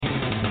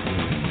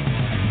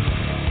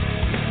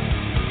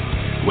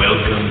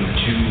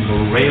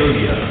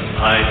Morelia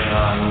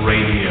Python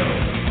Radio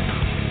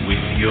with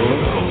your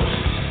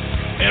hosts,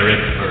 Eric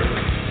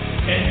Burke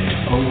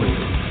and Owen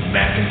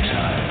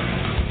McIntyre.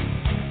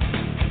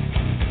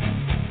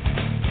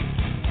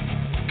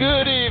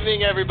 Good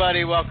evening,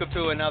 everybody. Welcome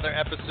to another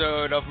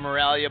episode of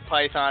Morelia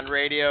Python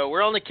Radio.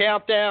 We're on the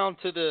countdown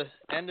to the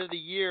end of the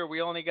year. We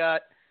only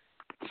got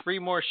 3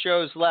 more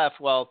shows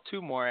left. Well,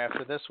 2 more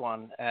after this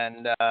one,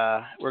 and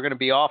we're going to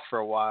be off for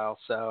a while.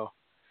 So,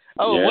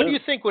 What do you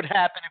think would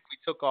happen if we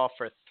took off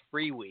for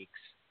 3 weeks?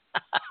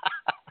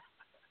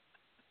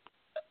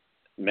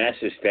 Mass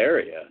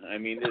hysteria. I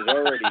mean, there's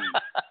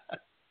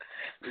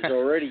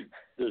already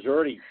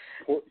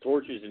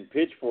torches and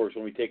pitchforks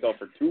when we take off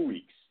for 2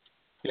 weeks.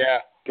 Yeah.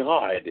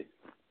 God.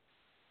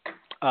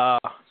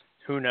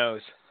 Who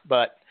knows?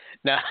 But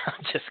no,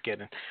 I'm just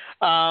kidding.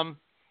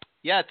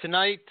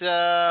 Tonight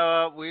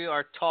we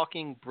are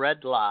talking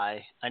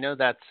Bredli. I know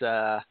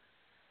that's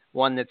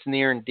one that's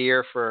near and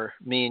dear for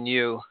me and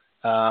you.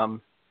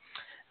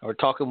 We're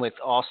talking with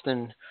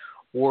Austin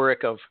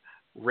Warrick of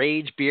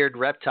Rage Beard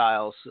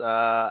Reptiles.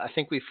 I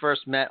think we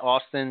first met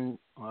Austin,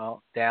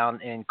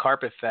 down in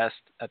Carpet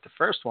Fest at the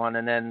first one,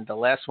 and then the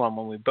last one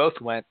when we both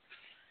went,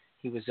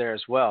 he was there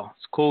as well.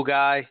 He's a cool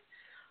guy.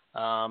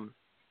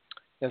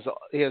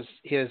 He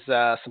has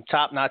some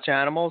top-notch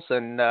animals,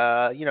 and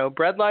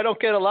Bredli don't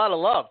get a lot of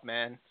love,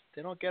 man.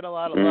 They don't get a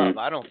lot of love,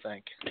 I don't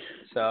think.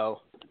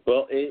 So.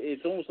 Well,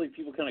 it's almost like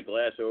people kind of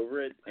glass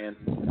over it, and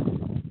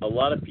a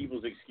lot of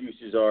people's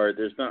excuses are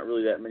there's not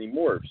really that many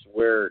morphs,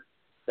 where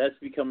that's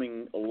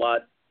becoming a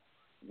lot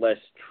less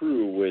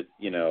true with,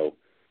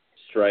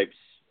 stripes,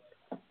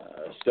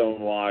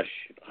 stonewash,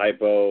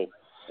 hypo,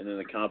 and then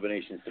the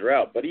combinations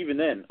throughout. But even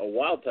then, a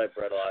wild-type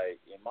Bredli,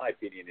 in my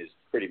opinion, is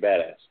pretty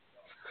badass.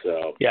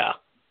 So yeah.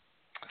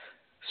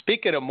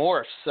 Speaking of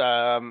morphs,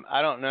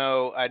 I don't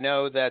know. I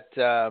know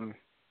that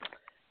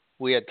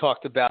we had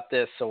talked about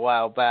this a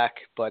while back,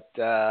 but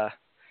our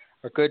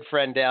good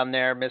friend down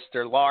there,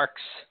 Mr.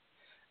 Larks,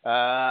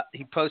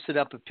 he posted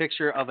up a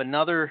picture of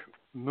another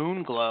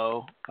moon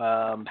glow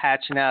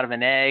hatching out of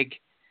an egg,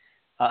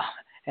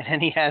 and then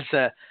he has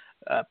a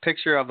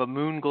picture of a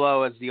moon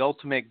glow as the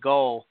ultimate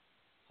goal.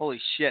 Holy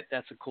shit,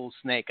 that's a cool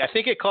snake. I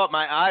think it caught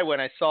my eye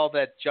when I saw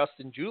that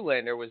Justin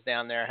Julander was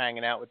down there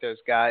hanging out with those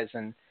guys,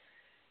 and,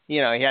 he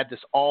had this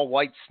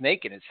all-white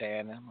snake in his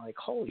hand. I'm like,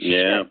 holy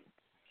shit.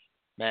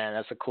 Man,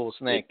 that's a cool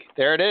snake.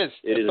 There it is.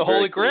 It's the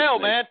Holy Grail,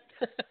 cool, man.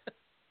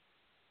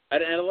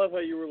 And I love how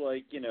you were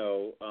like, I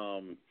know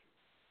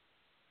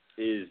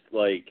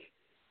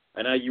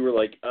you were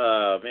like,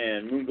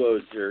 man, moon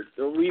glows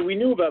we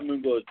knew about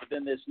moon glows, but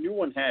then this new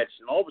one hatched,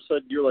 and all of a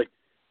sudden you're like,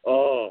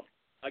 oh,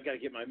 I got to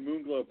get my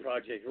Moonglow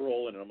project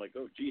rolling. And I'm like,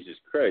 oh, Jesus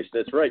Christ,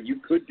 that's right. You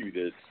could do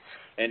this.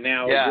 And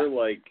now you're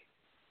like,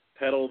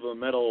 pedal to the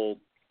metal,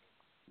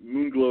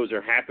 Moonglows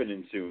are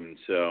happening soon.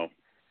 So,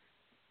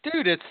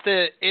 dude,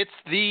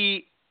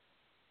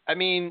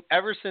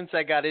 ever since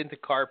I got into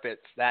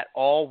carpets, that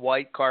all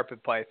white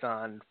carpet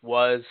python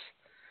was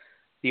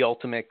the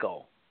ultimate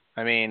goal.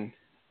 I mean,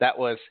 that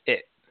was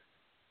it.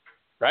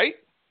 Right?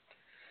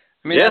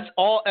 That's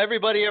all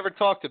everybody ever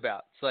talked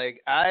about. It's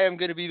like, I am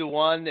going to be the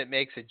one that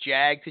makes a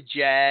jag to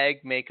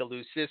jag, make a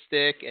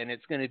leucistic, and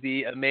it's going to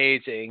be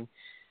amazing,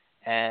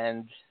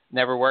 and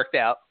never worked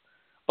out.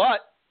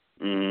 But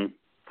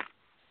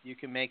you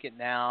can make it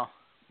now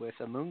with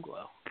a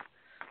moonglow.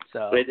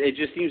 So it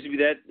just seems to be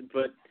that.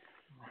 But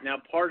now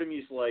part of me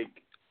is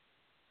like,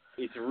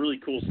 it's a really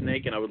cool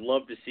snake, and I would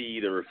love to see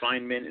the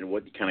refinement and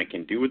what you kind of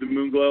can do with the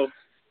moonglow.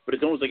 But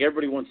it's almost like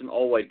everybody wants an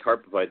all-white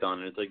carpet python,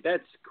 and it's like,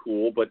 that's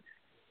cool, but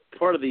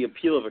part of the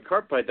appeal of a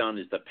carpet python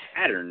is the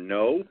pattern,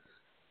 no?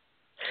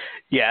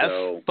 Yes,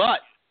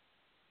 but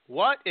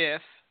what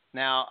if,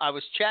 now I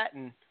was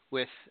chatting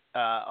with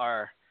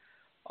our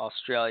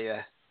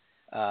Australia,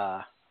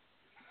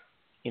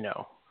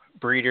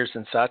 breeders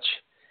and such,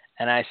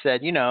 and I said,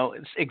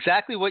 it's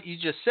exactly what you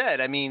just said.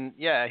 I mean,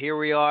 here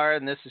we are,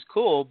 and this is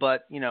cool,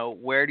 but,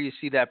 where do you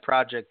see that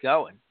project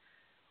going?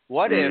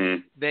 What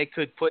if they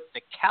could put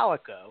the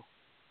calico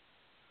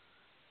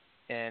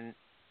and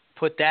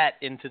put that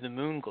into the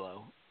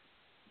Moonglow?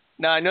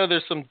 Now, I know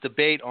there's some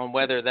debate on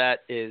whether that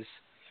is,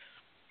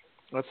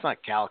 it's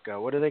not calico.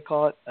 What do they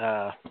call it?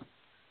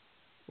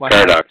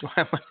 Paradox.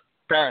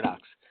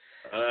 Paradox.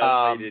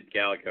 I did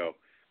calico.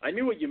 I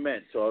knew what you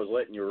meant, so I was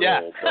letting you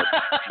roll. But,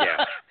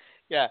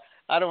 yeah.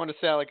 I don't want to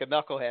sound like a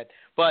knucklehead.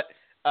 But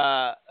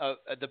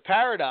the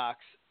paradox,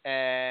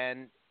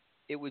 and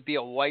it would be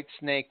a white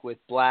snake with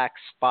black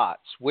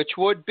spots, which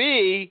would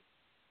be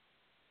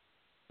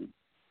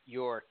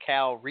your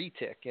cow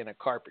retic in a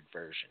carpet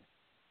version.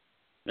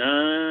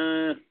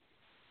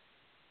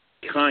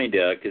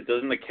 Kinda, because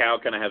doesn't the cow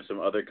kind of have some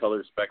other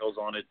color speckles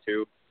on it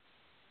too?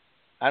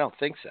 I don't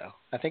think so.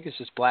 I think it's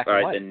just black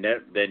and white. All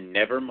right, then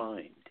never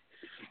mind.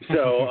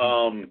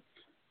 So,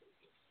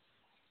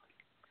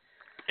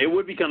 it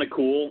would be kind of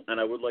cool, and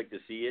I would like to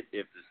see it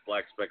if this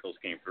black speckles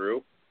came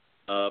through.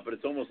 But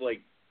it's almost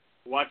like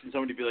watching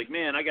somebody be like,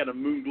 man, I got a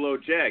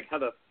Moonglow jag. How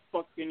the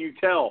fuck can you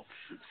tell?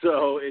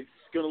 So it's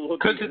going to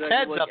look because its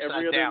exactly head's like every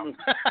upside other down.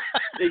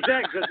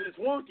 Exactly, because it's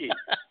wonky.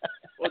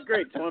 Well,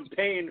 great. So I'm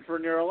paying for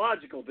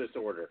neurological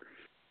disorder.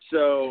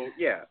 So,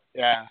 yeah.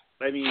 Yeah.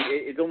 I mean,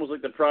 it's almost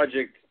like the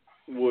project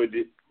would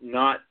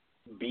not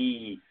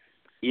be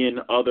in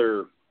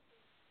other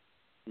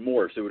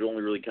morphs. It would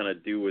only really kind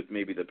of do with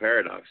maybe the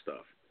paradox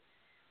stuff.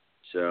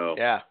 So,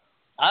 yeah.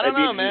 I don't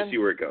know, man. To see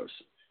where it goes.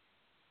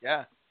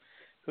 Yeah.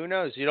 Who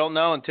knows? You don't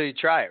know until you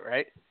try it,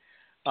 right?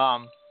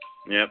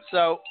 Yep.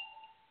 So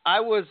I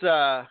was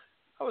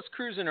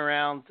cruising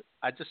around.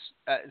 I just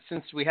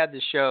since we had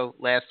the show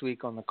last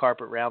week on the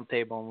Carpet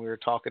Roundtable, and we were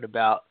talking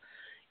about,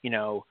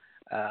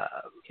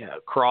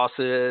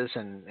 crosses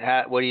and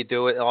what do you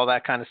do with all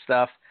that kind of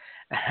stuff.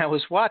 And I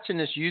was watching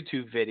this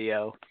YouTube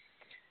video,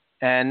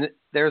 and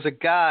there's a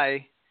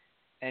guy,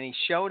 and he's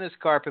showing his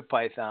carpet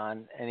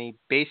python, and he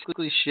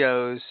basically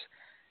shows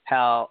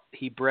how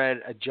he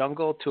bred a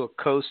jungle to a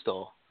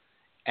coastal,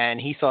 and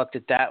he thought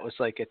that was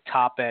like a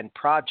top-end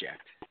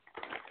project.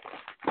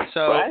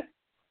 So, what?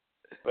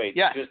 Wait,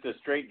 yeah. Just a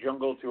straight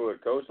jungle to a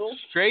coastal?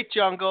 Straight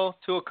jungle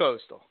to a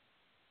coastal.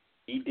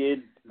 He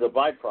did the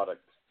byproduct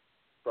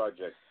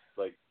project.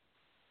 Like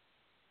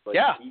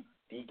yeah.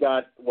 He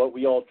got what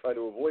we all try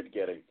to avoid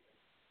getting.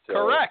 So.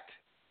 Correct.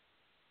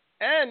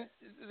 And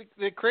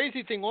the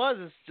crazy thing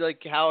is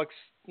like how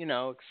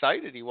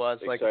excited he was,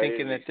 like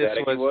thinking that this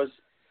was.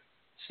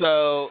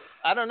 So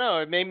I don't know.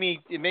 It made me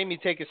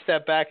take a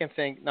step back and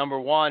think. Number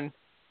one,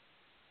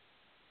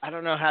 I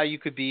don't know how you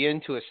could be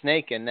into a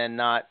snake and then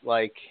not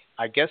like.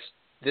 I guess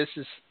this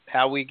is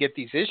how we get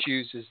these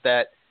issues: is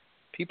that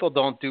people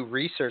don't do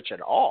research at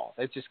all.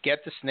 They just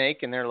get the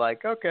snake and they're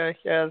like, okay,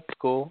 yeah, that's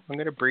cool. I'm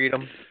gonna breed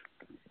them.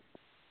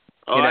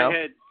 I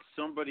had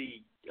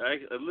somebody. I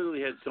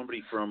literally had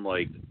somebody from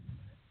like.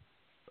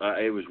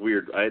 It was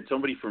weird. I had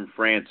somebody from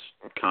France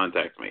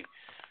contact me,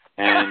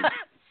 and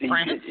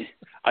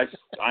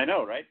I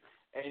know, right?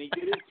 And he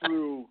did it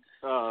through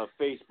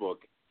Facebook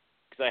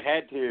because I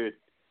had to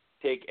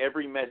take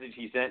every message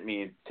he sent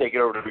me and take it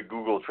over to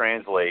Google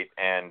Translate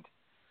and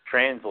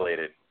translate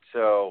it.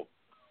 So,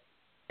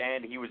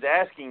 and he was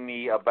asking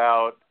me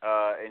about,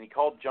 and he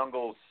called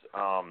jungles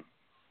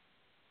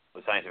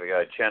the scientific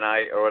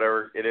Chennai or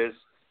whatever it is,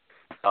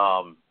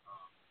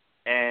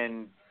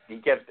 and he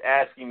kept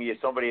asking me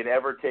if somebody had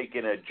ever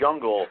taken a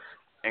jungle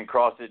and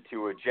crossed it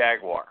to a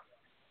jaguar,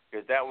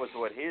 because that was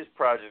what his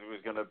project was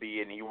going to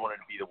be, and he wanted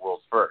to be the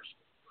world's first.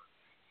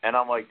 And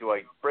I'm like, do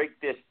I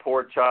break this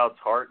poor child's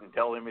heart and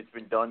tell him it's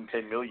been done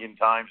 10 million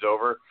times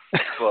over?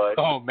 But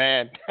oh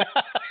man,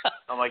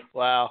 I'm like,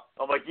 wow.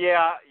 I'm like,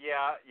 yeah,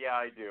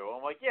 I do.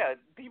 I'm like, yeah,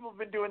 people have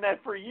been doing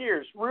that for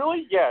years.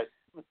 Really? Yes.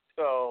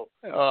 So,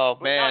 oh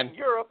man, not in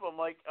Europe. I'm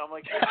like,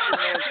 what's your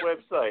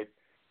man's website?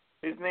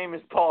 His name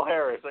is Paul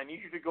Harris. I need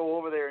you to go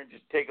over there and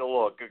just take a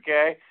look,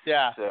 okay?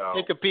 Yeah, so,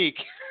 take a peek.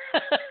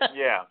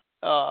 yeah.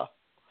 So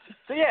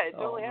yeah, it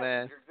totally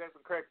happens. You're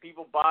exactly correct.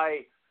 People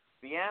buy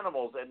the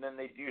animals and then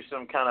they do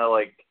some kind of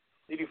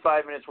they do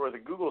 5 minutes worth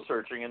of Google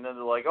searching and then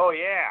they're like, oh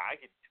yeah, I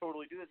could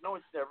totally do this. No,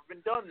 it's never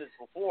been done this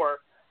before.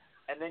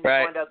 And then you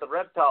find out the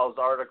reptiles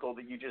article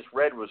that you just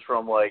read was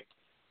from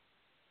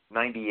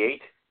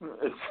 98.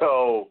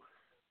 So,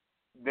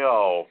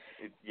 no,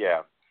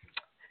 yeah.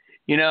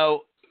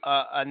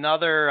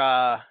 Another.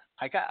 I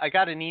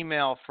got an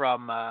email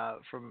from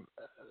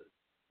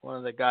one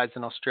of the guys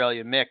in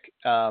Australia, Mick,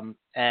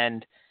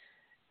 and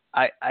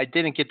I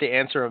didn't get to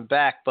answer him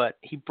back, but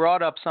he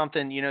brought up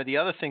something. The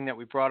other thing that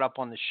we brought up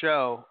on the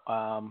show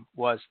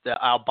was the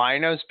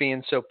albinos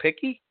being so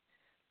picky,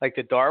 like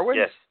the Darwins.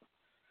 Yes.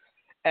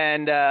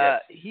 And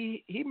yes.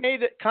 he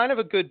made it kind of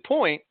a good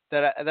point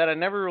that I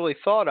never really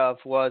thought of,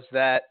 was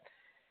that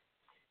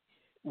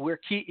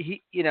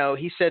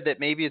he said that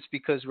maybe it's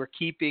because we're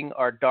keeping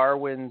our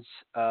Darwins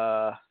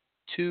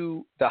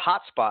to the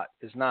hot spot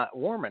is not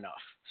warm enough.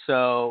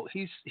 So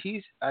he's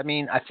I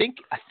think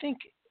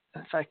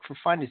if I can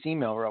find his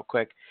email real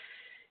quick,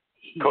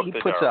 he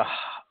puts Darwin.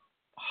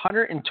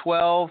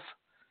 112.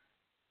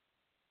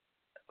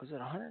 Was it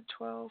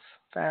 112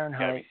 Fahrenheit?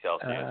 Gotta be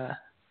Celsius.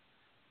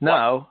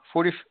 No,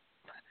 40.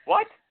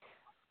 What?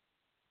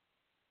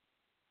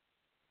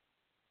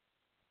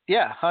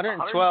 Yeah,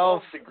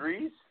 112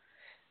 degrees.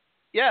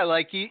 Yeah,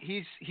 like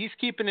he's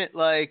keeping it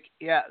the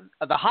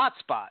hot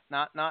spot,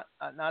 not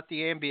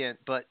the ambient,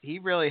 but he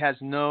really has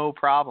no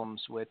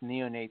problems with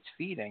neonates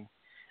feeding,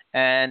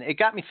 and it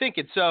got me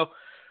thinking. So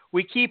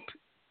we keep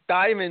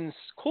diamonds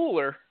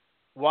cooler.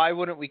 Why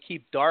wouldn't we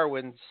keep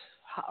Darwins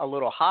a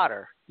little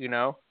hotter?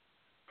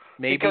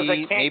 Maybe because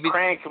I can't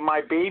crank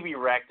my baby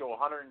rack to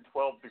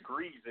 112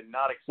 degrees and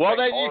not expect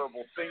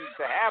horrible things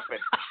to happen.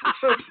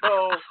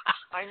 So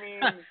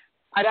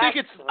I think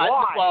it's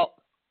why.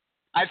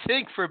 I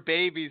think for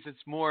babies,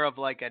 it's more of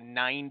like a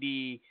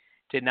 90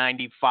 to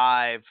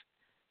 95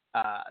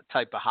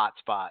 type of hot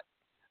spot.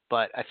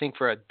 But I think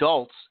for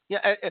adults,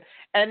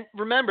 and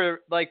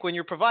remember, when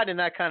you're providing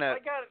that kind of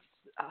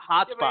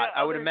hot spot,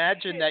 I would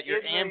imagine that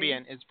your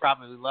ambient is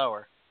probably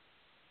lower.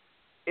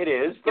 It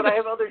is, but I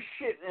have other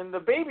shit in the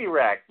baby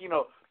rack.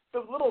 the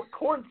little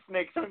corn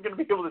snakes aren't going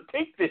to be able to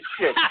take this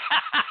shit.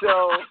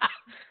 So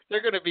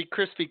they're going to be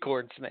crispy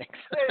corn snakes.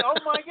 Hey, oh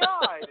my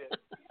God! I'm going to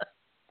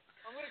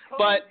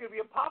come. It's going to be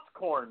a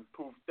popcorn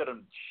poof.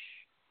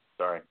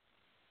 Sorry,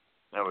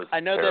 that was. I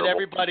know terrible. that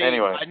everybody.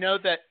 Anyway. I know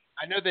that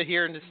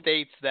here in the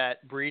States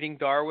that breeding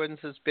Darwins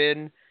has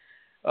been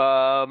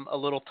a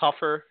little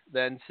tougher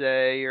than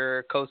say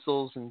your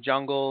coastals and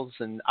jungles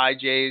and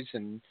IJs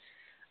and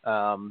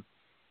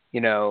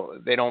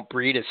they don't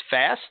breed as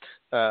fast.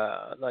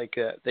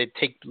 They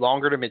take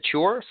longer to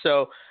mature.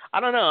 So I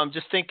don't know. I'm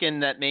just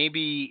thinking that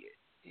maybe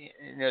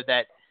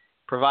that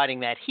providing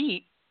that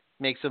heat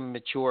makes them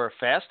mature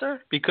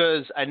faster,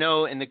 because I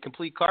know in the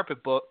Complete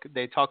Carpet book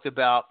they talked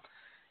about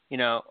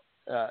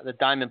the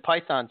diamond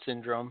python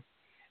syndrome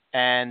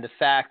and the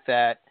fact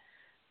that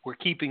we're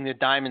keeping the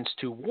diamonds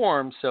too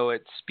warm, so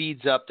it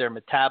speeds up their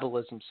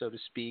metabolism, so to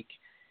speak,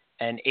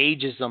 and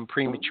ages them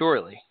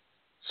prematurely.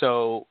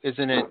 So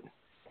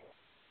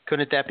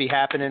couldn't that be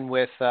happening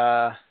with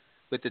the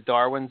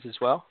Darwins as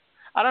well?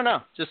 I don't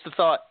know. Just a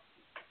thought.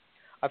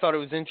 I thought it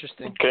was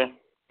interesting. Okay.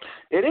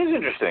 It is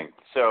interesting.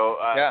 So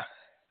yeah.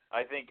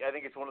 I think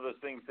it's one of those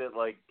things that,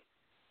 like,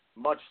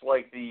 much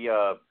like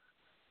the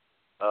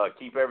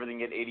keep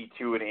everything at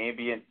 82 and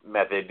ambient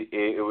method,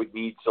 it would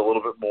need a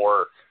little bit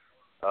more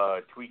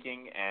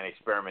tweaking and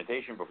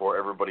experimentation before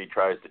everybody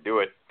tries to do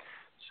it.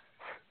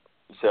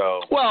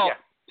 So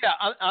yeah,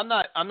 I'm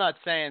not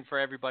saying for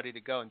everybody to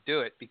go and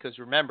do it, because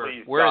remember,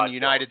 Please, we're God, in the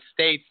United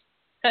States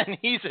and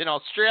he's in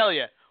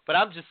Australia. But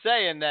I'm just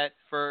saying that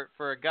for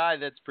a guy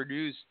that's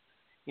produced,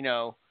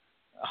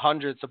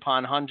 hundreds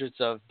upon hundreds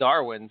of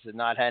Darwins and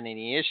not had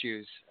any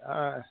issues,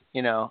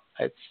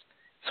 it's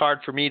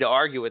hard for me to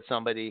argue with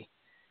somebody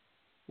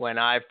when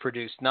I've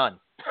produced none.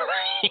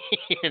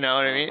 You know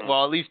what I mean?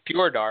 Well, at least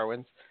pure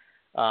Darwins.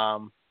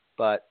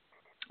 But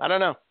I don't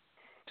know.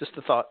 Just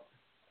a thought.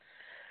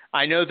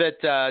 I know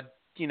that,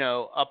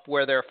 up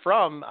where they're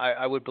from,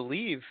 I would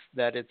believe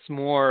that it's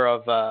more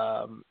of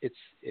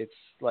it's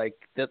like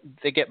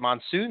they get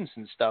monsoons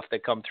and stuff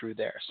that come through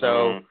there.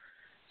 So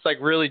it's like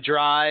really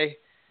dry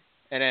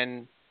and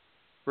then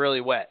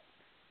really wet.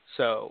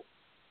 So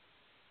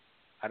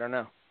I don't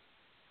know.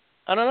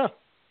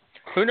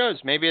 Who knows?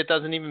 Maybe it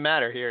doesn't even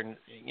matter here,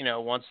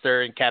 once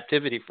they're in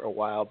captivity for a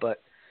while.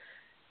 But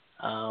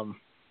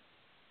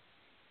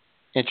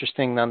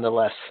interesting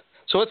nonetheless.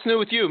 So what's new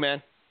with you,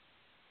 man?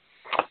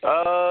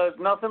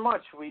 Nothing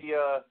much.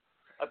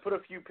 I put a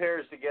few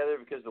pairs together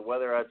because the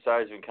weather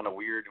outside has been kind of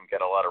weird and we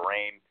got a lot of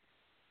rain.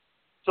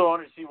 So I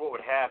wanted to see what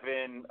would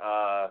happen.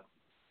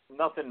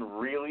 Nothing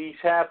really is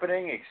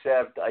happening,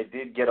 except I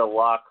did get a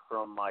lock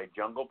from my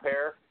jungle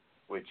pair,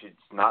 which it's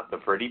not the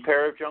pretty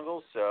pair of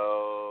jungles,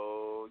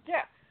 so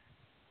yeah.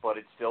 But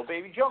it's still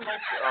baby jungles.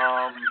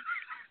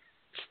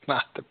 It's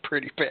not the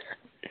pretty pair.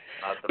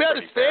 But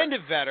it's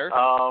banded vetter.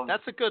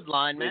 That's a good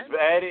line, man.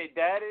 That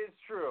is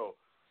true.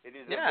 It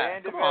is a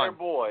banded vetter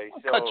boy.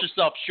 So cut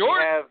yourself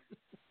short.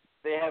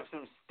 They have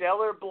some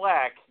stellar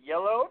black,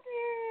 yellow,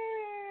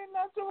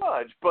 not so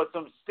much, but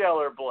some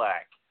stellar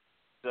black.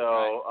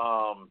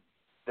 So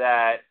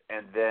that,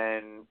 and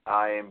then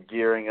I am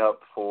gearing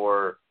up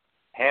for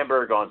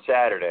Hamburg on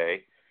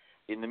Saturday.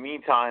 In the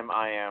meantime,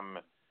 I am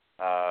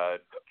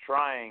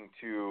trying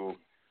to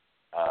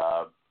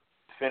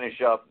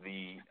finish up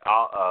the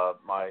olive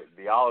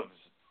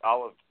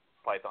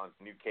python's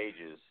new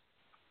cages,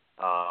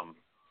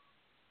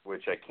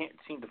 which I can't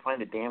seem to find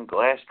the damn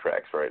glass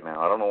tracks right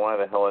now. I don't know why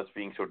the hell that's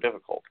being so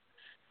difficult.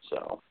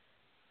 So,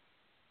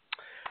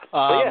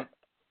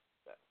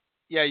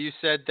 yeah, you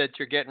said that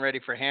you're getting ready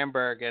for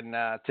Hamburg, and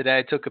today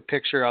I took a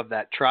picture of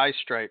that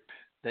tri-stripe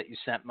that you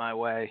sent my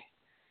way,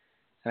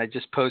 and I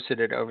just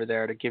posted it over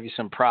there to give you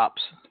some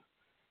props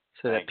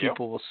so that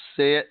people will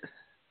see it.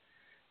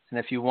 And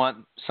if you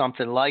want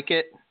something like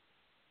it,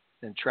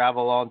 then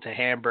travel on to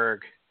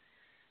Hamburg.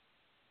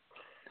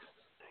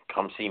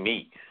 Come see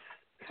me.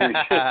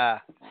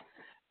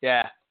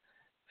 Yeah.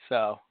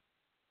 So,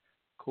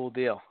 cool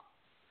deal.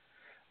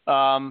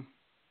 All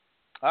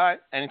right.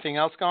 Anything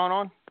else going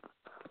on?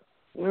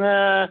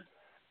 Nah.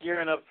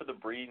 Gearing up for the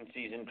breeding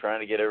season, trying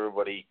to get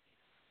everybody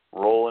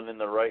rolling in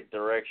the right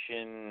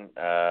direction.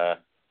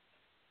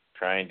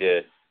 Trying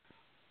to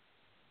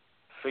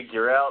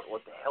figure out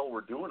what the hell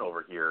we're doing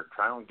over here.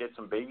 Trying to get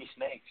some baby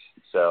snakes.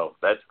 So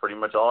that's pretty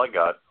much all I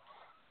got.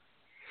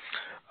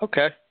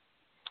 Okay.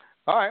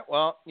 All right.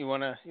 Well, you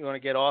wanna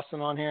get Austin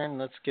on here and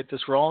let's get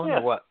this rolling,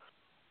 or what?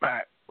 All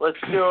right. Let's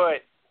do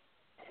it.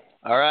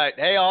 All right.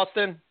 Hey,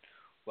 Austin.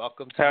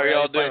 Welcome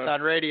to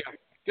Python Radio.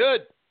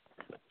 Good.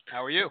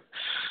 How are you?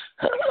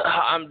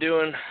 I'm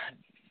doing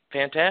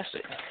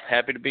fantastic.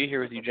 Happy to be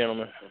here with you,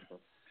 gentlemen.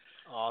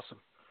 Awesome.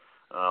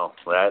 Oh,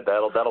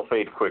 that'll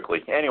fade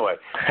quickly. Anyway,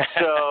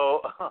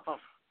 so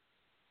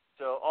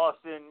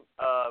Austin,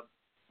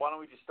 why don't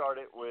we just start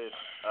it with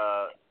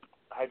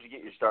how'd you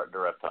get your start into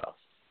reptiles?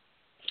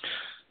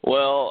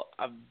 Well,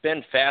 I've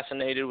been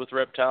fascinated with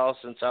reptiles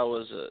since I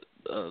was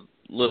a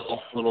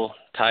little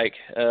tyke.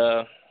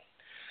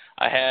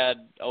 I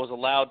was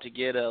allowed to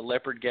get a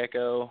leopard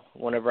gecko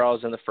whenever I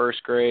was in the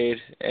first grade,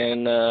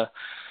 and I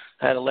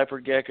had a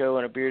leopard gecko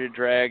and a bearded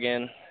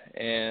dragon,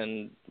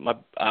 and I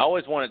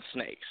always wanted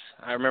snakes.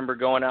 I remember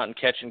going out and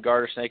catching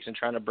garter snakes and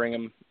trying to bring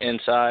them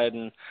inside,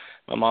 and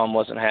my mom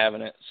wasn't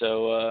having it,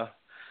 so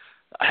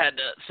I had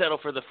to settle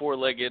for the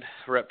four-legged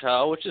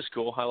reptile, which is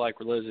cool. I like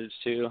lizards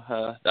too.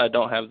 I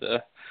don't have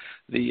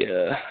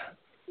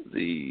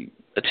the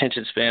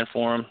attention span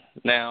for them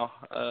now,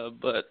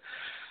 but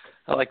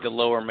I like the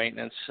lower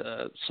maintenance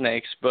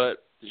snakes.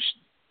 But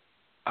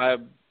I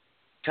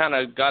kind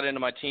of got into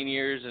my teen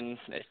years, and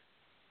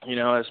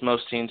as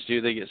most teens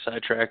do, they get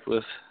sidetracked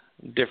with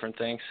different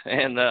things,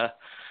 and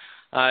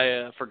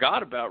I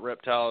forgot about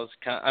reptiles.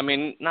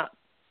 Not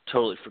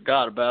totally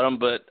forgot about them,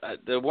 but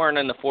they weren't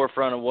in the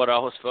forefront of what I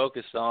was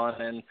focused on.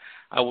 And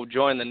I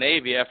joined the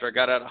Navy after I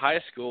got out of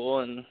high school,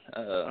 and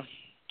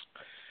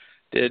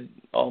did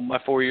all my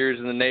 4 years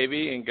in the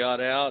Navy and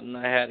got out, and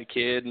I had a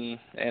kid,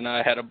 and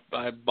I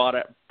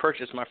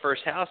purchased my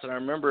first house. And I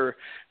remember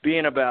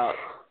being about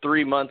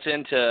 3 months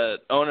into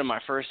owning my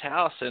first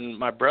house, and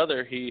my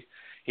brother,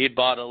 he'd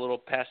bought a little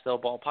pastel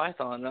ball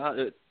python.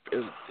 It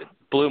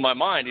blew my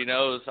mind, I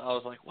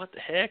was like, what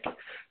the heck?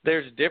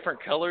 There's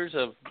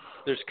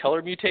there's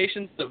color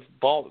mutations of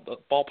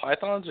ball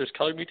pythons. There's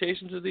color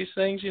mutations of these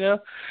things, and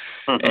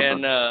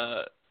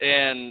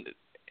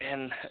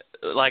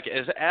like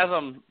as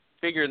I'm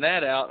figuring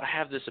that out, I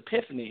have this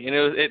epiphany, and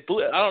it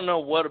blew. I don't know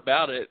what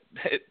about it,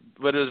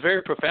 but it was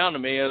very profound to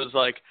me. It was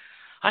like,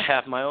 I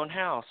have my own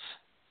house.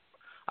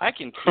 I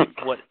can keep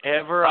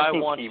whatever I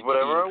want. Keep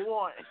whatever I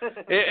want.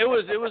 it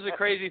was a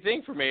crazy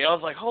thing for me. I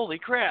was like, holy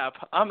crap,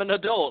 I'm an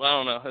adult. I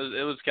don't know.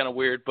 It was kind of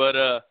weird, but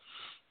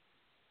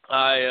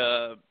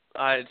I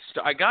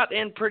got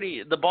in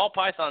pretty. The ball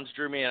pythons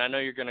drew me in. I know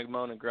you're going to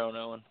moan and groan,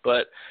 Owen,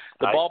 but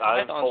the ball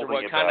pythons are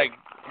what kind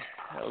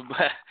of.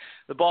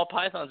 The ball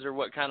pythons are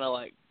what kind of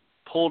like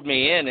pulled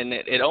me in, and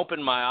it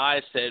opened my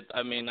eyes to.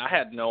 I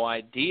had no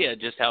idea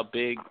just how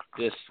big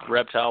this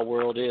reptile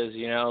world is.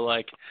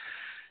 Like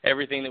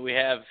everything that we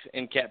have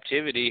in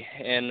captivity,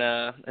 and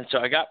so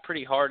I got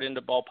pretty hard into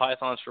ball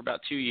pythons for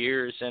about 2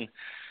 years, and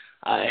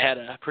I had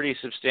a pretty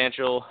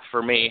substantial,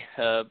 for me,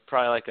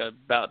 probably like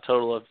about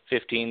total of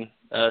 15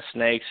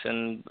 snakes,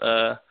 and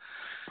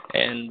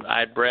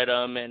I bred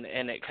them, and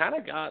it kind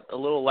of got a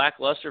little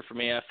lackluster for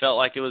me. I felt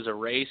like it was a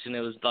race, and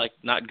it was like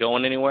not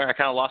going anywhere. I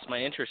kind of lost my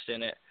interest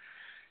in it,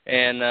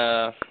 and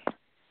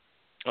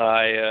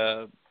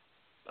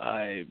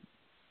I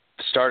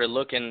started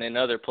looking in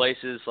other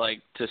places,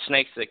 like to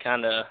snakes that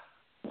kind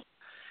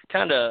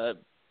of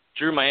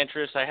drew my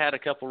interest. I had a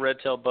couple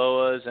red-tailed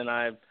boas, and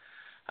I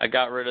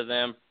got rid of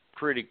them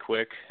pretty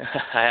quick.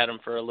 I had them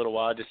for a little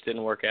while. It just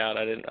didn't work out.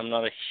 I'm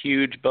not a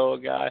huge boa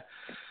guy.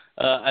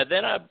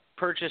 Then I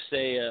purchased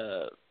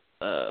a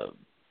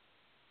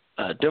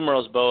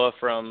Dumeril's boa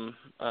from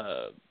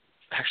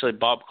actually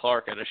Bob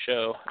Clark at a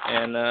show,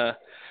 and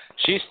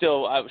she's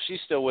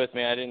still with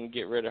me. I didn't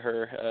get rid of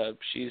her.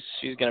 She's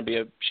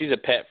a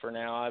pet for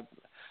now. I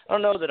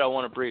don't know that I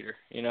want to breed her.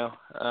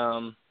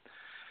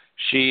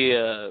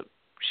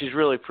 She's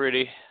really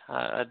pretty.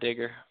 I dig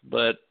her,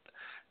 but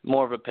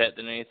more of a pet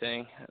than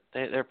anything.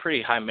 They're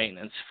pretty high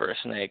maintenance for a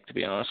snake, to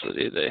be honest with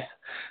you.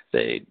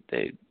 They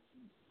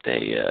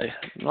a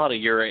lot of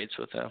urates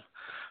with them,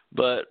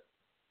 but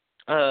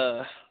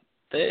I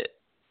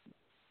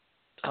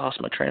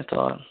lost my train of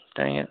thought.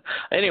 Dang it.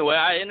 Anyway,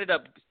 I ended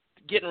up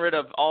getting rid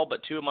of all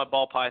but 2 of my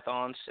ball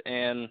pythons,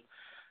 and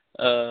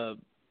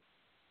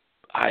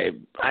I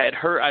had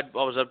heard. I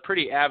was a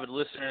pretty avid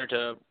listener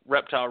to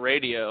reptile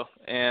radio,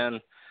 and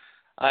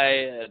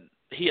I'm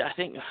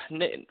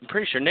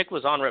pretty sure Nick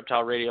was on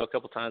reptile radio a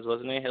couple times,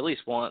 wasn't he? At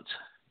least once,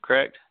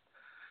 correct?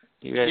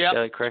 You guys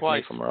correct me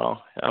if I'm wrong.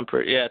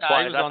 Twice. I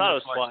thought it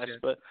was twice, yeah.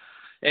 But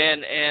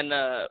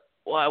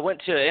I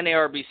went to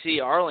NARBC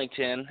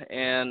Arlington,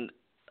 and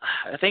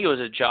I think it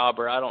was a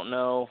jobber. I don't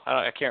know.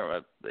 I can't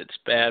remember. It's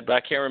bad, but I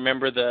can't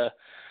remember the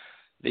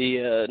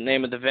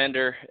name of the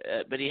vendor.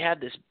 But he had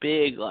this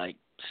big, like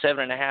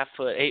 7.5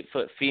 foot, 8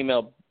 foot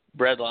female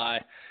Bredli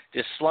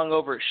just slung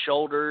over his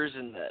shoulders,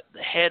 and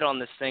the head on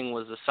this thing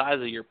was the size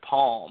of your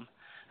palm.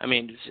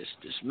 It's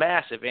just this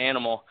massive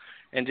animal,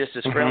 and just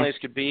as friendly as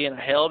could be. And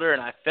I held her,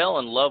 and I fell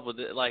in love with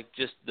it, like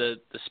just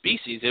the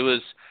species.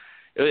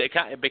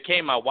 It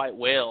became my white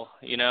whale,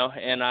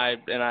 And I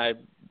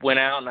went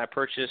out and I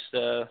purchased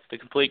the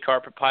complete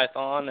carpet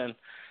python, and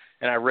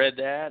I read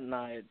that, and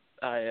I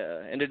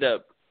ended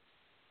up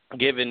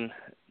giving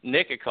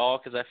Nick a call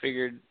because I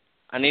figured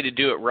I need to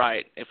do it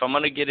right. If I'm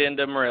going to get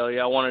into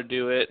Morelia, I want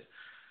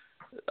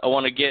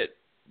to get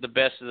the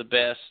best of the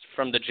best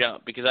from the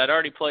jump, because I'd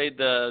already played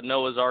the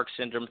Noah's Ark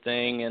syndrome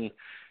thing, and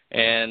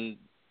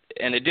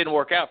it didn't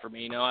work out for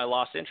me. I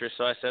lost interest,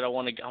 so I said I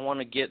want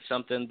to get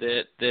something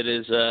that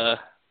is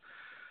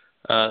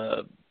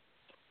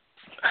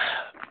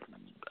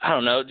I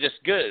don't know,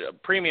 just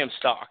good premium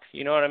stock.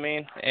 You know what I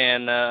mean?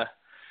 And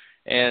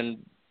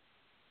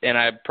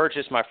I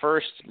purchased my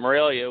first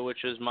Morelia,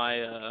 which was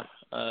my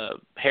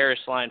Harris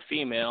line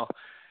female,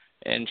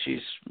 and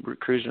she's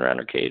cruising around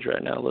her cage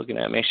right now, looking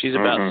at me. She's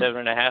about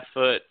 7.5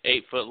 foot,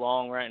 8 foot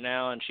long right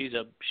now, and she's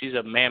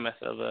a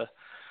mammoth of a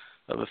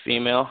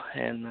female,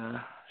 and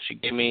she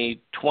gave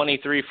me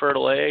 23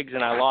 fertile eggs,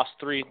 and I lost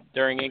 3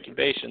 during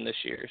incubation this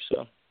year.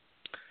 So,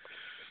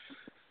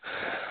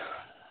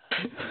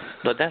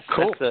 but that's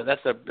cool.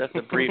 That's a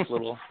brief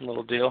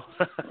little deal.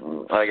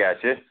 I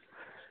got you.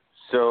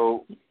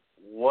 So,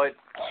 what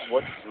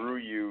drew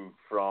you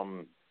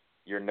from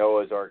your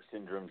Noah's Ark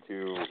syndrome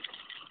to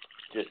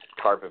just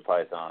carpet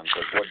pythons?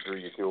 Like, what drew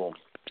you to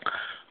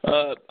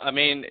them? I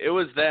mean, it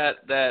was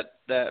that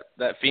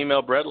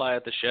female Bredli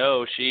at the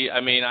show.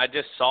 I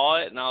just saw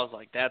it and I was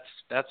like,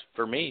 that's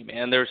for me,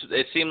 man.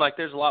 It seemed like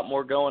there's a lot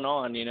more going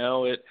on, you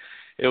know. It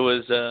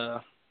was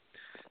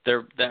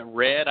that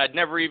red. I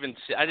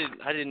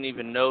didn't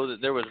even know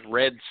that there was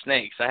red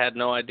snakes. I had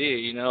no idea,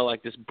 you know,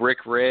 like this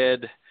brick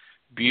red,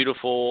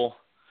 beautiful,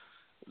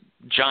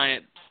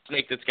 giant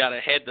snake that's got a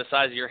head the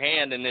size of your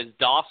hand and is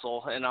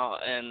docile,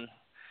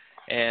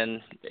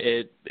 and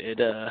it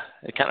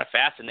kind of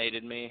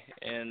fascinated me,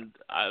 and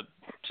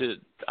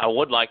I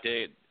would like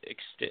to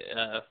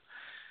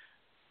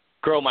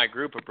grow my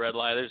group of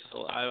Bredli.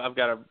 I've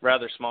got a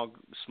rather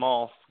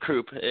small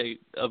group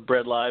of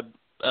Bredli,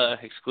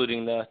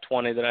 excluding the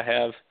 20 that I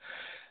have,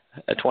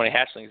 20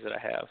 hatchlings that I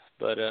have,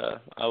 but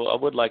I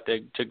would like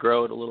to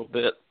grow it a little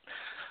bit.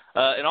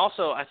 And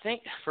also, I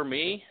think for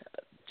me,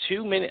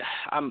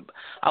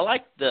 I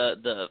like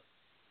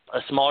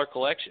a smaller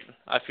collection.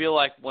 I feel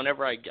like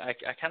whenever I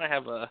kind of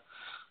have a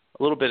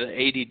little bit of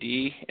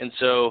ADD, and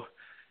so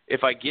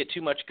if I get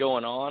too much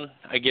going on,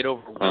 I get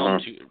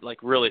overwhelmed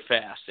really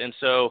fast. And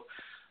so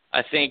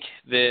I think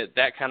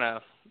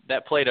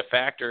that played a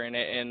factor in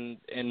it,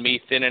 in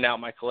me thinning out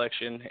my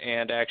collection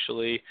and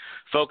actually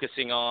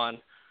focusing on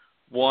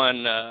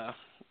one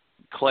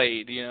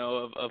clade, you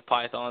know, of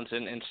pythons,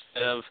 and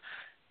instead of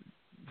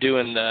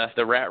doing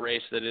the rat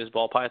race that is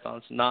ball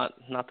pythons. Not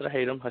that I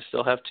hate them. I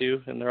still have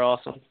 2, and they're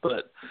awesome.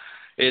 But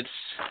it's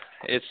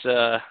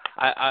the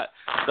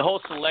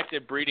whole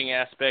selective breeding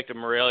aspect of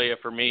Morelia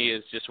for me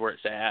is just where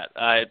it's at.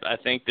 I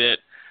think that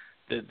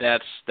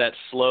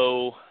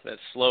slow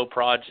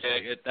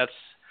project.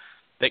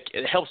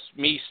 It helps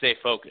me stay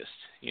focused.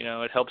 You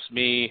know, it helps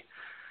me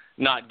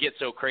not get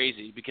so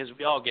crazy, because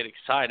we all get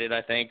excited,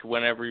 I think,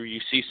 whenever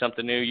you see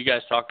something new. You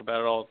guys talk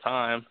about it all the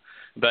time.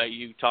 But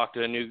you talk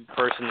to a new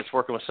person that's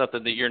working with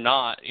something that you're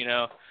not, you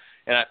know,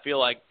 and I feel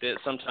like that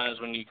sometimes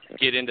when you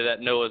get into that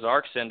Noah's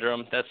Ark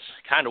syndrome, that's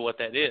kind of what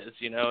that is,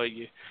 you know.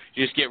 You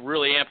just get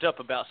really amped up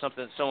about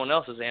something that someone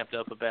else is amped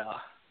up about.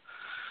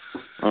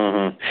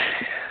 Mm-hmm.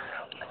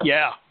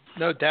 Yeah,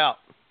 no doubt.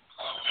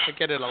 I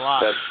get it a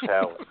lot. That's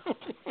how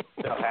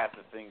half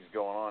the things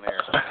going on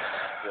here.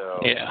 So,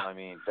 yeah. I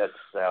mean, that's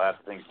how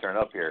half the things turn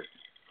up here.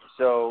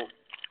 So,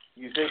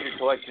 you say your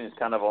collection is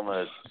kind of on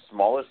the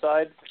smaller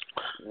side.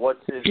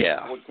 What can you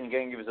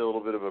give us a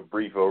little bit of a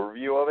brief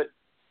overview of it?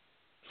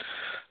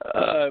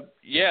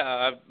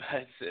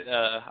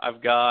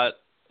 I've got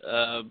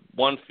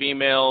one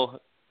female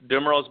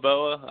Dumerose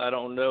boa. I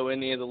don't know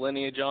any of the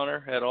lineage on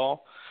her at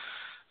all.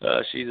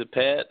 She's a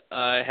pet.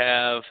 I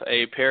have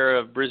a pair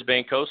of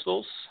Brisbane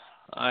Coastals.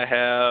 I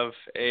have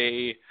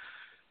a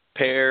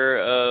pair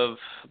of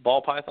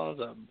ball pythons,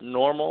 a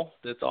normal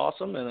that's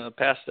awesome, and a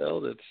pastel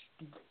that's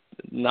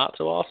not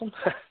so awesome.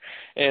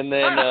 And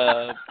then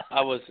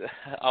I was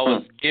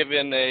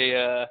given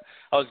a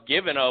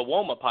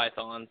Woma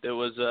python that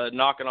was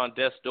knocking on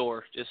death's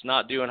door, just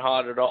not doing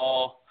hot at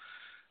all.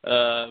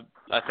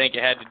 I think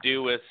it had to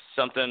do with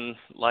something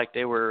like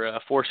they were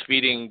force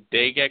feeding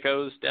day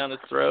geckos down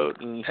its throat,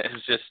 and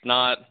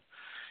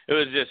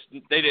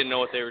they didn't know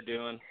what they were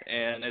doing,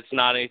 and it's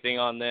not anything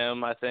on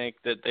them. I think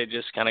that they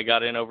just kind of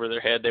got in over their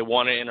head. They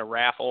won it in a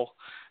raffle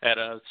at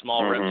a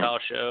small reptile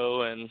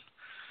show,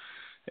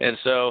 and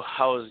so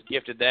I was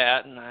gifted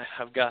that, and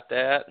I've got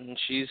that, and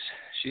she's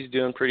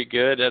doing pretty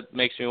good. That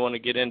makes me want to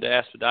get into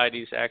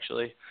Asphodeides,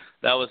 actually.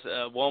 That was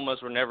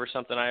Womas were never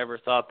something I ever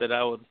thought that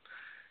I would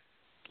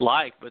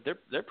like, but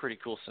they're pretty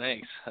cool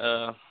snakes.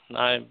 They're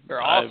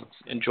awesome.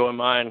 I enjoy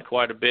mine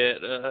quite a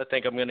bit. I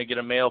think I'm going to get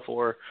a male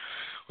for her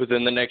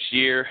within the next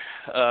year.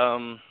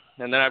 And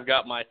then I've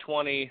got my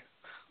 20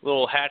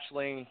 little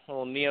hatchling,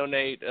 little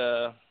neonate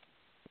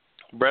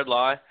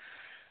Bredli.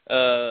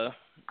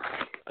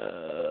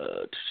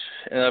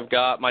 And I've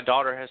got, my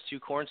daughter has 2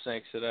 corn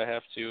snakes that I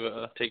have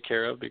to take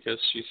care of because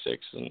she's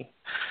 6, and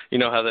you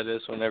know how that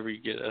is. Whenever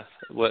you get an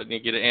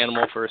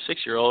animal for a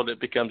 6-year-old, it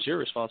becomes your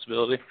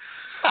responsibility.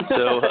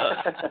 So,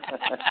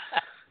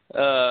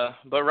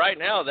 but right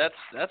now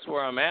that's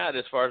where I'm at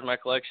as far as my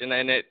collection,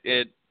 and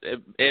it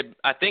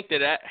I think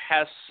that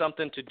has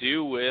something to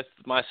do with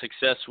my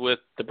success with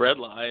the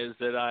Bredli, is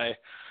that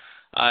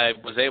I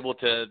was able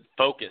to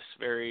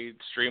very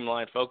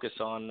streamlined focus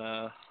on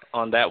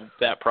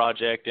that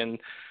project, and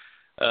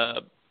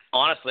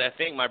honestly, I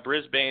think my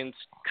Brisbanes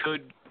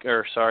could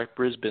go.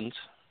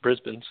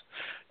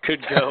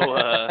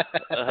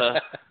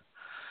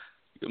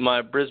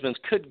 My Brisbanes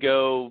could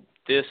go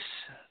this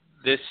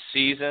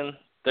season.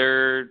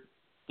 They're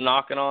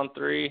knocking on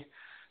 3.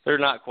 They're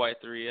not quite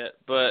 3 yet,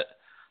 but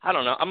I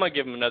don't know. I'm gonna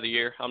give them another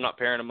year. I'm not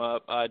pairing them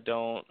up. I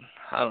don't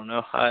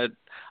know.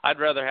 I'd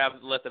rather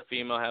let the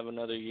female have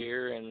another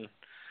year and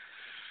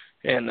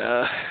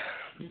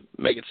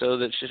make it so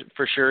that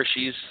for sure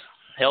she's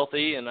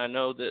healthy, and I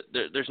know that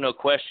there's no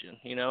question.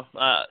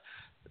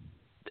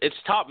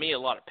 It's taught me a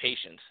lot of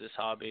patience, this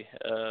hobby.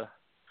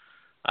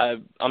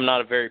 I'm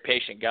not a very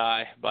patient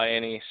guy by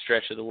any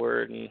stretch of the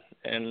word, and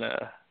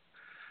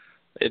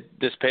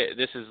this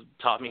has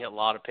taught me a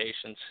lot of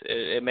patience.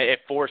 It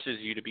forces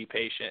you to be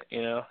patient.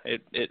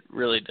 It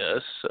really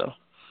does. So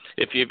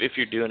if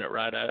you're doing it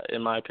right,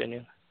 in my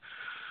opinion.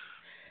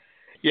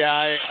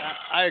 Yeah,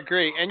 I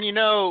agree. And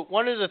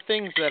one of the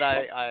things that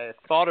I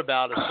thought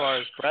about as far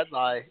as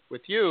Bredli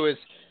with you is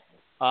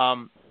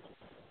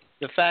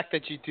the fact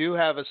that you do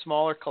have a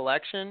smaller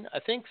collection. I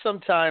think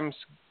sometimes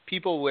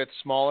people with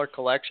smaller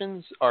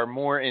collections are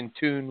more in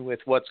tune with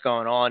what's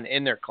going on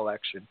in their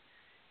collection,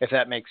 if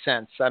that makes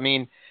sense. I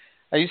mean,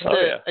 I used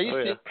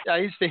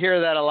to hear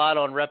that a lot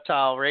on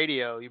Reptile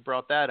Radio. You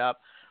brought that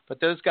up, but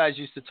those guys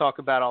used to talk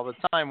about all the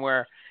time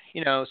where,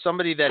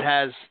 somebody that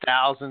has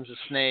thousands of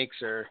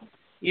snakes or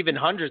even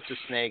hundreds of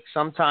snakes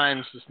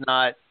sometimes is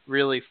not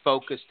really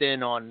focused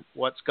in on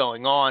what's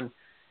going on.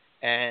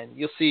 And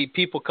you'll see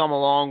people come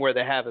along where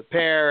they have a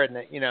pair and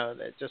they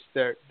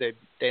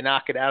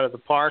knock it out of the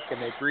park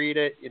and they breed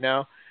it.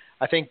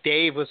 I think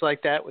Dave was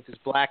like that with his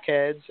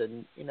blackheads,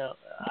 and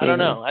I don't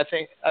know. I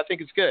think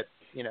it's good.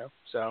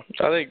 So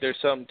I think there's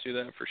something to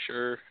that for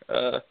sure.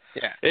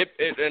 Yeah.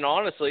 And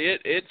honestly,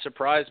 it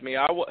surprised me.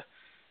 I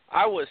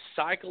was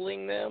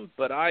cycling them,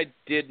 but I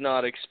did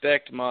not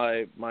expect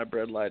my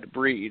Bredli to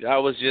breed.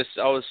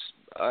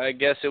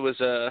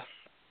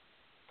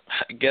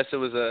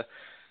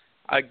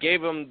 I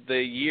gave him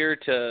the year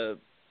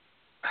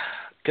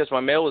because my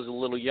male was a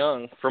little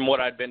young, from what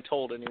I'd been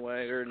told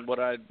anyway, or what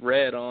I'd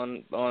read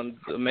on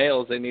the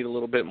males. They need a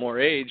little bit more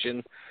age,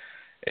 and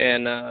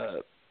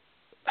I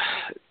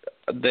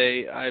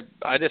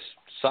just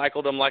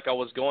cycled them like I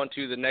was going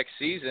to the next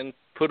season,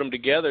 put them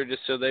together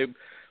just so they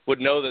would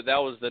know that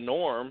was the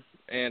norm,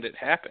 and it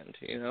happened.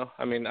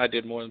 I mean, I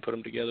did more than put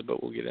them together,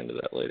 but we'll get into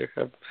that later.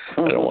 I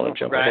don't want to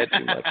jump ahead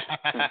too much.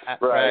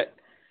 Right.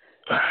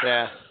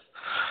 Yeah.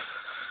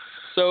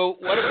 So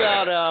what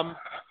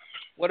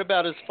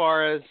about as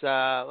far as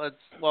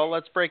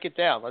let's break it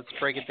down. Let's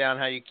break it down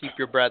how you keep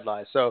your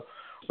Bredli. So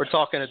we're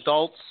talking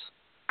adults,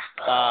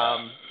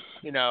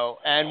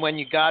 and when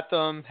you got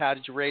them, how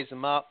did you raise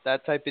them up?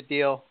 That type of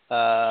deal.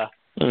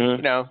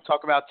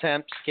 Talk about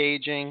temps,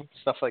 caging,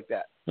 stuff like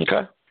that.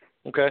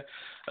 Okay.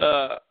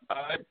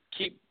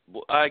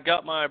 I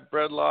got my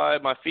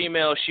Bredli, my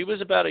female. She was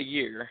about a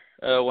year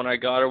when I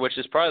got her, which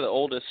is probably the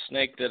oldest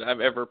snake that I've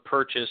ever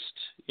purchased.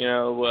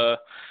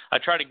 I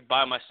try to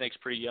buy my snakes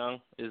pretty young,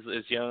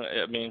 as young.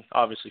 I mean,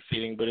 obviously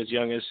feeding, but as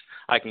young as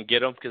I can get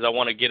them, because I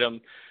want to get them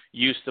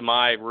used to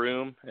my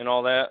room and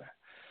all that.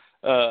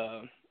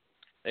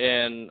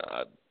 And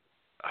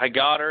I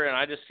got her, and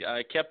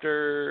I kept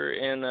her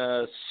in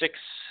a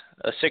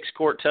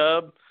 6-quart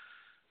tub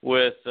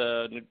with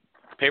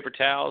paper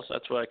towels.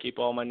 That's what I keep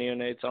all my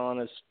neonates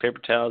on, is paper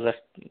towels.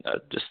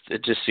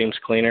 It just seems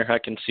cleaner. I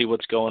can see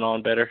what's going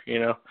on better,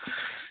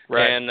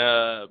 Right. And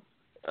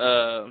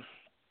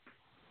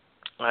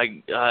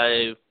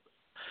I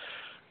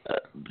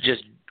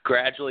just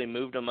gradually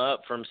moved them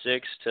up from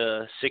 6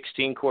 to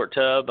 16-quart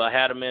tub. I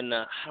had them in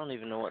I don't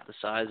even know what the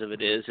size of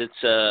it is.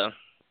 It's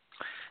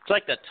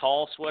like the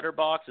tall sweater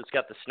box. It's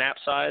got the snap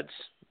sides,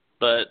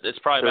 but it's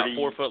probably about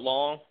 4 foot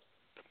long.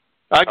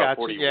 I got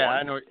you. Yeah,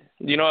 I know.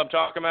 You know what I'm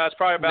talking about? It's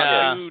probably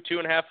about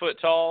 2.5 foot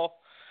tall.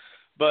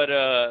 But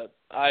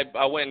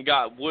I went and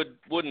got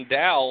wooden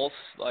dowels,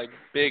 like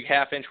big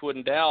 1/2-inch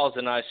wooden dowels,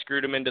 and I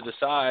screwed them into the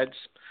sides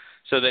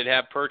so they'd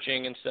have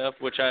perching and stuff,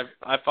 which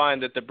I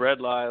find that the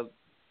Bredli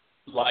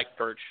like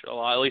perch a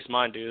lot. At least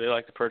mine do. They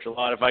like to perch a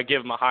lot. If I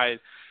give them a high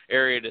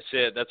area to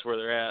sit, that's where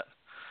they're at.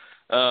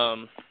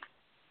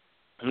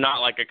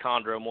 Not like a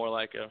chondro, more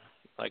like a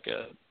I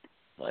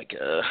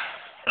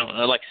don't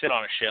know, like sit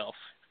on a shelf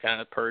kind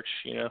of perch,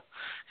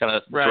 kind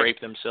of drape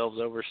themselves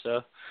over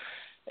stuff.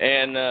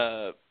 And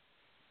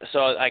so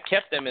I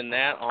kept them in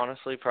that,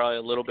 honestly, probably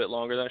a little bit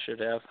longer than I should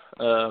have.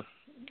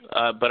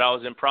 But I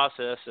was in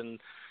process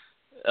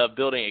of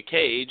building a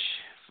cage,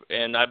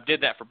 and I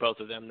did that for both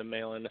of them, the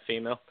male and the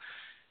female.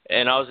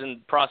 And I was in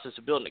the process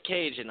of building a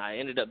cage, and I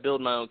ended up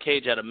building my own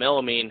cage out of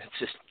melamine. It's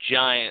this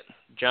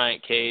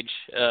giant cage.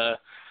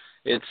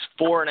 It's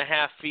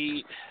 4.5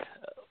 feet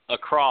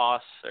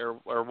across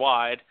or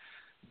wide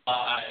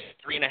by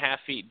 3.5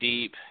 feet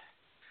deep,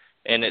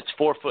 and it's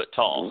 4 foot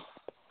tall.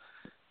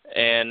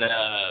 And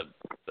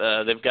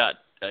they've got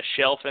a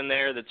shelf in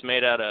there that's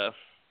made out of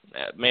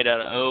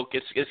oak.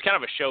 It's kind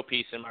of a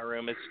showpiece in my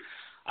room.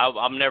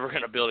 I'm never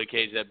going to build a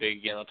cage that big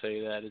again, I'll tell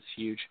you that. It's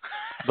huge.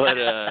 But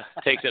it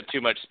takes up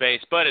too much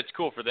space. But it's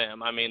cool for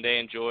them. I mean, they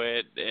enjoy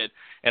it.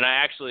 And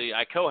I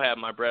co-have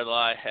my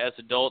Bredli as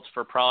adults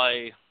for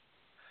probably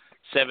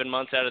 7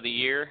 months out of the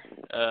year.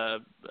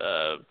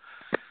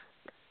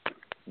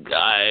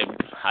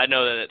 I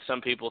know that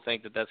some people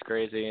think that that's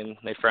crazy and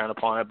they frown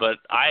upon it, but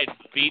I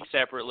feed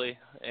separately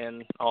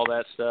and all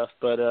that stuff.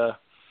 But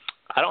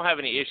I don't have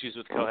any issues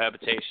with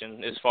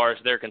cohabitation as far as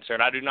they're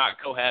concerned. I do not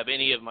cohab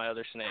any of my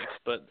other snakes,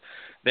 but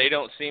they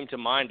don't seem to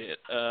mind it.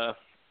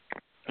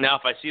 Now,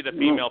 if I see the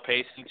female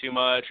pacing too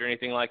much or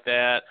anything like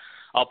that,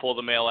 I'll pull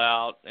the male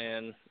out,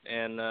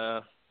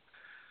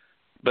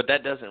 but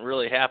that doesn't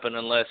really happen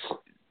unless,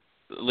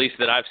 at least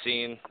that I've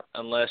seen,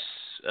 unless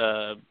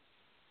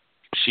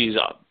she's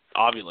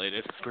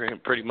ovulated.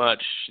 Pretty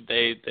much,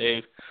 they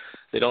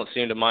don't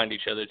seem to mind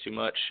each other too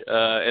much.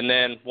 And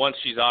then once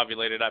she's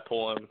ovulated, I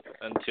pull them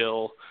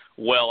until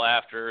well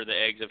after the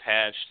eggs have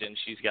hatched and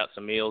she's got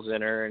some meals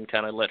in her, and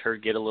kind of let her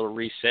get a little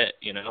reset,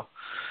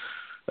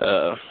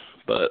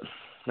 But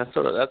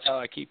that's how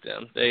I keep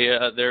them. They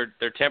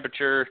their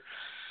temperature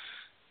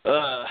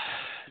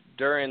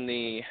during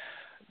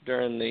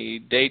the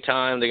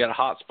daytime, they got a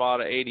hot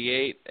spot of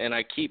 88, and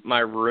I keep my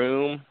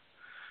room.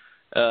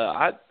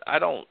 I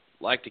don't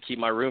like to keep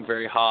my room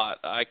very hot.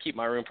 I keep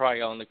my room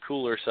probably on the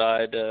cooler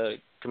side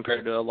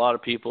compared to a lot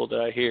of people that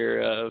I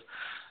hear.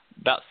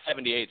 About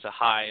 78 is a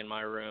high in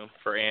my room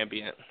for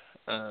ambient.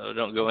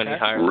 Don't go any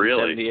higher than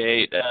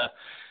 78.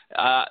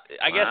 I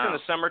guess in the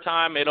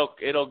summertime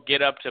it'll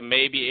get up to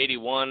maybe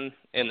 81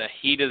 in the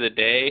heat of the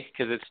day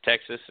because it's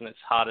Texas and it's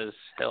hot as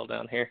hell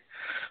down here.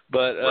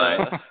 But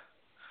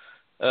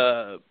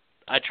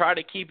I try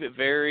to keep it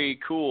very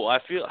cool. I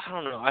feel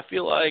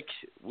like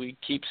we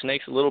keep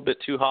snakes a little bit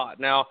too hot.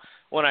 Now,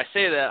 when I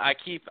say that, I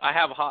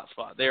have a hot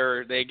spot.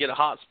 They get a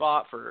hot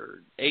spot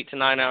for 8 to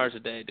 9 hours a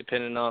day,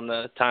 depending on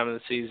the time of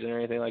the season or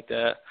anything like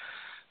that.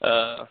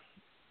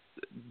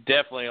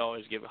 Definitely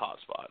always give a hot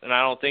spot. And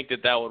I don't think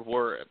that would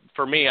work.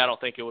 For me, I don't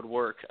think it would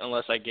work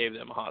unless I gave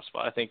them a hot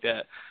spot. I think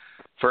that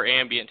for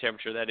ambient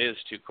temperature, that is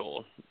too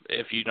cold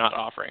if you're not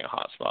offering a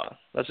hot spot.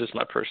 That's just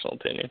my personal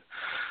opinion.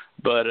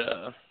 But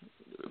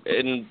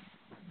and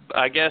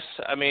I guess,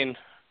 I mean,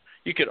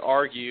 you could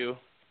argue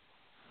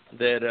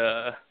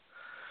that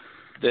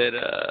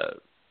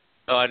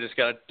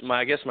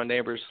I guess my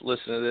neighbor's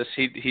listening to this.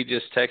 He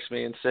just texted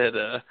me and said,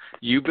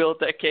 you built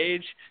that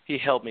cage? He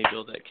helped me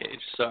build that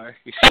cage. Sorry.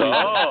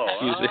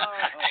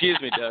 Excuse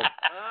me, Doug.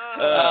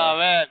 Oh,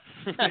 man.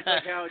 It's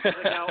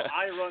like how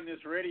I run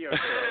this radio show.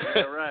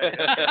 Yeah, right.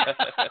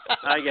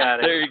 I got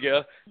it. There you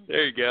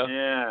go.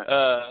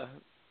 Yeah.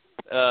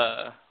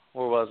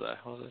 Where was I?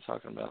 What was I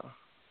talking about?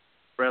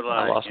 Bredli.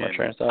 I lost my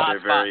train of thought. Their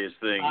various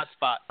things. Hot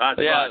spot.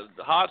 The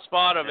hot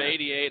spot of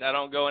 88. I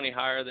don't go any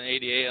higher than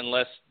 88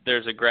 unless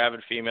there's a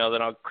gravid female.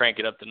 Then I'll crank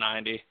it up to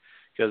 90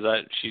 because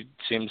she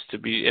seems to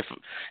be.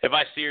 If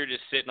I see her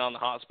just sitting on the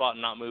hot spot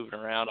and not moving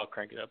around, I'll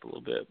crank it up a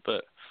little bit.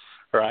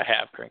 Or I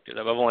have cranked it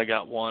up. I've only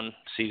got one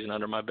season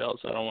under my belt,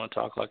 so I don't want to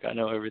talk like I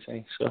know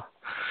everything. So,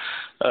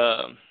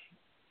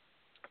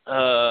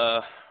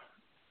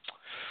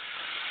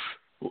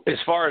 as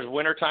far as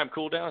wintertime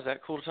cool down, is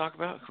that cool to talk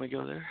about? Can we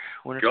go there?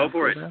 Go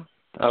for it. Down?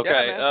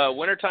 Okay. Yeah,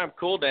 wintertime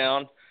cool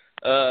down.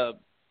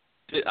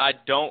 I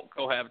don't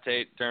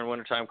cohabitate during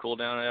wintertime cool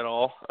down at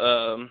all.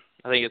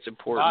 I think it's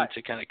important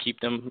to kind of keep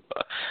them.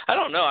 I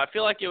don't know. I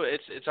feel like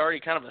it's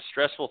already kind of a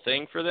stressful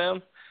thing for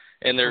them,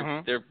 and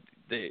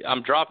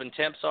I'm dropping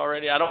temps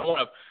already. I don't want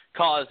to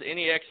cause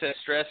any excess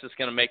stress that's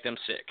going to make them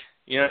sick.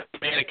 You know what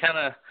I mean? It kind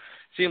of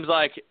seems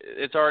like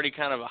it's already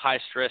kind of a high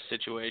stress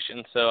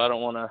situation, so I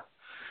don't want to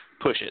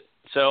push it.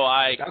 So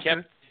I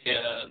kept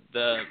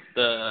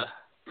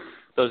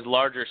those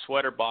larger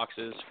sweater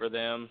boxes for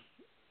them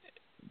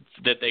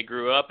that they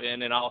grew up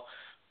in, and I'll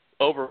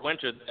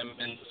overwinter them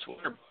in the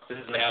sweater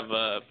boxes. And they have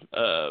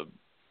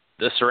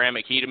the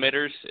ceramic heat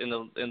emitters in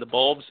the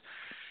bulbs,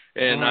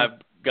 and I've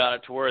got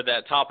it to where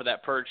that top of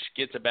that perch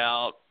gets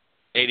about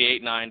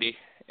 88, 90,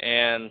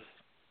 and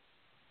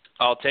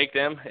I'll take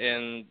them,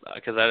 and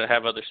because I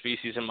have other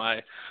species in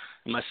my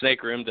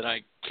snake room that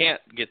I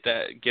can't get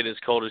as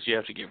cold as you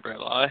have to get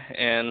Bredli,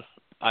 and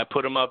I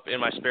put them up in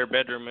my spare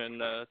bedroom in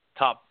the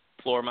top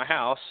floor of my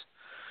house.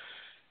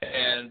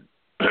 And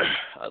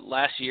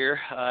last year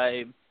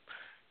I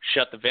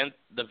shut the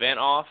vent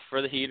off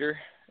for the heater,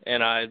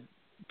 and I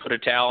put a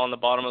towel on the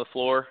bottom of the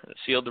floor and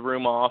sealed the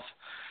room off.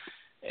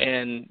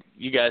 And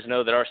you guys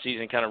know that our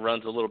season kind of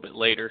runs a little bit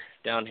later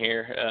down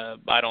here.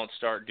 I don't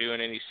start doing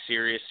any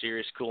serious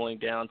cooling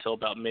down until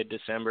about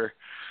mid-December.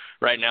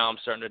 Right now I'm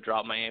starting to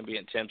drop my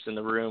ambient temps in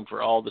the room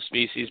for all the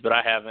species, but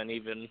I haven't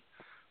even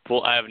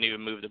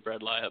moved the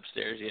Bredli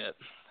upstairs yet.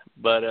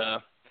 But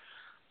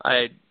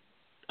I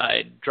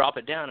drop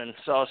it down, and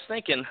so I was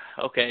thinking,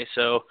 okay,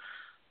 so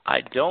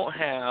I don't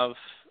have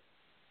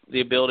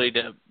the ability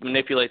to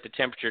manipulate the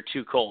temperature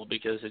too cold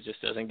because it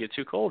just doesn't get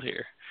too cold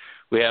here.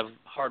 We have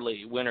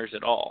hardly winters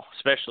at all,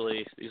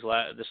 especially this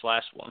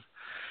last one.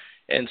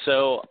 And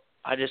so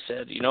I just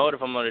said, you know what,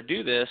 if I'm going to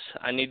do this,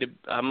 I'm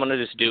going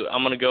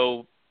to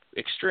go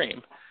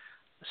extreme.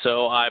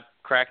 So I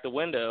cracked the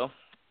window,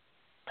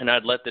 and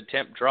I'd let the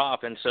temp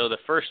drop. And so the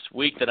first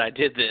week that I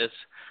did this,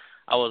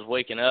 I was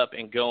waking up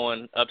and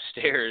going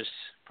upstairs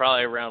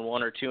probably around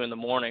 1 or 2 in the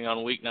morning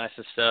on weeknights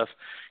and stuff,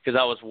 because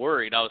I was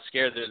worried. I was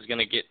scared that it was going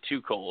to get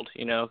too cold,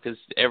 because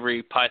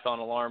every Python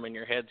alarm in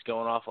your head's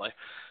going off like,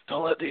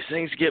 don't let these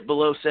things get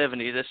below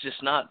 70. That's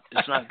just not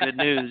good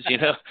news,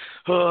 it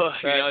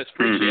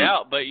freaks you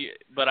out.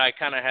 But I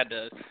kind of had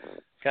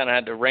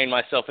to rein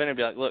myself in and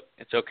be like, look,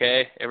 it's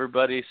okay.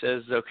 Everybody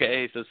says it's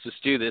okay. So let's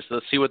just do this.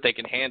 Let's see what they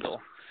can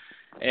handle.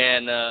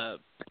 And I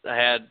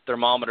had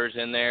thermometers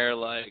in there.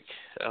 Like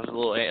I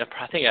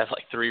think I had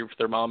like 3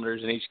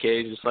 thermometers in each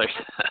cage, just like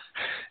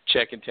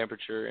checking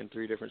temperature in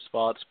 3 different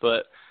spots.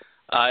 But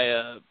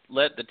I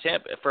let the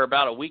temp for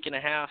about a week and a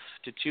half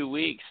to 2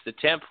 weeks. The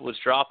temp was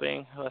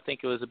dropping. I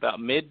think it was about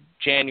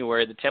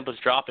mid-January. The temp was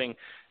dropping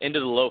into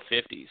the low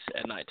 50s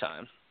at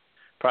nighttime,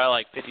 probably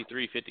like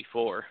 53,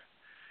 54.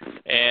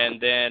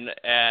 And then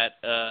at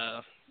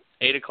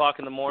 8 o'clock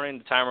in the morning,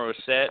 the timer was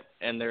set,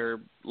 and their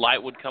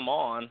light would come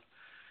on,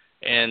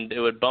 and it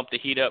would bump the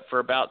heat up for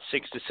about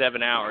 6 to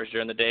 7 hours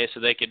during the day,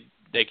 so they could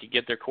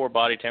get their core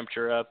body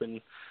temperature up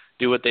and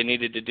do what they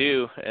needed to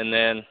do, and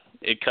then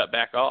it cut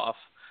back off.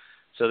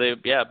 So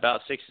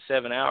about 6 to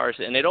 7 hours,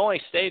 and it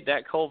only stayed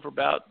that cold for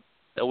about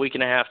a week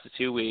and a half to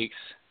 2 weeks,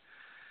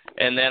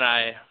 and then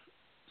I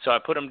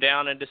put them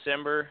down in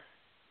December,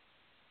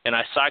 and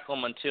I cycle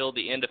them until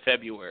the end of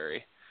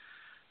February.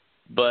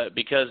 But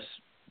because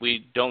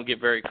we don't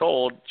get very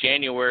cold,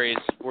 January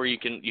is where you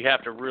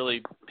have to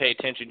really pay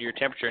attention to your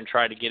temperature and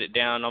try to get it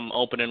down. I'm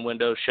opening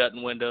windows,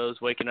 shutting windows,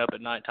 waking up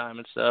at nighttime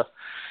and stuff.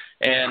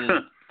 And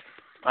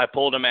I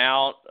pulled them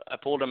out. I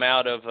pulled them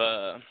out of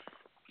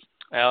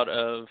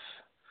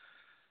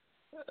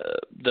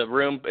the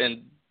room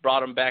and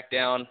brought them back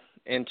down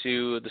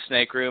into the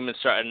snake room and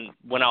started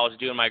when I was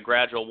doing my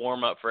gradual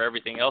warm up for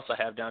everything else I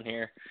have down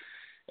here.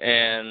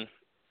 And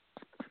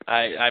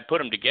I put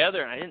them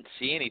together, and I didn't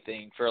see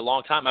anything for a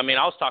long time. I mean,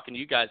 I was talking to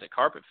you guys at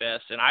Carpet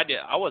Fest, and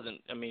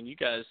you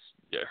guys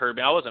heard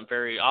me. I wasn't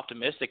very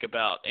optimistic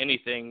about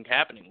anything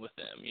happening with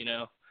them,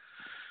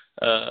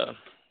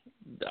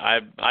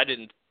 I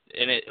didn't,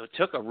 and it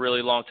took a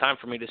really long time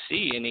for me to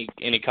see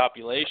any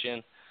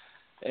copulation.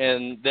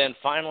 And then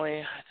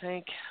finally, I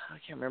can't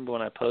remember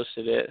when I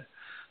posted it.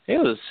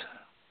 It's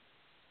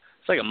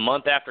like a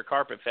month after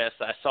Carpet Fest,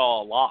 I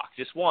saw a lock,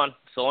 just one.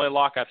 It's the only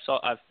lock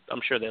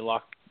I'm sure they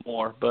locked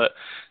more, but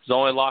it's the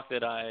only lock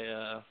that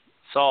I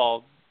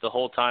saw the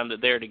whole time that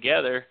they're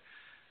together.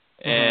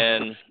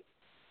 And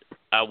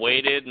I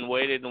waited and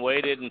waited and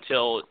waited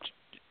until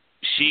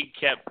she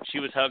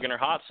was hugging her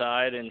hot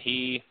side, and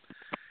he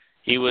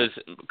was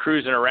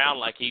cruising around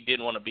like he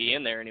didn't want to be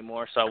in there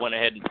anymore. So I went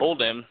ahead and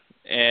pulled him,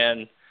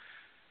 and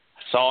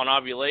saw an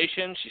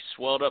ovulation. She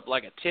swelled up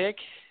like a tick,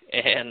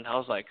 and I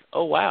was like,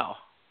 oh wow,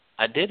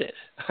 I did it.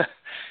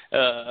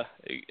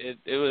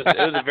 It was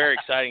a very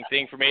exciting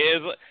thing for me.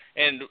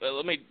 I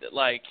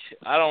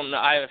don't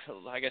know.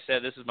 Like I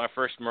said, this is my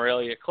first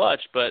Morelia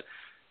clutch, but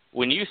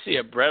when you see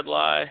a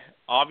Bredli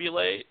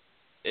ovulate,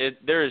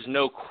 there is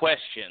no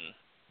question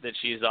that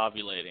she's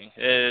ovulating.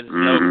 There's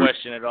no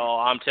question at all.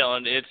 I'm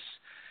telling you,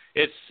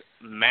 it's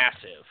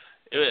massive.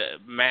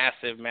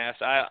 Massive.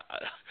 I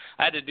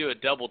had to do a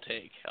double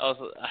take.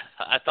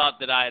 I thought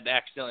that I had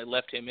accidentally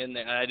left him in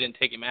there, and I didn't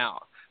take him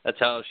out. That's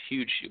how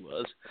huge she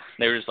was.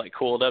 They were just like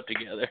coiled up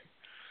together.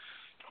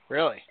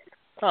 Really?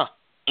 Huh.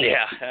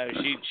 Yeah,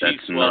 she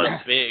swelled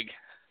up big.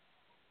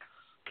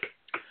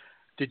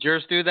 Did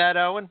yours do that,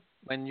 Owen,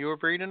 when you were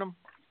breeding them?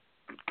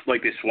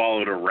 Like they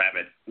swallowed a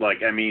rabbit.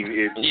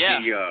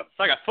 It's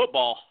like a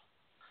football.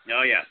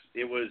 Oh yes,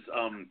 it was.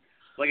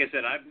 Like I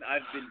said,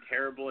 I've been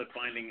terrible at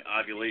finding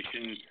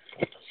ovulation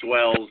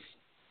swells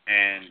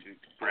and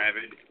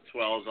gravid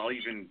swells. I'll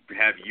even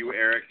have you,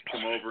 Eric,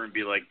 come over and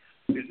be like,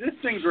 is this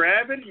thing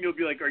gravid? And you'll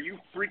be like, are you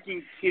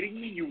freaking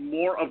kidding me?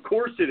 Of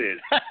course it is.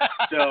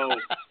 So,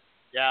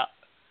 yeah.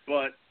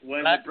 But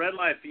when the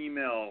Bredli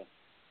female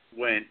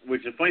went,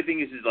 which the funny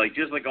thing is like,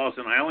 just like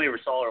Austin, I only ever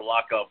saw her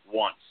lock up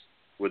once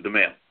with the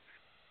male.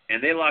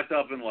 And they locked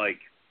up in like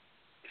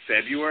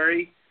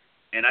February,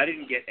 and I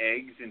didn't get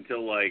eggs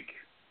until like,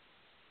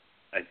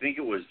 I think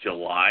it was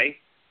July.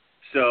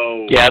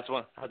 So yeah, that's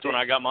when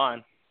I got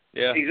mine.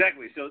 Yeah,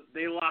 exactly. So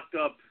they locked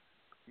up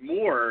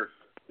more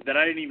that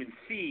I didn't even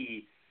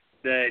see.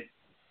 That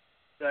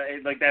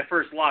like that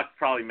first lock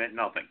probably meant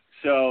nothing.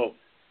 So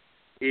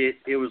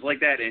it was like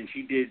that, and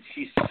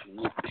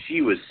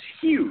she was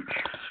huge,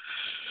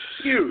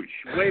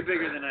 way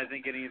bigger than I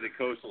think any of the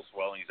coastal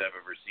swellings I've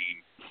ever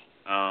seen.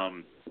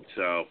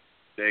 So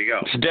there you go.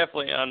 It's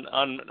definitely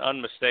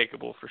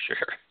unmistakable for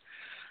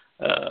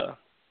sure.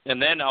 And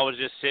then I was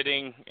just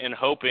sitting and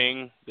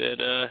hoping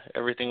that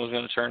everything was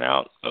going to turn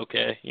out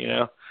okay,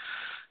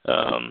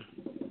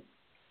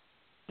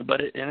 But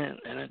it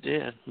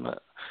did.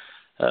 But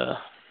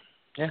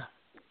yeah.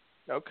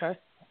 Okay.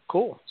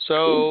 Cool.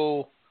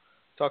 So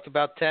talked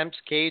about temps,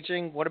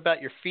 caging. What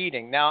about your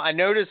feeding? Now I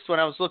noticed when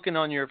I was looking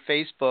on your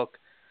Facebook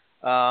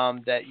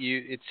that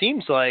it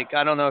seems like,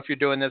 I don't know if you're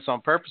doing this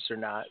on purpose or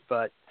not,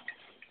 but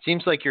it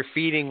seems like you're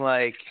feeding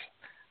like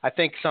I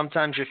think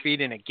sometimes you're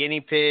feeding a guinea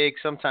pig,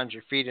 sometimes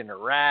you're feeding a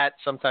rat,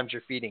 sometimes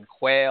you're feeding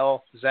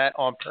quail. Is that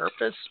on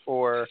purpose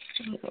or?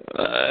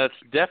 It's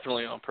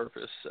definitely on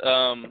purpose.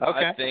 Okay.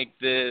 I think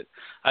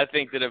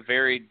that a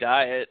varied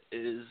diet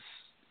is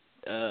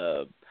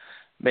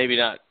maybe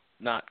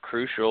not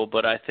crucial,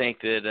 but I think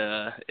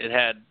that it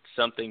had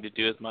something to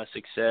do with my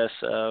success.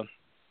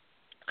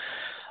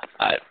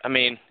 I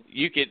mean,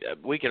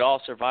 we could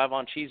all survive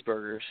on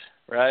cheeseburgers,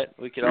 right?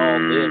 We could all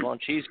live on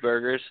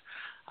cheeseburgers.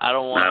 I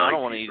don't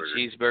want to eat a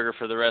cheeseburger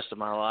for the rest of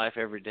my life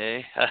every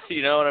day.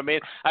 You know what I mean?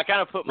 I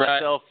kind of put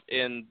myself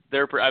in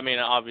their. I mean,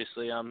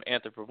 obviously I'm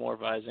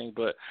anthropomorphizing,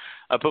 but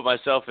I put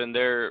myself in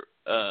their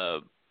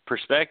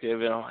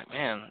perspective, and I'm like,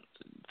 man,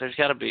 there's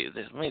got to be.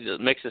 Let me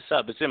just mix this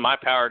up. It's in my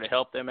power to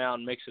help them out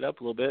and mix it up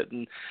a little bit,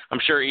 and I'm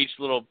sure each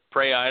little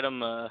prey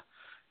item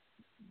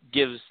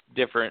gives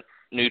different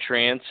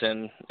nutrients,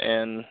 and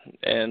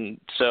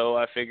so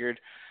I figured.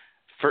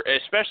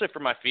 Especially for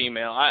my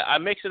female, I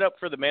mix it up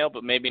for the male,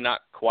 but maybe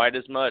not quite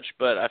as much.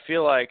 But I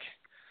feel like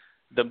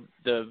the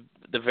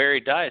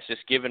varied diet's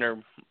just giving her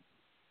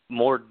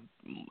more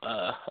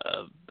a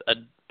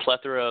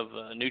plethora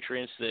of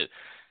nutrients that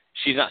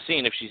she's not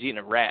seeing if she's eating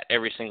a rat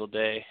every single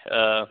day.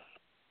 I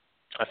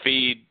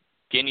feed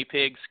guinea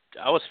pigs.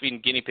 I was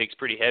feeding guinea pigs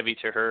pretty heavy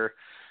to her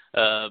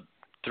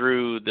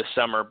through the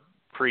summer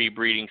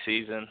pre-breeding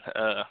season.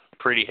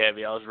 Pretty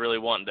heavy. I was really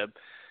wanting to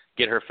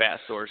get her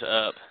fat stores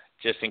up,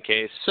 just in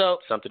case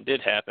something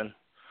did happen.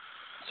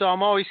 So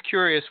I'm always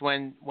curious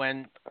when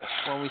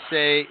you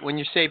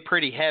say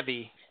pretty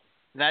heavy,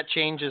 that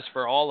changes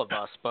for all of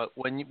us. But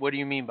what do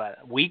you mean by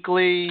that?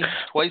 Weekly,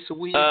 twice a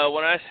week? I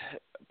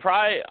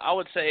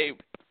would say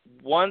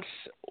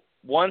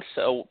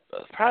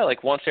probably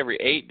like once every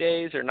 8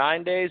 days or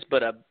 9 days,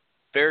 but a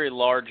very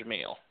large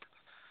meal.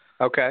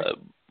 Okay.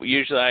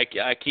 Usually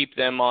I keep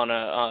them on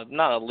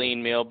not a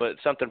lean meal, but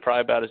something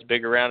probably about as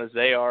big around as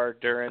they are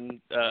during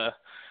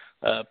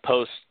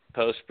post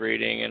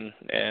breeding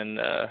and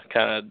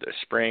kind of the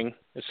spring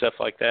and stuff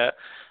like that.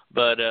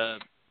 But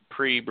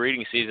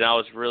pre-breeding season, I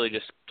was really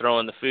just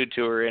throwing the food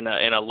to her in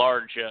a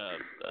large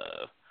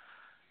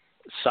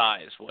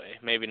size way,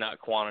 maybe not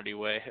quantity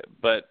way.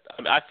 But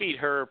I feed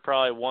her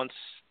probably once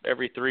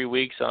every 3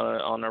 weeks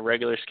on a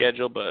regular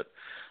schedule. But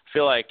I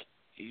feel like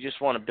you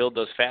just want to build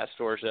those fat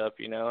stores up.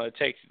 You know, it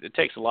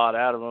takes a lot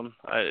out of them.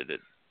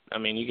 I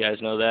mean, you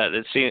guys know that.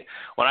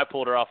 When I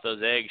pulled her off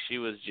those eggs, she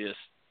was just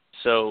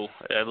so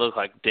it looked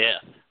like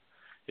death.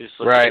 It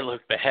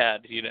looked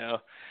bad, you know.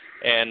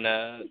 And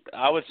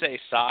I would say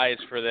size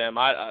for them.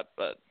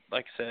 But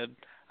like I said,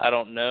 I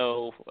don't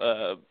know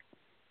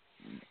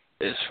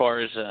as far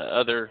as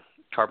other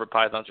carpet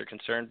pythons are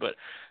concerned. But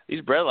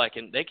these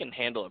Bredli they can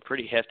handle a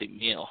pretty hefty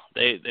meal.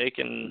 They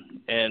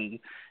can, and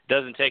it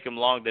doesn't take them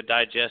long to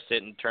digest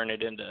it and turn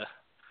it into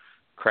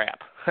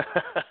crap.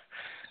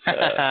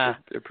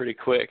 They're pretty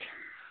quick.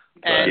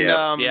 But, and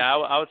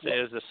I would say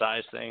it was a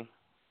size thing.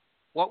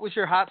 What was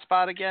your hot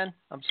spot again?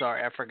 I'm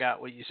sorry, I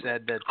forgot what you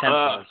said. The temp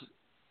was.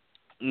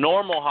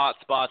 Normal hot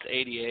spot's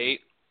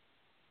 88,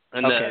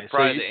 and okay,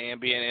 probably the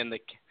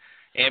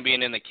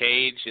ambient in the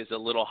cage is a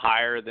little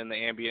higher than the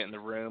ambient in the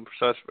room.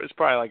 So it's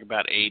probably like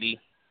about 80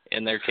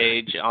 in their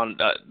cage on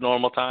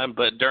normal time.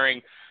 But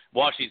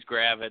while she's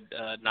gravid,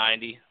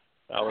 90.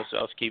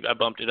 I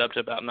bumped it up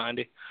to about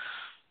 90.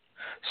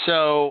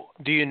 So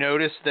do you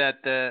notice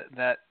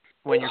that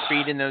when you're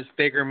feeding those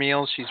bigger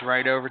meals, she's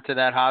right over to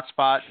that hot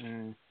spot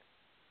and?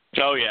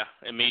 Oh yeah,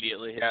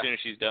 immediately as soon as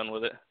she's done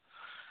with it,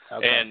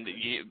 and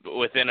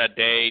within a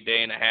day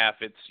and a half,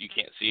 you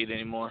can't see it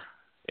anymore.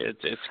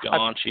 It's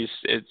gone.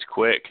 It's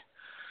quick.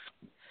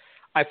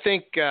 I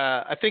think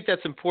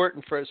that's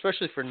important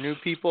especially for new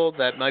people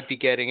that might be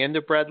getting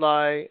into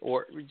Bredli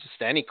or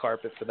just any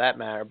carpet for that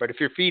matter. But if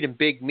you're feeding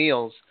big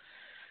meals,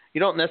 you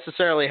don't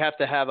necessarily have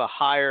to have a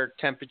higher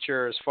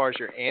temperature as far as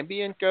your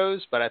ambient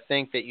goes. But I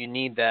think that you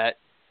need that,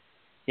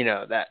 you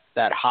know,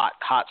 that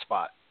hot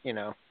spot, you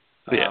know.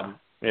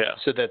 Yeah.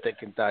 So that they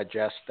can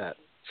digest that.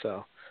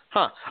 So,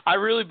 I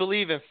really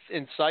believe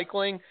in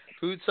cycling,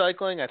 food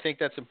cycling. I think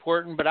that's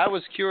important. But I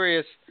was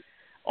curious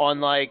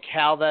on like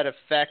how that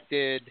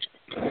affected,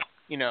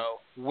 you know,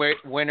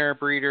 winter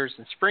breeders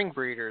and spring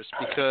breeders,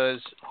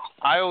 because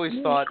I always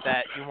thought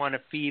that you want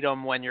to feed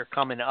them when you're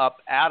coming up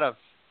out of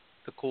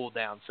the cool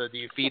down. So do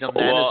you feed them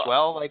then as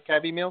well, like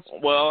heavy meals?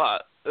 Well,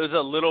 it was a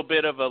little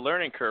bit of a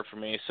learning curve for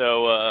me.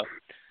 So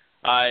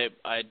I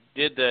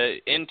did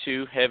the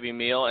into heavy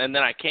meal, and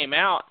then I came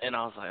out, and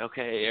I was like,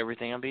 okay,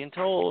 everything I'm being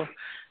told.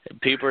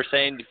 People are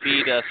saying to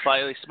feed a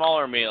slightly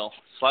smaller meal.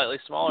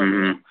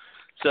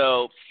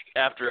 So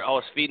after I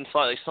was feeding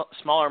slightly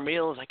smaller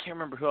meals, I can't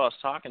remember who I was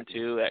talking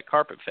to at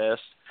Carpet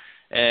Fest,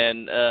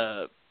 and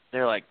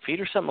they're like, feed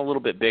her something a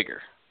little bit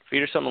bigger.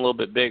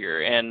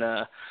 And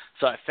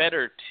so I fed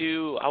her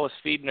I was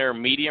feeding her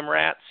medium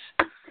rats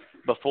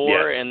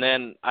before, and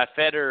then I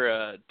fed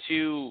her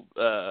two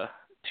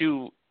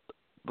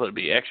what would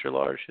be extra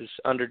large, is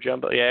under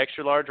jumbo,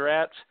 extra large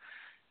rats,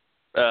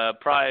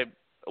 probably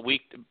a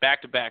week, back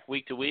to back,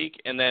 week to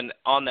week, and then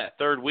on that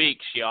third week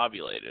she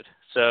ovulated.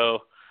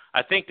 So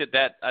I think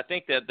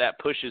that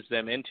pushes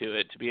them into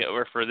it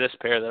or for this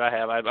pair that I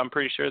have. I'm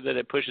pretty sure that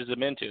it pushes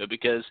them into it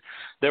because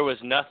there was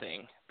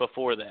nothing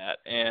before that,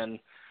 and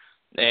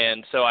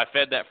so I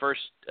fed that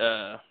first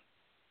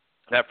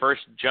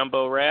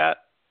jumbo rat,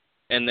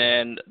 and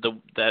then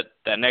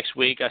that next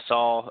week I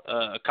saw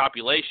a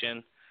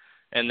copulation,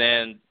 and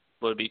then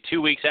would be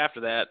 2 weeks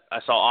after that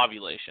I saw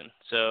ovulation.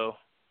 So,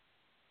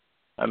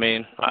 I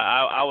mean,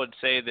 I would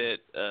say that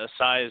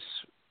size.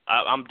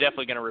 I'm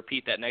definitely going to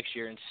repeat that next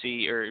year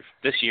or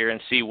this year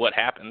and see what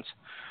happens.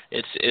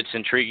 It's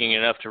intriguing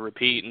enough to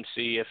repeat and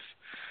see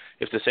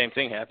if the same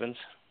thing happens.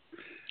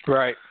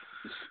 Right.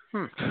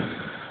 So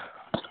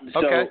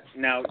okay.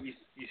 Now you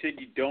said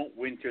you don't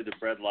winter the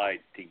Bredli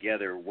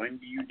together. When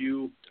do you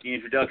do the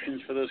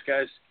introductions for those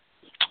guys?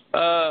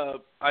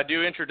 I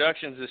do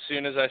introductions as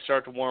soon as I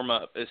start to warm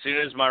up. As soon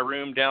as my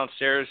room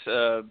downstairs,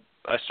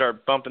 I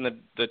start bumping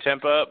the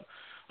temp up.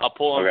 I'll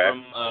pull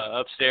them from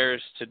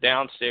upstairs to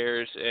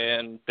downstairs,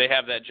 and they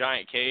have that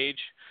giant cage.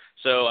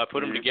 So I put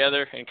them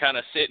together and kind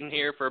of sit in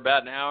here for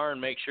about an hour and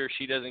make sure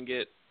she doesn't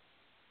get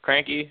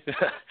cranky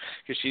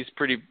because she's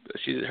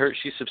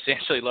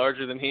substantially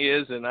larger than he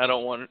is, and I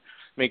don't want. I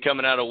mean,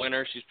 coming out of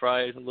winter, she's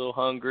probably a little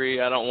hungry.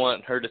 I don't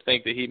want her to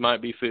think that he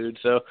might be food.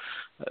 So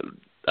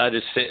I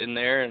just sit in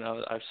there, and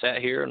I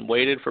sat here and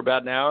waited for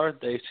about an hour.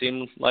 They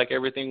seemed like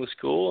everything was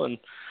cool, and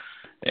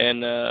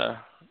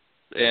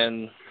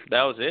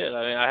that was it.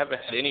 I mean, I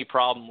haven't had any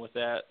problem with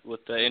that,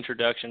 with the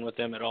introduction with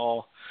them at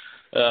all.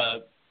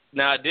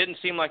 Now, it didn't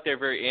seem like they're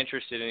very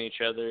interested in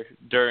each other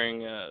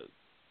during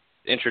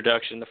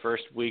introduction the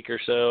first week or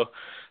so.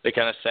 They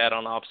kind of sat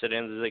on opposite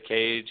ends of the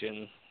cage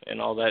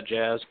and all that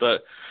jazz.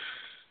 But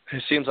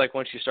it seems like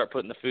once you start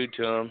putting the food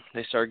to them,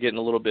 they start getting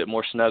a little bit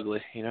more snuggly,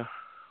 you know?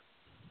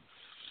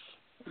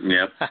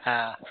 Yep.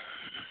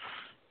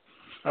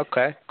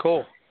 Okay,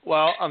 cool.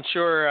 Well, I'm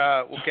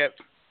sure we'll get,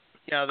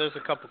 there's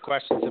a couple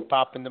questions that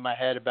pop into my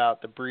head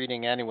about the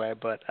breeding anyway,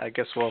 but I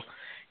guess we'll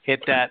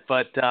hit that.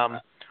 But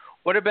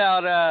what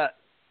about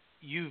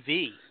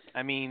UV?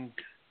 I mean,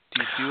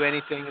 do you do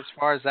anything as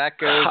far as that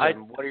goes?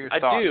 And what are your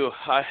thoughts? I do.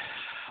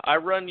 I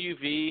run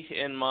UV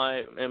in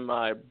my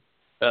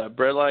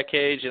Bredli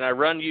cage, and I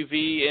run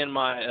UV in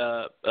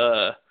my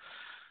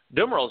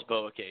Dumeral's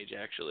boa cage,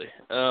 actually.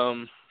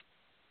 The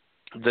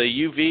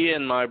UV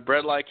in my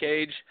Bredli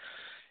cage,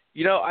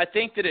 I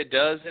think that it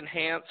does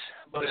enhance,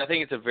 but I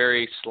think it's a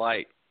very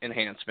slight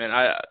enhancement.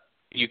 I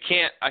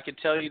can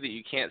tell you that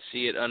you can't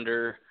see it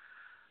under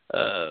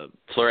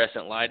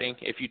fluorescent lighting.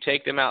 If you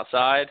take them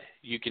outside,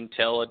 you can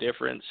tell a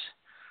difference,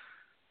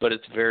 but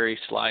it's very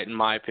slight in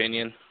my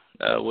opinion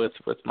with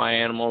my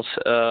animals.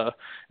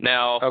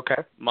 Now,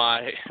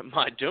 my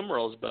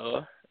Dumeral's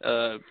boa,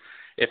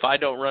 if I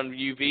don't run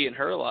UV in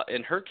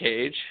her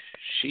cage,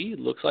 she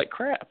looks like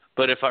crap.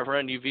 But if I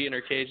run UV in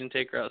her cage and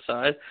take her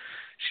outside,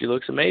 she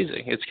looks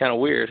amazing. It's kind of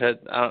weird.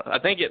 I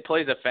think it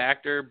plays a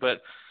factor,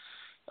 but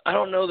I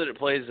don't know that it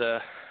plays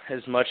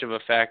as much of a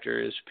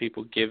factor as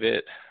people give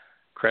it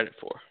credit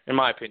for, in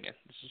my opinion.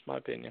 This is my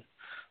opinion.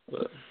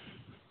 But,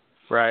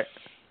 right.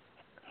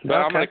 But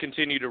I'm going to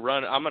continue to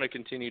run. I'm going to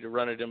continue to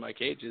run it in my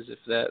cages if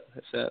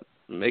that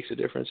makes a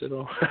difference at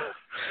all.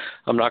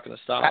 I'm not going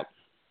to stop.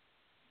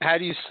 How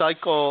do you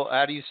cycle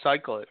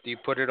it? Do you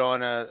put it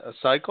on a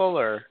cycle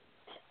or?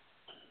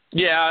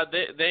 Yeah,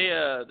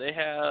 they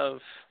have.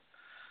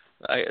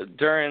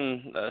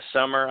 During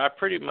summer,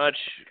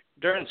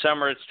 during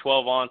summer it's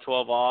 12 on,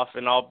 12 off,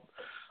 and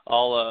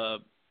I'll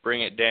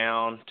bring it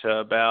down to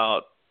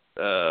about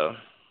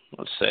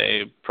let's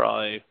say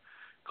probably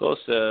close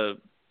to.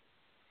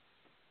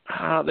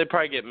 They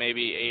probably get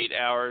maybe 8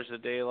 hours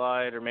of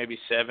daylight, or maybe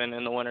 7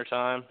 in the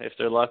wintertime if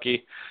they're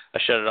lucky. I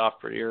shut it off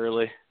pretty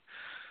early.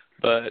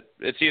 But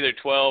it's either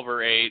 12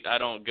 or 8. I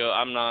don't do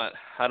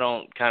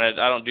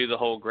the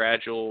whole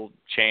gradual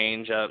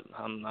change.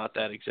 I'm not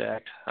that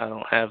exact. I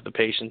don't have the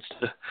patience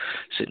to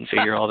sit and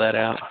figure all that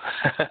out.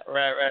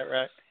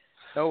 Right.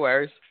 No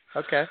worries.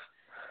 Okay.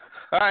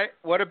 All right.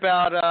 What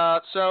about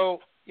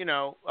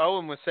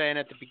Owen was saying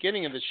at the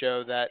beginning of the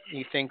show that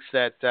he thinks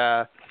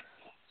that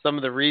some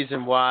of the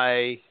reason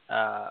why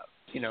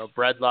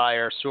Bredli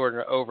are sort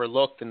of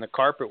overlooked in the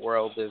carpet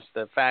world is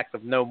the fact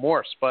of no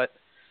morphs, but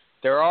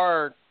there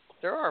are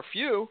a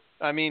few.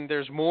 I mean,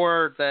 there's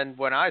more than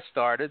when I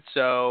started.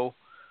 So,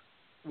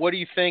 what do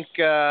you think?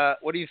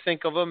 What do you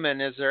think of them?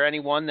 And is there any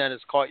one that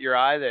has caught your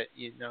eye that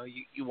you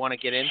want to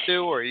get into,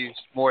 or are you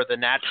more the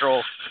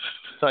natural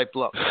type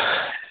look?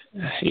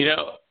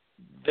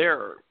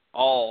 They're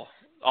all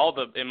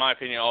in my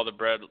opinion, all the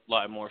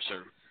Bredli morphs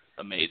are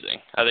amazing.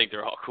 I think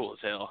they're all cool as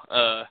hell.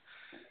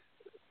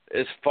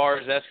 As far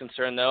as that's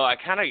concerned, though, I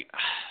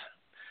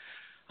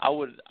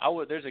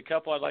would. There's a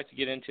couple I'd like to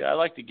get into. I'd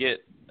like to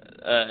get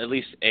at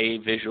least a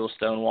visual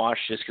stonewash,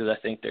 just because I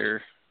think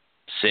they're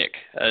sick.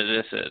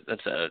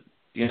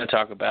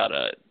 Talk about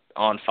a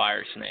on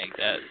fire snake.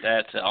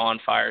 That's an on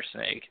fire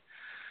snake.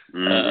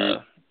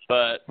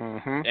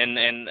 Mm-hmm.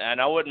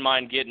 And I wouldn't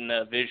mind getting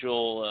a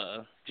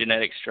visual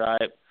genetic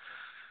stripe.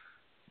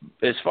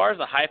 as far as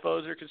the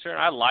hypos are concerned,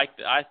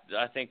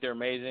 I think they're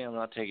amazing. I'm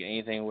not taking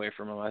anything away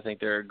from them. I think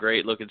they're a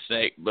great looking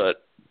snake,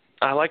 but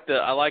I like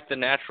the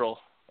natural.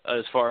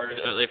 As far as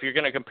if you're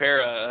going to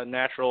compare a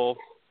natural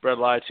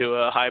Bredli to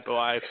a hypo,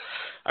 I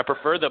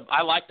prefer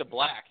I like the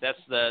black.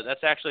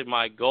 That's actually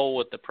my goal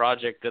with the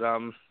project that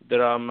I'm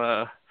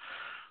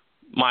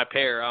my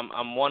pair.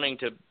 I'm wanting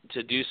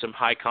to do some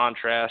high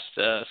contrast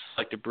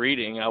selective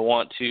breeding. I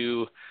want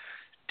to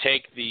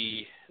take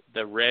the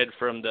red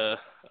from the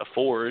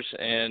fours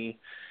and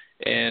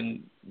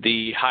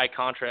the high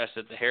contrast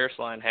that the Harris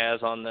line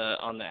has on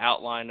the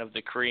outline of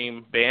the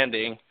cream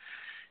banding,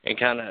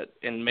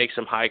 and make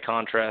some high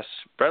contrast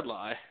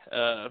Bredli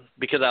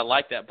because I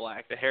like that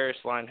black. The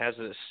Harris line has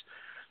this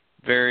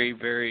very,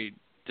 very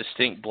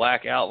distinct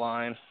black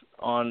outline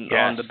on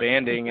the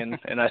banding,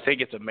 and I think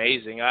it's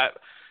amazing.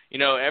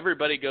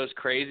 Everybody goes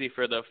crazy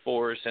for the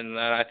fours, and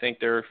I think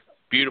they're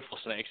beautiful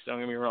snakes. Don't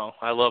get me wrong,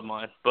 I love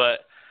mine,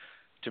 but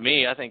to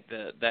me, I think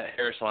that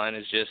Harris line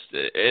is just,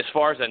 as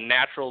far as a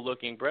natural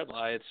looking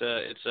Bredli,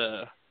 it's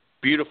a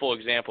beautiful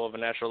example of a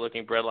natural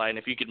looking Bredli. And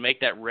if you could make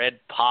that red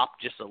pop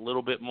just a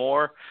little bit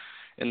more,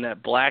 and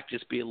that black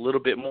just be a little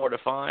bit more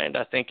defined,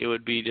 I think it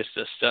would be just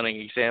a stunning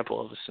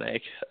example of a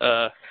snake.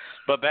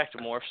 But back to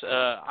morphs.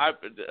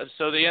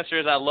 So the answer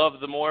is I love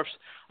the morphs.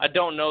 I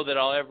don't know that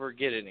I'll ever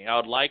get any. I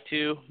would like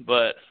to,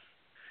 but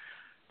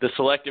the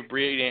selective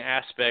breeding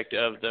aspect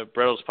of the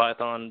Bredl's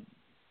Python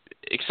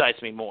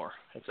excites me more,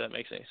 if that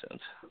makes any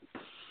sense.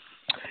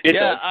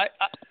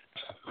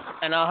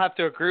 And I'll have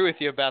to agree with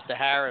you about the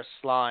Harris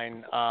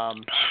line.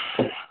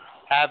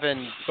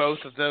 Having both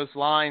of those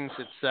lines,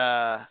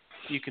 it's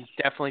you can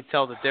definitely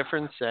tell the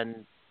difference.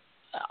 And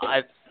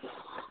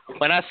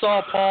when I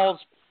saw Paul's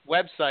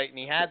website and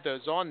he had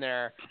those on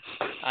there,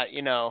 I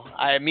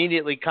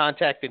immediately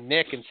contacted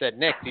Nick and said,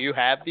 Nick, do you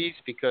have these?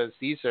 Because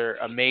these are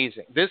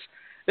amazing. This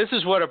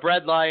is what a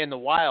Bredli in the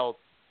wild,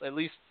 at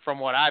least from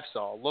what I've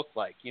saw, looked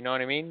like. You know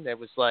what I mean? It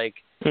was like,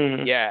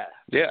 I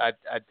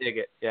dig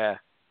it. Yeah.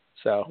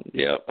 So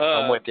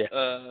I'm with you.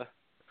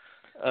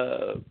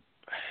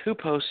 Who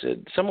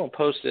posted? Someone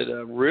posted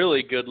a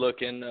really good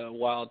looking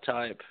wild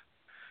type.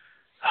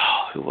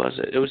 Oh, who was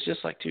it? It was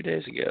just like 2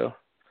 days ago.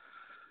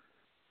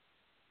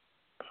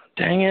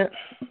 Dang it.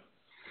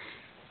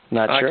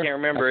 Not sure. I can't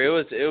remember. It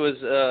was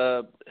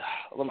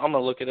I'm gonna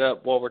look it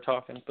up while we're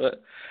talking,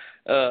 but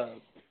the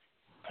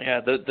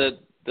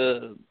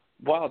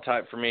wild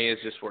type for me is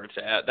just where it's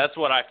at. That's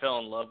what I fell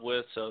in love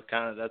with, so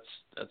kind of that's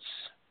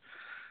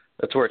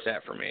where it's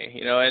at for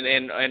me.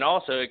 And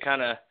also it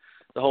kind of,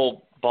 the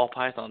whole ball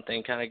python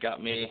thing kind of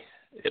got me,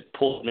 it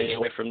pulled me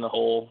away from the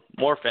whole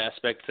morph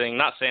aspect thing.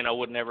 Not saying I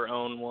would never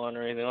own one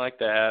or anything like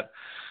that,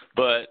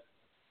 but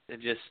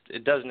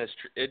it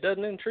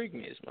doesn't intrigue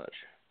me as much.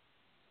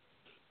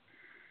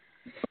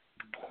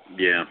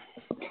 Yeah.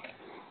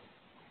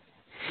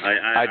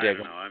 I dig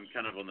don't know. I'm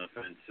kind of on the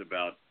fence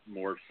about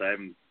morphs. I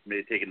haven't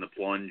taken the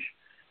plunge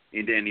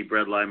into any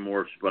Bredli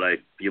morphs, but I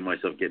feel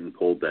myself getting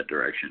pulled that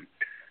direction.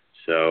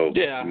 So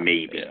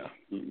maybe. Yeah.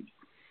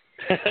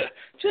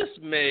 Just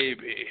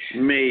maybe.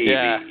 Maybe.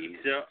 Yeah.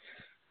 So,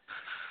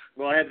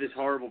 I have this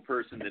horrible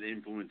person that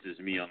influences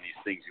me on these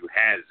things who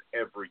has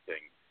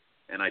everything,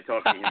 and I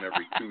talk to him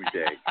every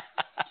Tuesday.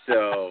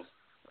 So,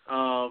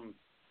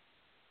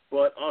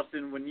 but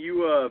Austin, when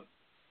you,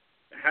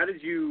 how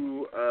did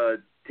you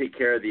take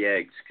care of the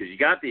eggs? Because you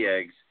got the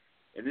eggs,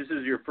 and this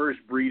is your first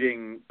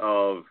breeding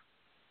of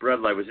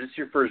Bredli. Was this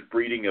your first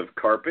breeding of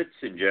carpets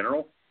in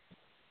general?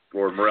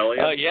 Or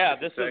Morelia? Yeah,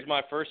 this is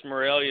my first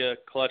Morelia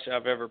clutch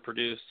I've ever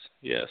produced,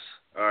 yes.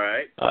 All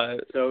right.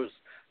 So,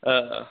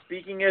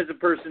 speaking as a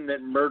person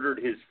that murdered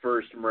his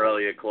first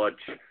Morelia clutch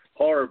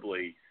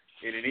horribly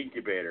in an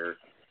incubator,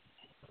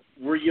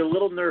 were you a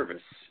little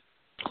nervous?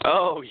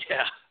 Oh,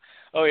 yeah.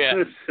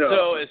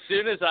 So as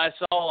soon as I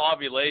saw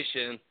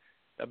ovulation,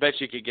 I bet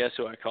you could guess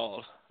who I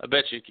called. I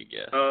bet you could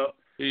guess. Who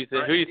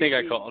do you think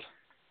I called?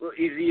 Well,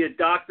 is he a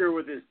doctor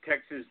with his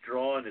Texas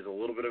draw and is a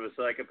litn of a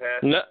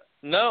psychopath? No.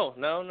 Oh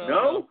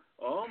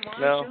my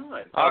God!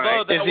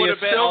 Although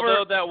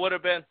that would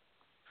have been.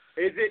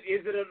 Is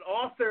it an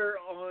author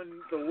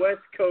on the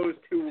West Coast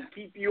who will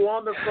keep you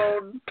on the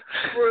phone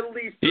for at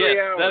least 3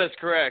 hours? Yes, that is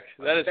correct.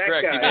 That is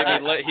correct.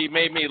 Guy. He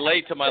made me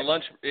late to my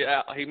lunch.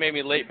 He made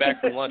me late back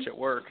from lunch at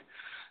work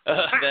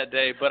that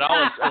day. But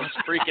I was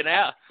freaking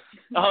out.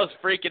 I was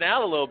freaking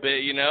out a little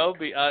bit,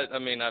 I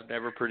mean, I've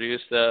never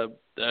produced a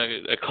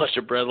clutch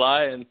of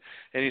Bredli, and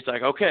he's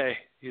like, okay.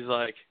 He's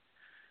like,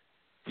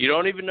 you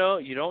don't even know.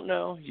 You don't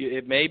know.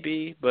 It may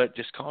be, but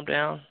just calm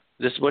down.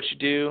 This is what you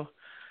do.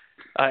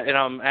 And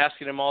I'm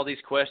asking him all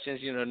these questions.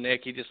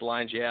 Nick, he just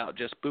lines you out.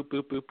 Just boop,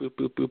 boop, boop, boop,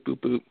 boop, boop, boop,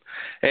 boop.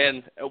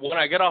 And when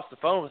I got off the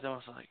phone with him, I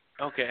was like,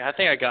 okay, I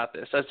think I got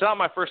this. It's not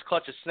my first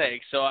clutch of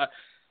snakes, so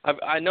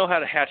I know how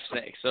to hatch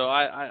snakes. So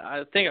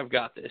I think I've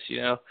got this,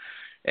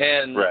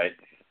 And right.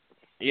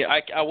 Yeah,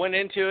 I went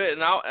into it,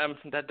 and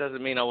that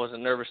doesn't mean I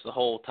wasn't nervous the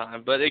whole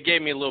time, but it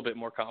gave me a little bit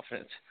more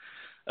confidence.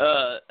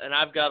 And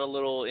I've got a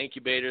little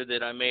incubator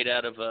that I made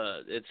out of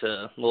it's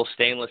a little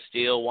stainless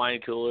steel wine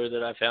cooler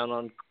that I found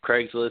on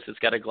Craigslist. It's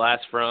got a glass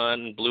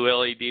front and blue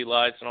LED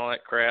lights and all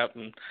that crap.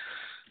 And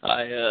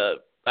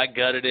I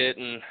gutted it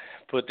and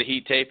put the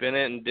heat tape in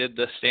it and did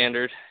the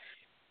standard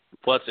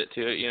plus it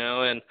to it,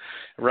 and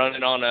run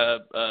it on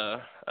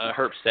a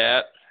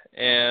herpstat.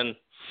 And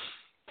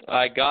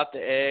I got the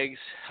eggs.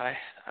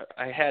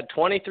 I had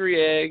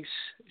 23 eggs.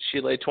 She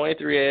laid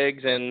 23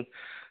 eggs, and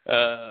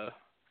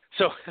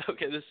so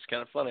okay, this is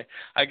kind of funny.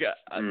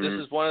 This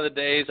is one of the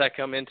days I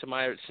come into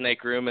my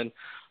snake room, and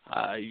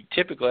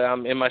typically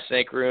I'm in my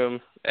snake room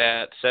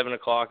at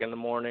 7:00 in the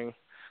morning.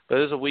 But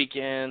it was a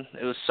weekend.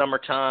 It was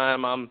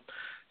summertime. I'm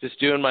just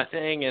doing my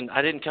thing, and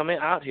I didn't come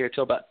out here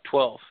till about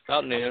 12,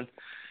 about noon.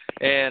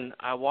 And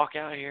I walk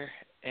out here,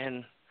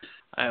 and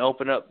I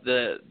open up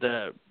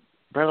the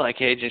Bredli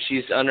cage, and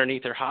she's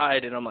underneath her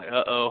hide, and I'm like,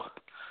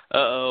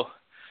 uh-oh.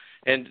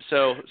 And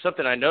so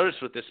something I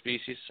noticed with this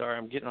species, sorry,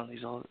 I'm getting on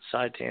these all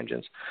side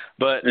tangents,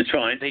 but it's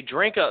fine. They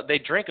drink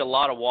a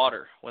lot of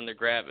water when they're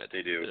gravid.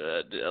 They do.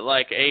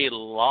 Like a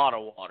lot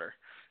of water,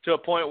 to a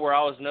point where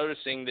I was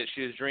noticing that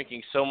she was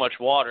drinking so much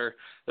water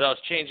that I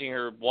was changing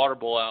her water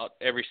bowl out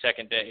every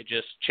second day,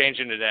 just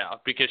changing it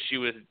out, because she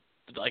was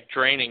like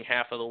draining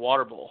half of the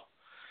water bowl.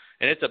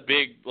 And it's a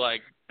big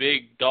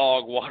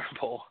dog water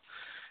bowl,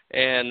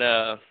 and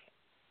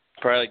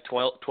probably like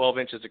 12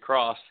 inches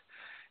across.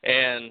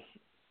 And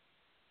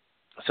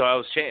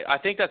so I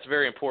think that's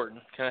very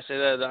important. Can I say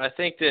that? I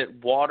think that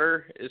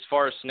water, as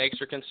far as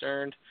snakes are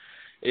concerned,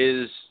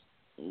 is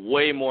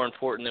way more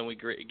important than we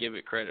give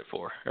it credit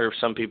for, or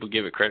some people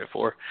give it credit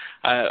for.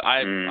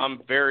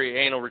 I'm very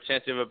anal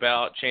retentive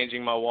about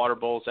changing my water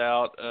bowls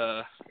out.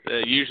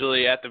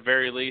 Usually, at the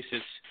very least,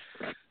 it's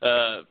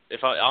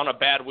if on a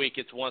bad week,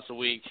 it's once a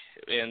week,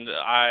 and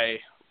I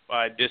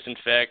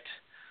disinfect,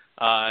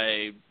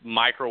 I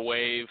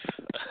microwave.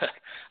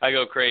 I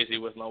go crazy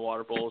with my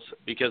water bowls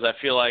because I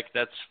feel like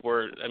that's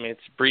where, it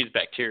breeds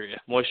bacteria.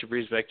 Moisture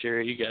breeds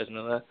bacteria. You guys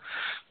know that.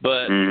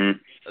 But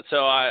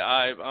so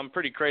I'm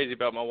pretty crazy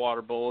about my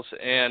water bowls.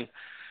 And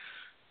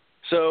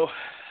so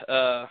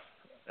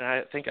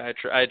I think I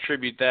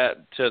attribute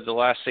that to the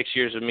last 6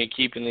 years of me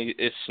keeping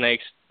these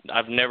snakes.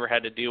 I've never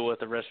had to deal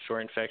with a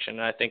respiratory infection,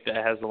 and I think that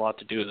has a lot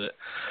to do with it.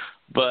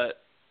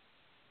 But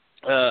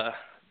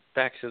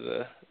back to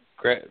the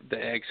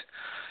eggs.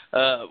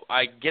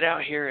 I get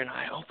out here and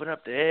I open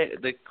up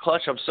the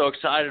clutch. I'm so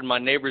excited. My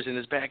neighbor's in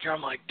his backyard.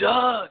 I'm like,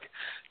 Doug,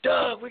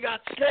 we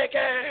got snake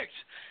eggs.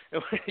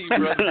 And he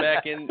runs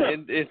back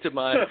into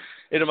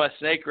my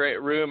snake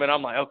room, and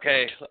I'm like,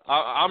 okay,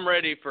 I'm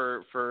ready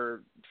for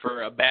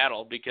a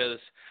battle, because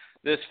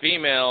this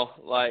female,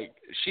 like,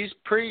 she's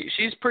pretty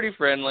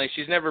friendly.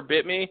 She's never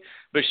bit me,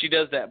 but she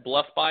does that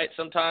bluff bite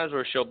sometimes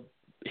where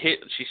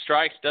she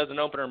strikes, doesn't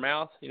open her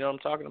mouth. You know what I'm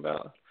talking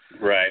about?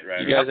 Right.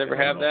 You guys ever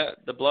have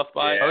that? The bluff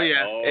bite? Yeah. Oh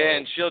yeah.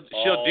 And she'll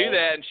do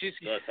that, and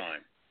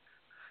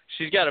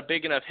she's got a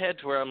big enough head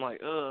to where I'm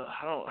like,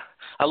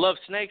 I love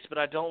snakes, but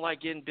I don't like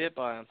getting bit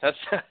by them. That's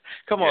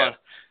come on.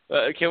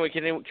 Can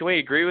we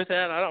agree with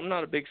that? I'm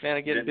not a big fan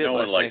of getting bit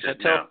by snakes.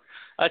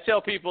 I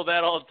tell people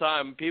that all the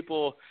time.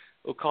 People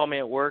will call me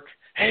at work.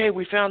 Hey,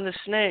 we found this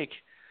snake.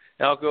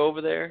 And I'll go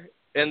over there,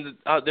 and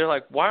they're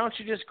like, why don't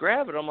you just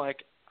grab it? I'm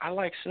like, I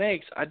like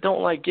snakes. I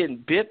don't like getting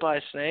bit by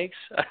snakes.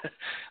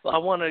 I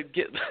want to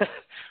get.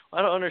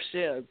 I don't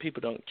understand.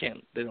 People don't get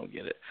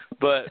it.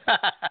 But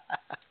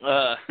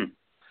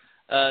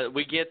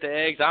we get the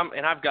eggs.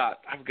 I've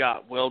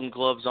got welding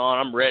gloves on.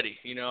 I'm ready.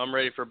 I'm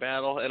ready for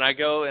battle. And I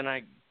go and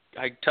I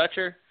touch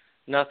her.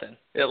 Nothing.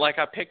 Like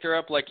I picked her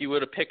up like you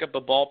would have picked up a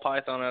ball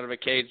python out of a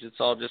cage. It's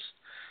all just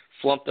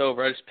slumped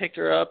over. I just picked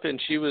her up, and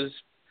she was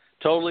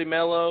totally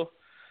mellow.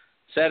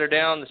 Sat her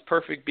down, this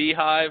perfect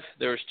beehive.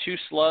 There was 2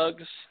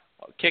 slugs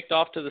kicked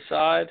off to the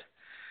side,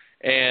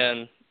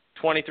 and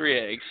 23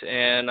 eggs.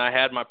 And I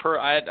had my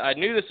I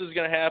knew this was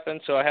going to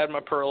happen, so I had my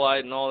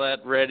perlite and all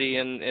that ready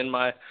in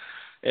my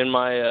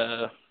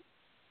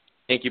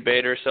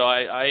incubator. So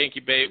I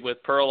incubate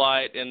with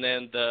perlite and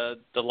then the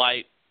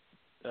light,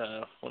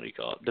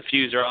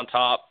 diffuser on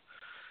top,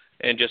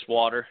 and just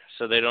water,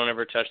 so they don't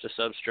ever touch the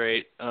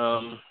substrate.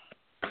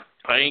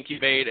 I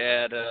incubate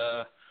at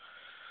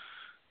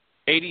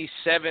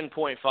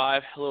 87.5,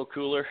 a little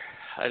cooler.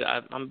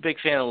 I'm a big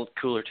fan of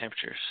cooler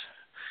temperatures.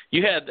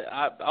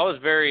 I was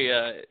very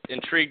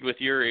intrigued with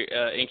your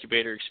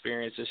incubator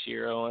experience this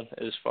year, Owen,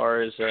 as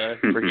far as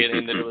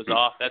forgetting that it was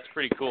off. That's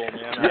pretty cool,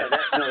 man.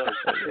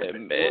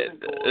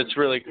 It's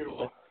really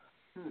cool.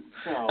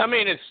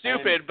 It's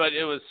stupid, but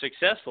it was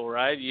successful,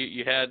 right?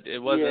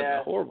 It wasn't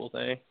a horrible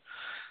thing.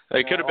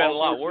 It could have been a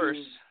lot worse.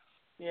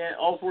 Yeah,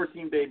 all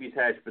 14 babies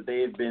hatched, but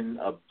they have been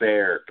a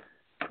bear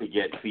to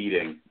get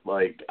feeding.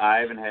 Like, I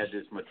haven't had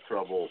this much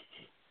trouble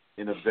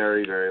in a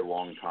very, very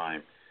long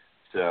time.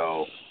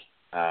 So,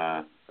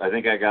 I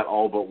think I got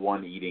all but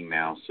one eating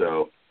now.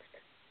 So,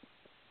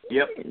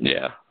 yep.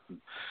 Yeah.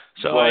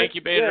 So I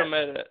incubated them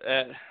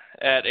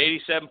at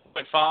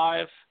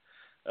 87.5,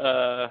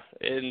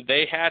 and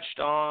they hatched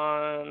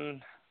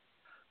on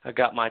I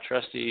got my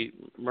trusty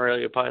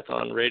Morelia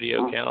Python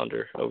radio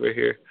calendar over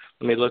here.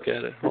 Let me look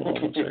at it. Hold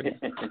on 1 second.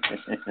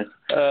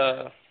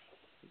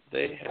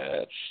 They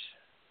hatched.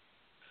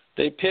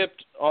 They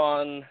pipped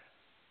on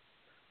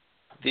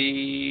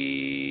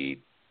the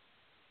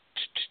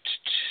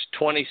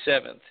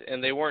 27th,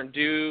 and they weren't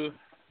due.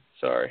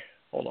 Sorry,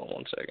 hold on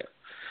 1 second.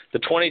 The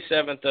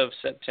 27th of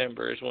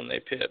September is when they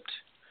pipped,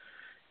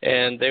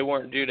 and they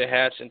weren't due to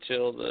hatch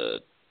until the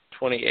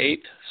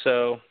 28th.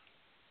 So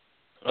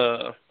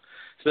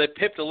they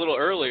pipped a little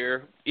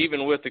earlier,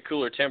 even with the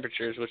cooler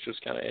temperatures, which was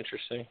kind of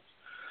interesting,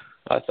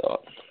 I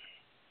thought.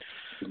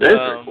 That's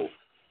very cool.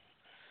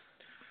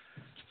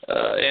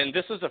 And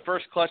this was the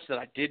first clutch that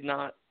I did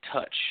not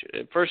touch.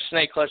 First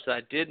snake clutch that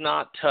I did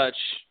not touch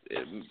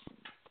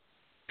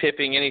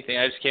pipping anything.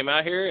 I just came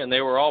out here, and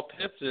they were all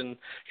pipped, and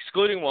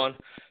excluding one.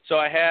 So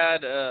I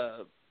had,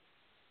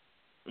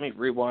 let me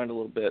rewind a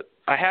little bit.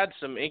 I had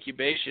some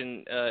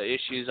incubation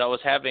issues. I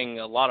was having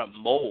a lot of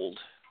mold.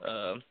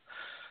 I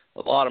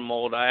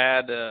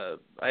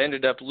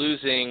ended up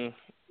losing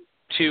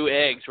 2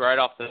 eggs right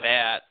off the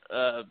bat.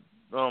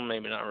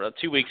 Maybe not.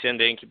 2 weeks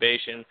into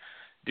incubation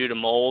due to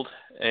mold,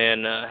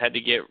 and had to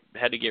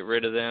get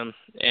rid of them.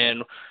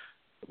 And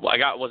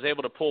I was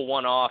able to pull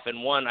one off,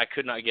 and one I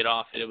could not get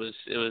off. It was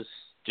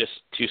just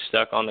too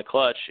stuck on the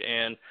clutch,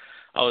 and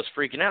I was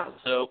freaking out.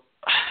 So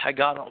I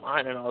got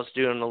online and I was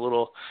doing a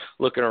little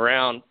looking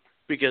around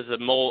because the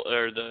mold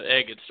or the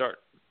egg had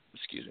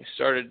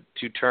started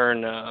to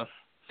turn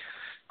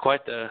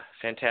quite the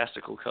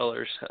fantastical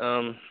colors.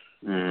 And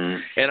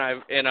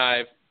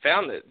I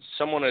found that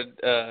someone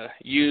had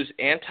used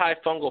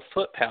antifungal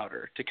foot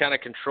powder to kind of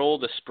control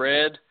the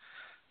spread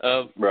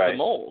of the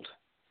mold.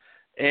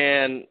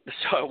 And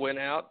so I went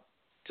out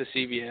to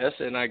CVS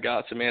and I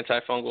got some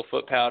antifungal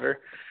foot powder,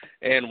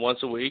 and once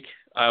a week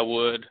I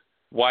would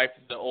wipe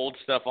the old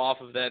stuff off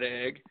of that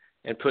egg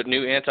and put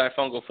new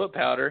antifungal foot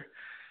powder,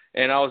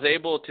 and I was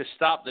able to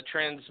stop the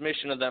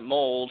transmission of that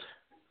mold.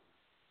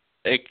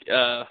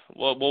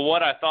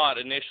 What I thought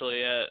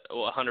initially at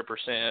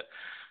 100%,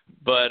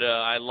 but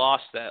I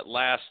lost that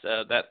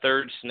that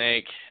third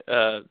snake,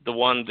 the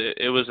one that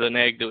it was an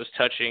egg that was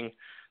touching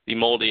the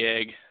moldy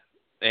egg,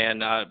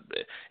 and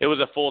it was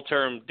a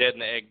full-term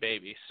dead-in-the-egg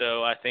baby,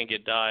 so I think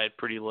it died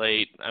pretty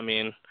late. I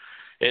mean,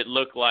 it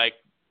looked like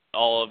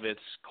all of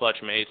its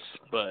clutch mates,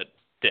 but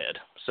dead.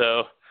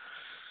 So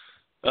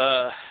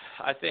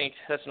I think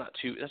that's not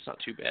too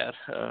bad,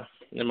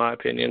 in my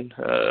opinion.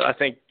 I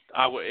think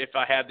if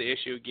I had the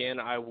issue again,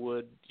 I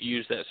would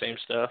use that same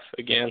stuff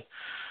again,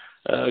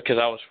 because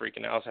I was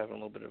freaking out. I was having a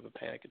little bit of a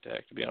panic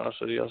attack, to be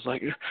honest with you. I was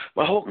like,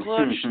 my whole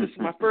clutch, this is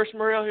my first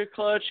Morelia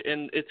clutch,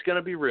 and it's going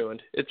to be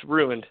ruined. It's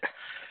ruined.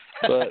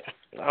 But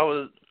I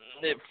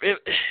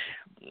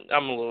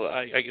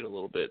get a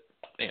little bit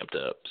amped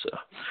up, so.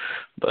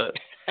 But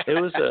it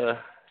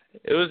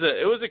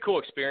was a cool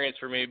experience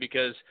for me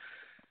because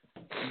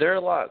they're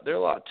a lot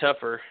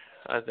tougher,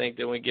 I think,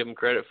 than we give them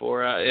credit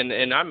for.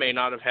 And I may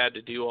not have had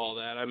to do all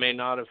that. I may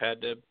not have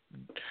had to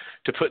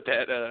put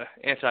that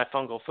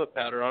antifungal foot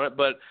powder on it,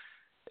 but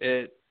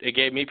it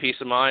gave me peace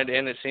of mind,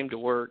 and it seemed to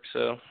work.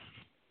 So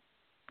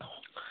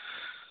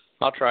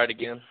I'll try it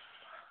again.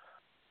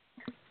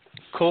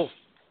 Cool.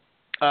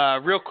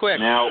 Real quick,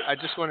 now, I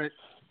just want to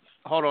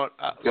hold on.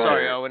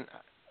 Sorry, Owen.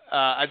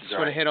 I just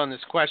want to hit on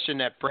this question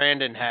that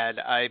Brandon had.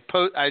 I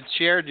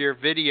shared your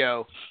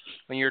video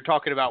when you were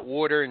talking about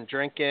water and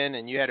drinking,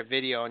 and you had a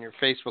video on your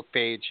Facebook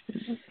page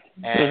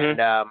and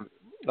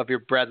of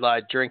your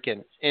Bredli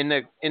drinking. In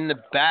the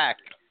back,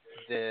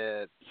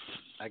 I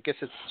guess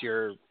it's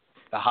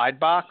the hide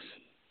box.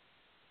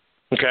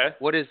 Okay.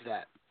 What is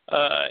that?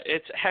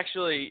 It's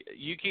actually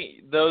you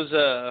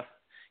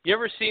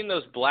ever seen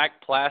those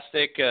black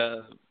plastic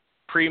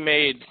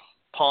pre-made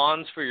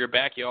ponds for your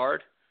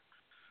backyard?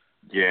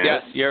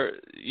 Yes. You're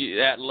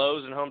at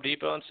Lowe's and Home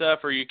Depot and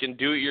stuff, or you can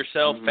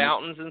do-it-yourself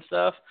fountains and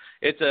stuff.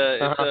 It's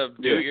a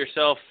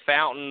do-it-yourself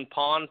fountain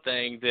pond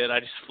thing that I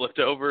just flipped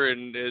over,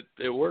 and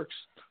it works.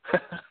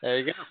 There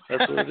you go.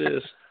 That's what it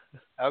is.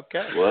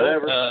 Okay.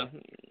 Whatever.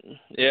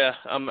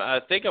 I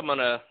think I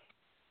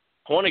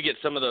want to get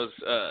some of those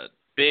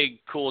big,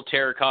 cool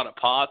terracotta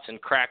pots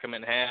and crack them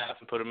in half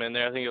and put them in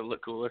there. I think it'll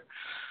look cooler.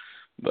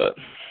 But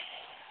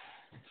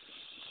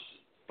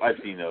I've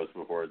seen those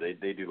before. They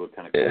do look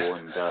kind of cool,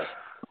 and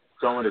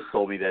someone has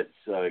told me that's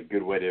a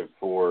good way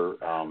for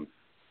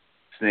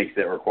snakes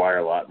that require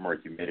a lot more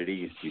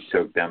humidity. You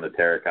soak down the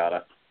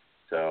terracotta.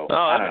 So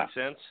that makes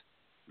sense.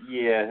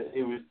 Yeah,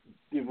 it was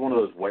one of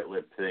those white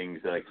lip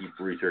things that I keep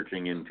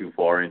researching in too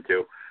far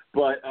into.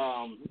 But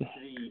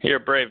you're a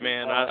brave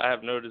man. I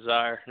have no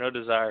desire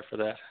for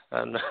that.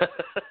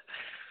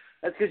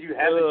 That's because you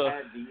haven't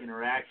had the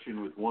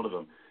interaction with one of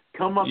them.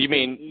 Come up. You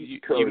mean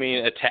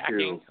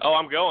attacking? Too. Oh,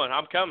 I'm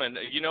coming.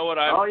 You know what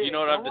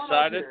I've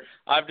decided?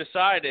 I've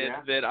decided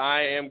that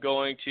I am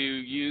going to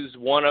use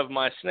one of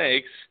my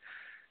snakes,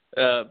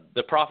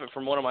 the profit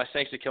from one of my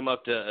snakes, to come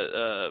up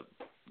to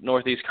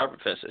Northeast Carpet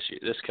Fest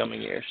this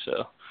coming year.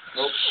 So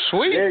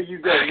Sweet. There you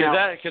go.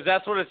 Because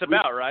that's what it's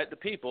about, right? The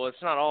people.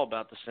 It's not all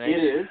about the snakes.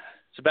 It is.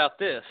 It's about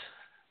this.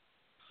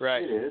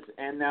 Right. It is.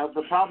 And now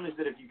the problem is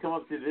that if you come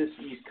up to this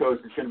East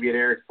Coast, it's going to be at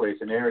Eric's place,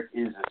 and Eric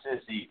is a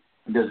sissy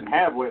and doesn't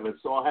have white lips,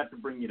 so I'll have to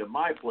bring you to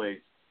my place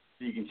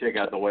so you can check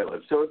out the white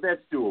lips. So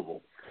that's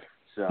doable.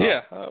 So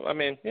Yeah.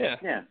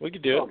 We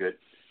could do it. All good.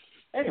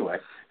 Anyway,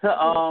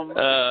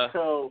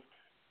 so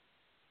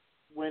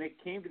when it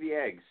came to the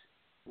eggs,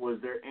 was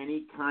there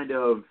any kind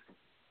of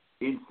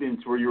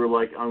instance where you were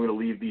like, I'm going to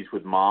leave these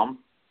with Mom?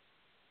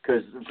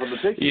 Because from the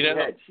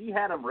picture she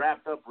had them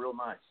wrapped up real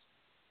nice.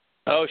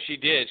 Oh, she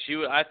did.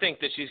 I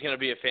think that she's going to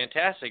be a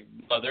fantastic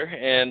mother,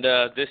 and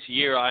this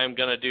year I am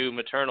going to do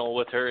maternal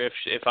with her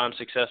if I'm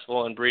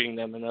successful in breeding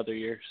them another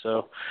year.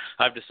 So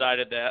I've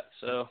decided that.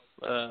 So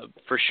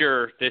for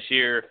sure this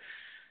year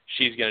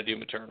she's going to do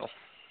maternal,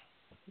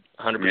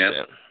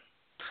 100%.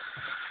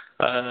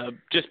 Yep.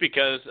 Just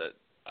because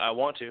I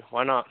want to.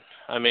 Why not?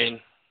 I mean,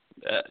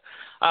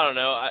 I don't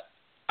know.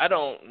 I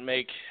don't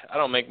make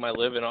my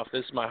living off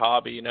this. Is my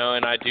hobby, and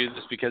I do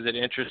this because it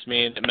interests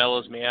me and it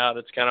mellows me out.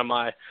 It's kind of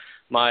my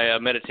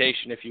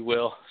meditation, if you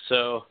will.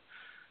 So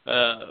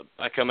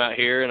I come out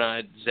here and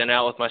I zen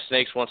out with my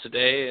snakes once a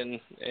day, and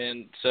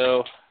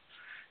so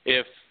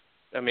if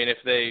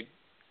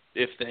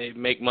they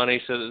make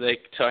money so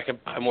I can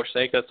buy more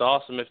snake, that's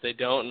awesome. If they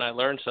don't and I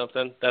learn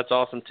something, that's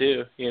awesome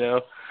too.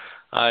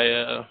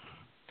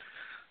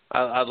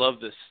 I love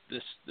this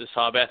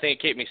hobby. I think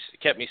it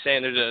kept me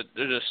saying there's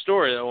a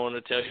story that I want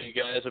to tell you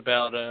guys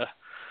about that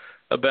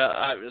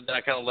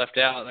I kind of left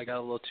out, and I got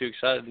a little too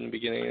excited in the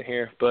beginning of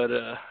here. But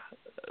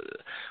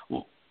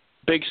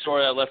big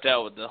story I left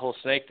out with the whole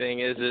snake thing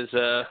is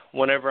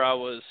whenever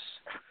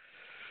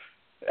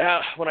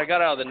when I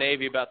got out of the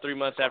Navy, about 3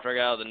 months after I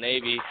got out of the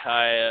Navy,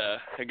 I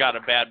got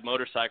a bad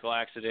motorcycle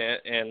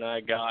accident, and I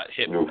got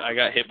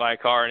hit by a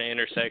car in an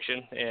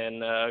intersection,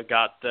 and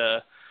got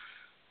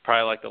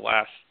probably like the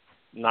last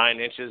 9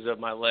 inches of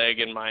my leg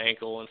and my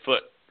ankle and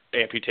foot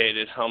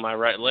amputated on my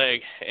right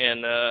leg,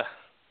 and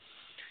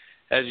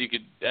as you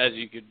could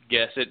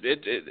guess,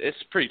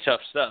 it's pretty tough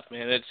stuff,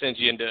 man. It sends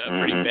you into a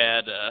pretty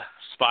bad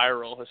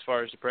spiral as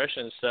far as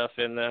depression and stuff.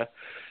 And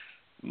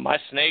my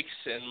snakes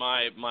and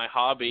my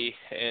hobby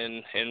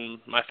and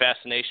my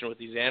fascination with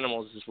these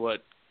animals is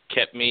what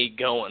kept me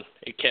going.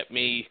 It kept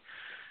me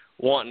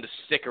wanting to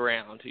stick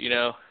around.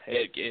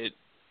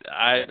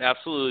 I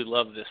absolutely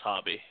love this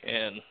hobby,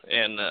 and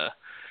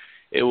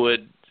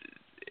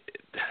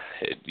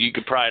you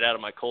could pry it out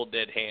of my cold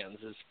dead hands.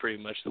 Is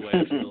pretty much the way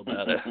I feel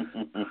about it.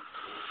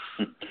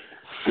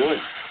 Good.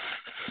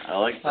 I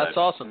like that. That's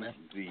awesome, man.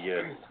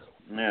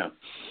 Yeah.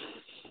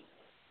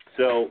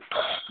 So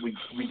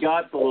we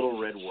got the little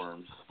red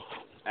worms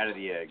out of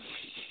the eggs.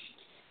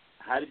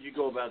 How did you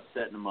go about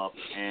setting them up,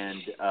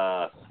 and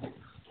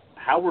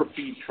how were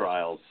feed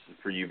trials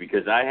for you?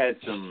 Because I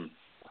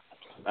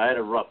had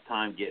a rough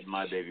time getting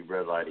my baby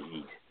Bredli to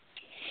eat.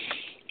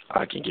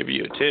 I can give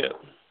you a tip.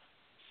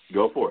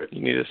 Go for it.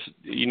 You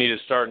need to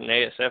start an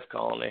ASF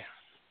colony.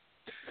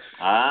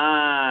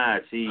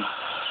 See,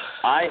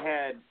 I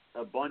had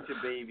a bunch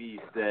of babies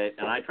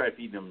and I tried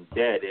feeding them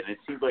dead, and it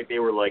seemed like they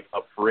were like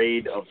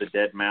afraid of the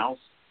dead mouse.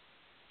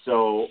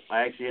 So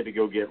I actually had to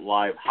go get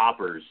live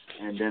hoppers,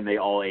 and then they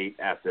all ate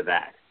after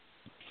that.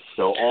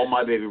 So all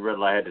my baby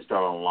Bredli had to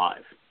start on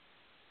live.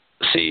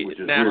 See,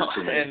 now,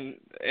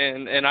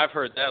 and I've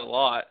heard that a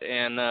lot,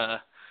 and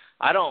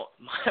I don't.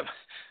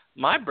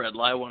 My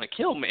Bredli want to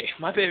kill me.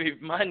 My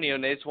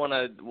neonates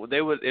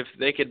if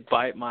they could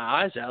bite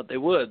my eyes out, they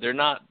would. They're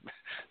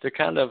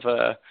kind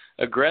of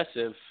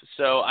aggressive.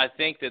 So I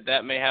think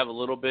that may have a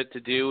little bit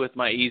to do with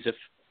my ease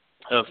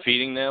of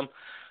feeding them.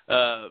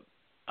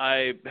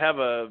 I've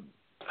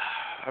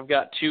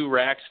got 2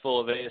 racks full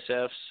of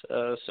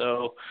ASFs,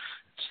 so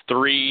it's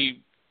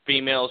 3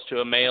 females to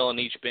a male in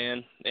each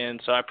bin,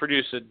 and so I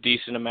produce a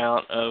decent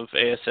amount of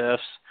ASFs,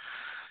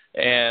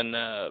 and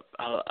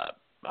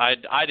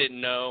I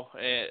didn't know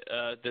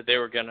that they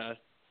were going to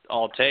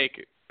all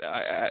take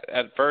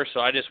at first, so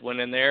I just went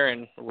in there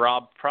and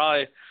robbed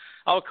I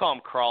would call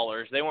them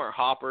crawlers. They weren't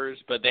hoppers,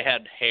 but they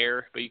had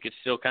hair, but you could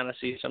still kind of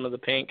see some of the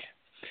pink.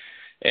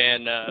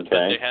 And but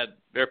they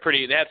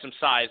had some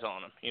size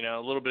on them, a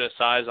little bit of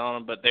size on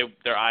them, but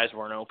their eyes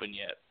weren't open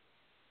yet.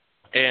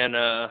 And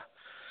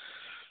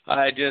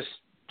I just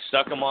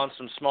stuck them on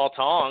some small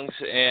tongs,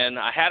 and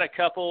I had a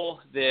couple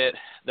that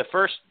the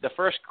first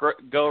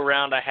go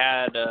around I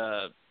had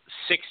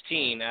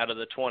 16 out of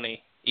the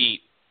 20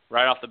 eat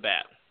right off the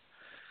bat.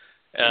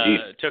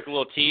 Took a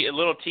little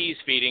tease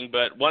feeding,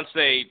 but once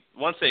they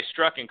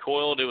struck and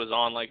coiled, it was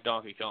on like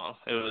Donkey Kong.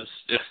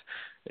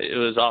 It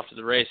was off to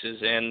the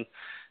races, and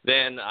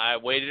then I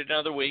waited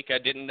another week. I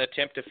didn't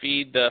attempt to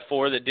feed the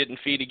 4 that didn't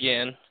feed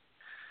again,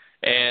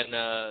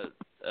 and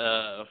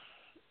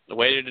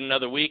waited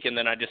another week, and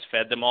then I just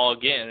fed them all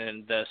again.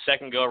 And the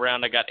second go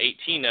around, I got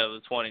 18 out of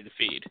the 20 to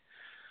feed,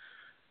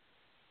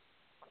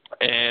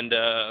 and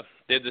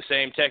did the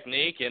same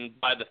technique. And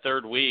by the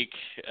third week,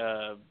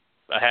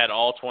 I had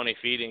all 20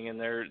 feeding, and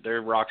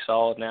they're rock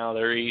solid now.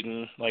 They're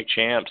eating like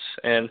champs,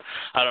 and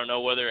I don't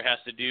know whether it has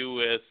to do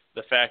with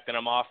the fact that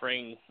I'm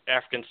offering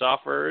African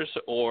soft furs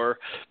or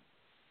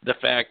the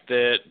fact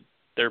that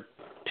they're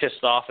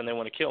pissed off and they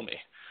want to kill me.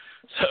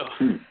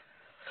 So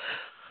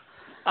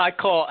I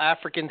call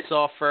African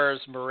soft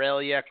furs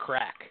Morelia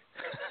crack.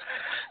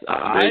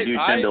 They do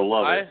tend to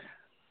love it.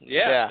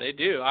 Yeah, they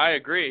do. I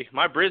agree.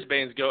 My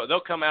Brisbanes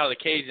they'll come out of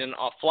the cage and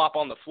I'll flop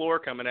on the floor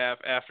coming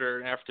after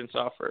an African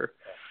soft fur.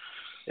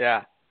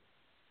 Yeah.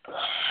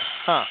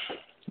 Huh.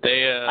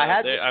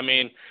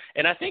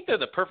 And I think they're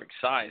the perfect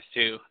size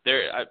too.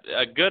 They're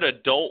a good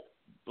adult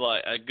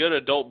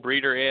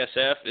breeder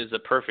ASF is the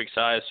perfect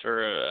size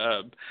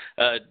for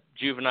a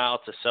juvenile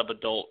to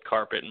sub-adult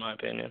carpet, in my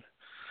opinion.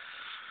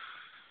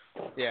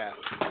 Yeah.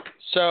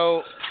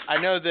 So I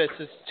know this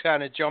is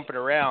kind of jumping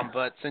around,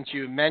 but since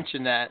you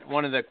mentioned that,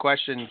 one of the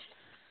questions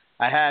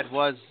I had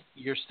was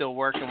you're still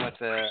working with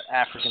the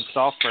African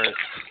soft furs.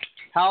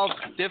 How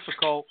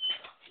difficult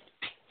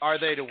are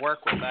they to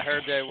work with? I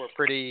heard they were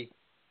pretty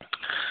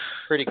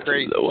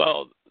crazy.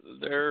 Well,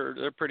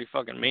 they're pretty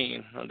fucking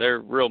mean. They're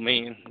real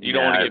mean. You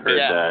don't want to get bit.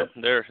 Yeah.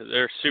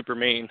 They're super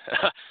mean.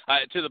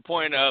 To the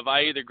point of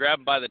I either grab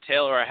them by the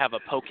tail or I have a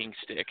poking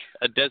stick,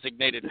 a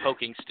designated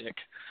poking stick.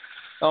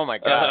 Oh my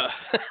God.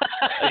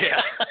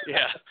 Yeah.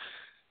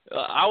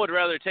 I would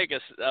rather take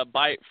a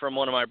bite from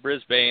one of my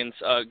Brisbanes,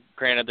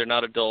 granted they're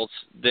not adults,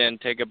 than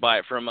take a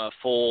bite from a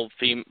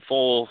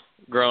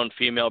full-grown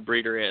female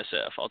breeder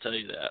ASF. I'll tell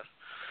you that.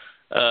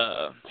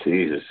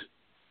 Jesus.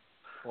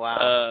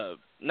 Wow.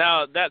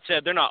 Now that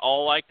said, they're not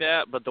all like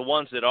that, but the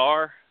ones that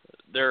are,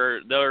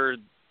 they're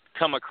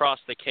come across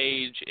the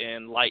cage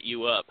and light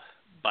you up,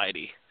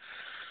 bitey.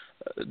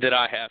 That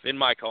I have in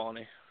my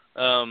colony.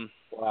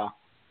 Wow.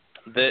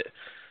 The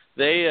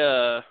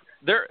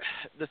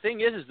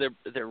thing is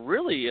they're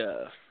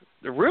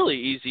really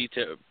easy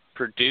to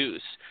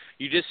produce.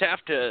 You just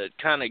have to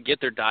kind of get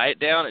their diet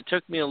down. It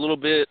took me a little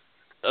bit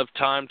of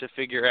time to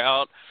figure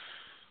out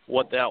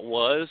what that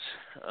was.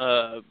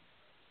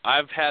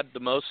 I've had the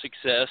most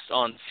success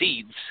on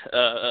seeds,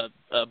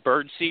 a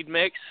bird seed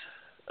mix,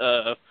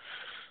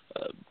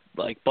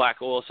 like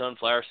black oil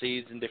sunflower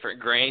seeds and different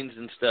grains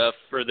and stuff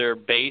for their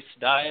base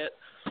diet.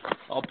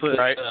 I'll put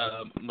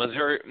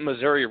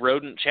Missouri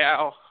rodent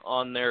chow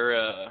on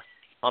their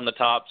on the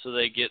top so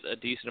they get a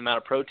decent amount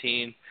of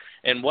protein.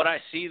 And what I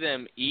see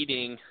them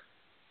eating,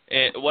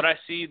 what I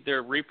see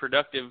their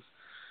reproductive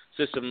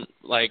system,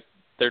 like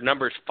their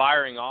numbers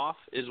firing off,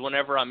 is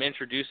whenever I'm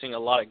introducing a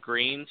lot of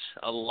greens,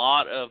 a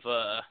lot of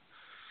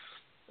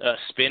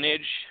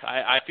spinach.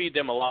 I feed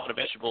them a lot of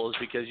vegetables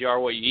because you are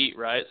what you eat,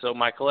 right? So I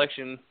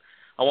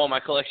want my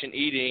collection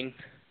eating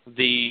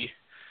the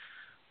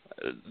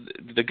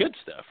good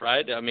stuff,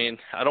 right? I mean,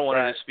 I don't want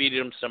to just feed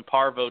them some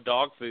parvo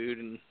dog food,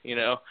 and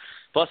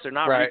plus they're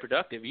not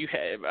reproductive.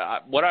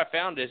 What I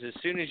found is as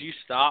soon as you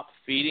stop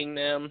feeding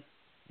them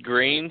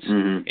greens,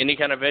 any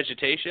kind of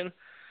vegetation,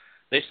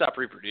 they stop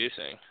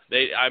reproducing.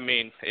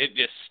 It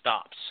just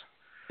stops.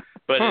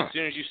 But as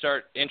soon as you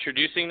start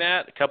introducing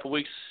that, a couple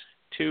weeks,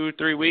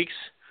 2-3 weeks,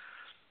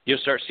 you'll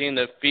start seeing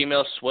the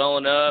females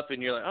swelling up,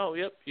 and you're like, oh,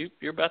 yep,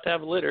 you're about to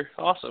have a litter.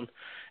 Awesome.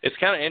 It's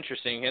kind of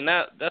interesting, and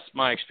that's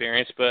my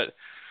experience, but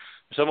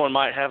someone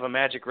might have a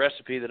magic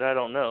recipe that I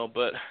don't know.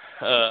 But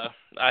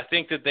I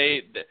think that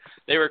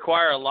they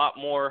require a lot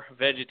more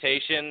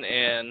vegetation,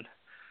 and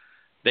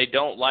they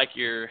don't like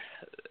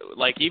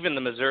even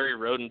the Missouri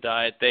rodent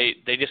diet, they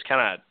just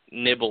kind of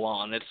nibble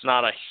on. It's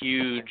not a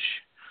huge,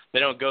 they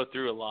don't go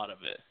through a lot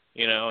of it.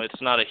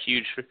 It's not a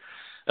huge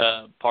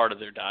part of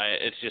their diet.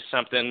 It's just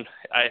something,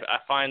 I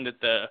find that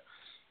the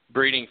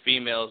breeding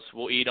females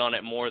will eat on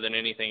it more than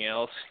anything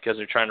else because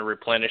they're trying to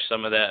replenish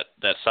some of that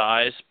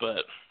size,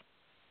 but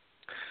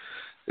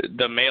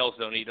the males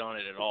don't eat on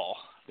it at all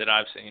that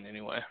I've seen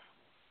anyway.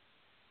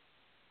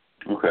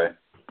 Okay.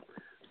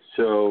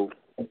 So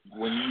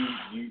when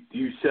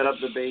you set up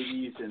the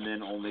babies and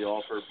then only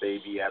offer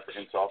baby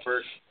African soft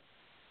furs?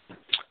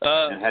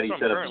 And how do you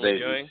set up the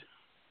babies? Doing.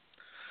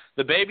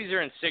 The babies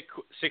are in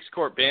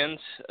 6-quart bins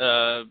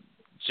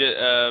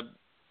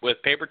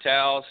with paper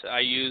towels. I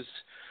use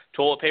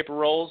toilet paper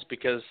rolls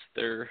because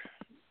they're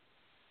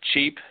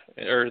cheap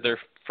or they're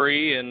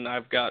free, and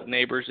I've got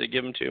neighbors that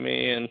give them to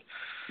me, and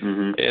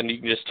you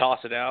can just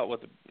toss it out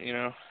with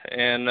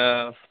and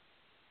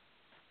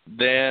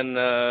then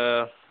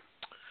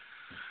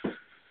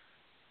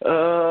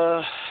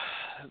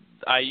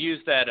I use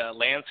that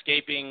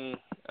landscaping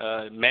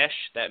mesh,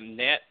 that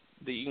net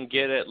that you can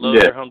get at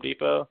Lowe's or Home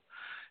Depot,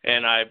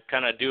 and I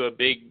kind of do a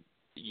big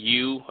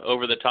U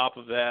over the top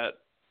of that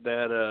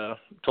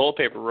toilet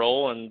paper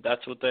roll, and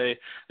that's what they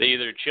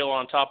either chill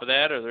on top of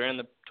that or they're in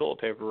the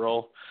toilet paper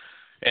roll.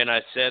 And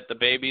I set the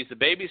babies. The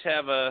babies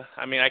have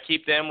I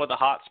keep them with a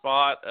hot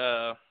spot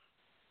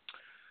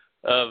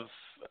of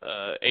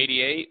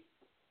 88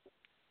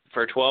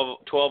 for 12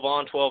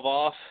 on, 12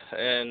 off,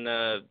 and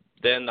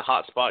then the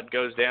hot spot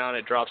goes down.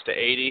 It drops to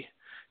 80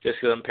 just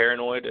because I'm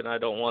paranoid and I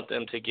don't want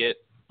them to get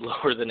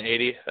lower than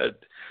 80.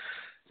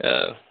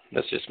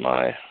 That's just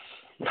my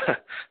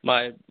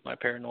my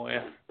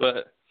paranoia.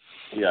 But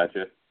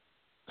Gotcha.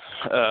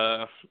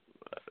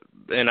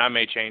 And I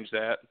may change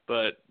that,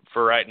 but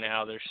for right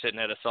now, they're sitting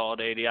at a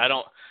solid 80.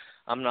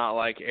 I'm not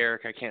like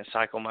Eric. I can't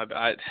cycle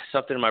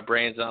something in my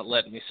brain's not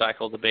letting me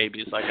cycle the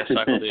babies like I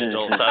cycle the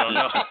adults. I don't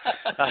know.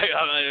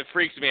 It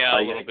freaks me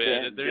out a little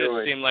bit. They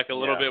just seem like a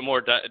little bit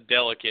more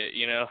delicate,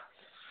 you know.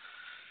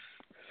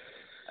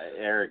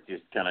 Eric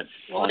just kind of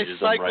they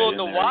cycle in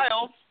the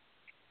wild.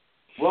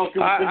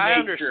 Welcome to I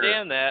nature.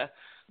 understand that,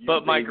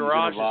 but my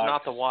garage is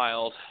not the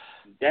wild.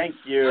 Thank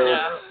you.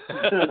 Yeah.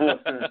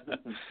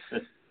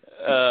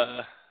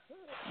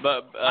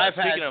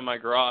 Speaking of my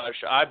garage,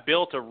 I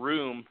built a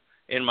room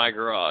in my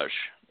garage.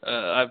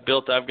 I've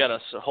got a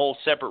whole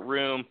separate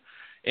room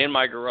in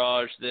my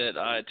garage that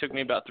it took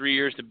me about 3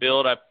 years to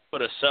build. I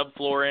put a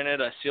subfloor in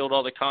it. I sealed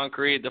all the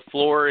concrete. The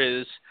floor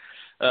is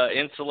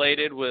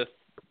insulated with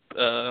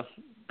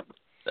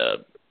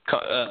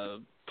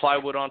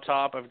plywood on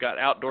top. I've got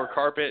outdoor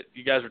carpet.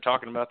 You guys were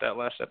talking about that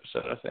last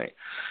episode, I think.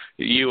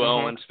 You,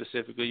 Owen,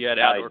 specifically, you had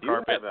outdoor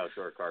carpet. I do have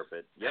outdoor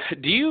carpet. Yep.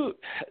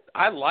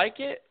 I like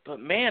it, but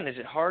man, is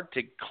it hard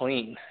to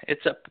clean. It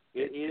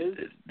is.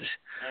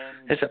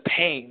 It's a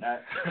pain.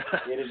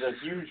 It is a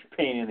huge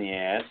pain in the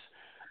ass.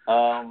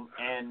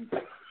 And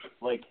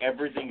like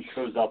everything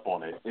shows up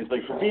on it. It's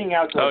like for being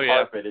outdoor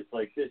carpet, it's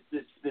like this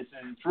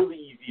it's really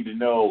easy to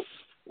know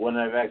when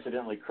I've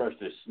accidentally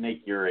crushed a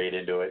snake urate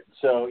into it.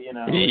 So, you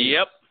know.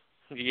 Yep.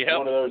 One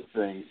of those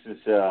things.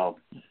 So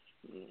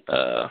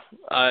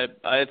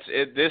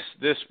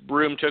this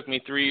room took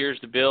me 3 years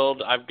to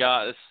build. I've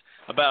got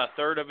about a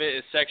third of it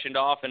is sectioned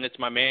off, and it's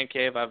my man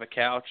cave. I have a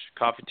couch,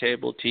 coffee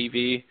table,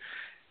 TV,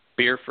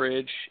 beer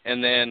fridge,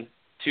 and then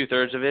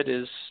 2/3 of it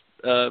is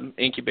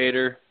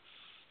incubator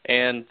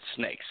and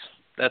snakes.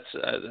 That's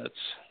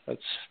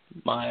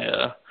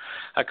my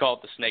I call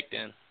it the snake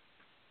den.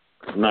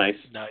 Nice.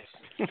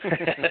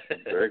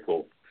 Very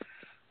cool.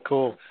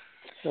 Cool.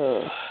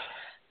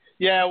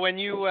 Yeah, when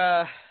you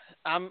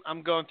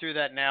I'm going through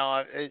that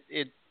now.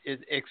 It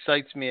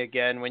excites me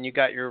again when you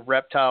got your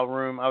reptile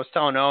room. I was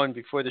telling Owen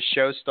before the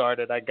show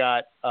started, I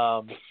got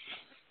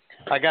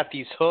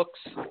these hooks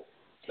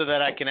so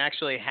that I can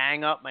actually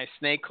hang up my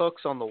snake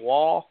hooks on the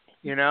wall,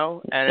 you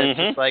know? And it's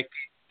just like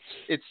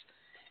it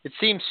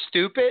seems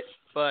stupid,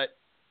 but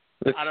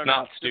it's I don't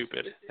not know.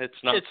 Stupid.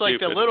 It's not It's stupid. like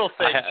the little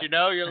things, you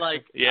know? You're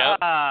like,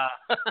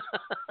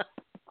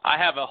 I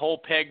have a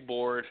whole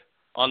pegboard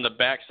on the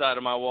back side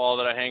of my wall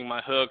that I hang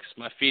my hooks,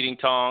 my feeding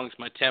tongs,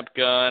 my temp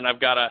gun. I've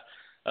got a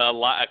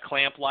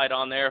clamp light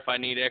on there if I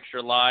need extra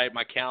light.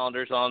 My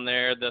calendar's on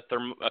there. A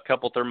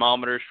couple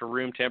thermometers for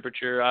room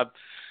temperature.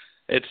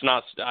 It's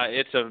a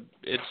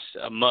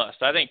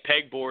must. I think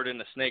pegboard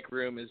in a snake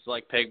room is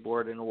like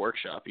pegboard in a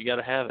workshop. You got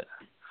to have it.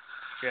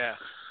 Yeah,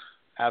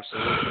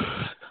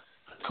 absolutely.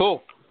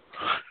 Cool.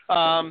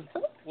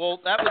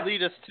 Well, that would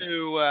lead us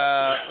to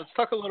let's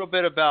talk a little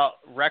bit about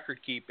record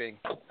keeping.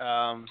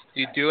 Do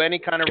you do any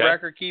kind of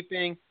record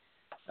keeping?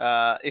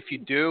 If you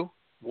do,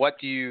 what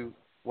do you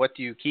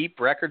keep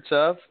records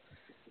of?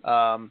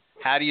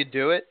 How do you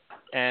do it?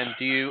 And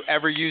do you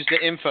ever use the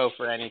info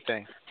for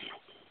anything?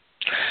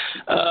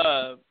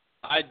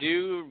 I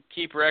do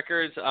keep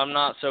records. I'm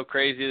not so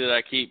crazy that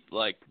I keep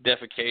like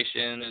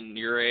defecation and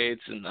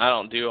urates, and I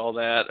don't do all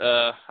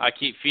that. I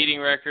keep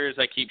feeding records.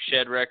 I keep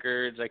shed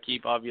records. I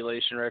keep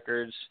ovulation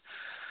records,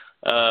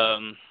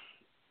 and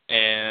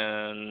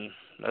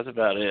that's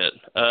about it.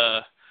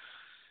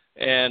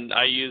 And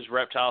I use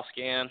Reptile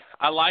Scan.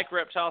 I like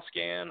Reptile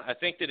Scan. I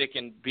think that it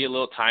can be a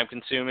little time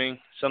consuming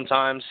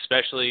sometimes,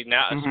 especially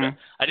now.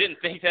 I didn't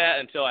think that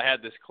until I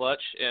had this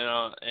clutch,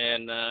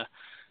 and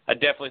I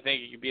definitely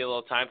think it could be a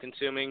little time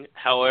consuming.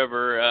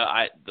 However,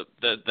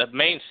 the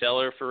main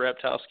seller for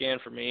Reptile Scan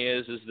for me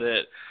is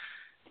that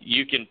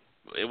you can,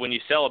 when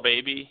you sell a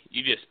baby,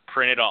 you just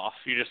print it off.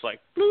 You just like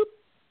bloop,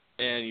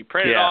 and you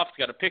print it off. It's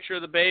got a picture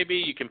of the baby.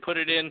 You can put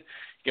it in.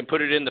 You can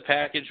put it in the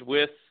package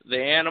with the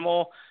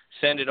animal.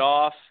 Send it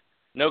off.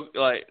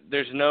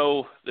 There's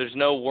no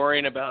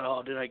worrying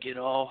about did I get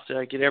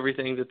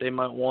everything that they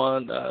might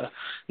want.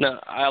 No,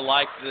 I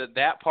like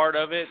that part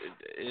of it.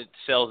 It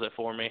sells it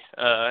for me,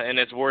 and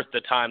it's worth the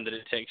time that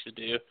it takes to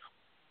do.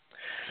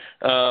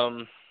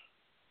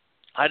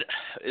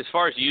 As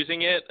far as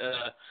using it,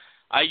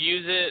 I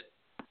use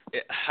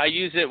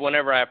it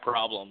whenever I have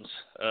problems,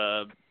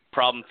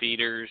 problem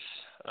feeders,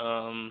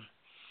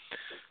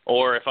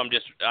 or if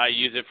I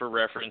use it for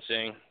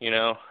referencing,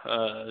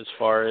 as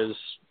far as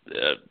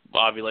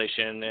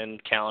ovulation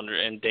and calendar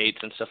and dates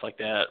and stuff like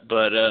that.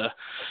 But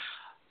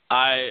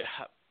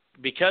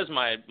because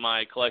my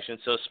collection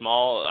is so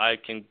small, I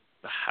can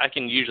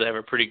usually have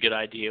a pretty good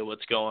idea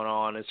what's going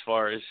on as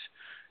far as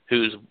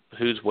who's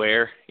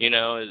where,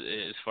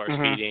 as far as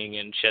feeding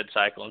and shed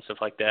cycle and stuff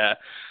like that.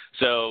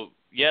 So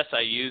yes, I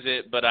use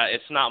it, but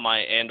it's not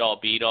my end all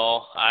beat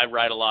all. I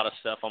write a lot of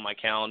stuff on my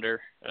calendar.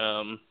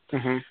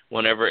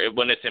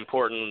 When it's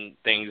important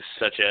things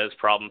such as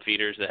problem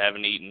feeders that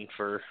haven't eaten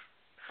for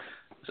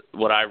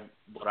what I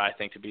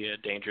think to be a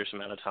dangerous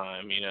amount of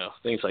time,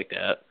 things like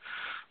that.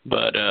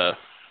 But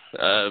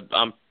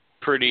I'm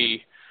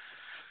pretty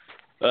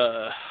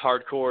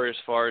hardcore as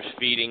far as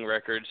feeding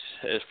records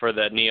as for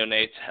the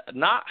neonates.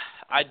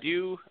 I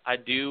do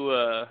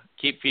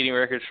keep feeding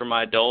records for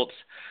my adults,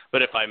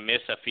 but if I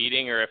miss a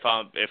feeding or if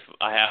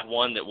I have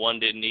one that one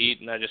didn't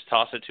eat and I just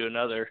toss it to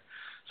another,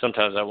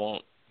 sometimes I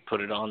won't put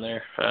it on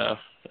there.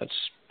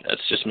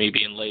 That's just me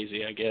being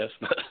lazy, I guess.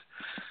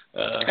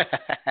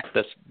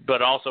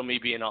 But also me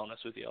being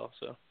honest with y'all.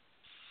 So.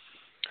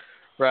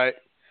 Right.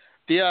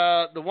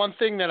 The one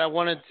thing that I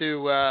wanted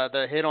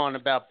to hit on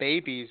about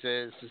babies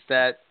is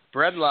that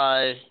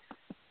Bredli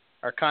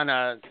are kind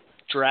of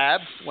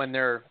drab when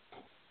they're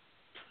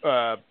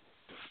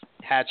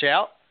hatch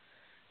out.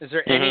 Is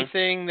there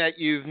anything that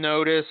you've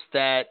noticed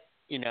that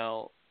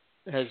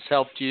has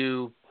helped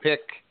you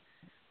pick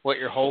what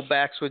your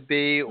holdbacks would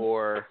be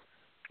or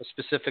a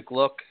specific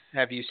look?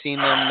 Have you seen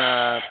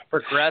them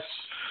progress?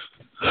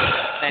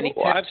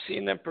 Well, I've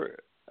seen them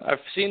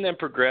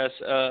progress.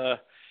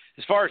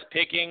 As far as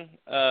picking,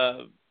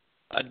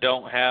 I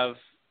don't have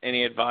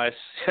any advice.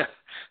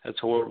 That's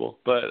horrible,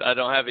 but I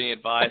don't have any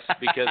advice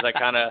because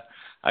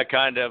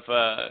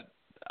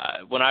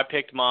when I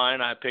picked mine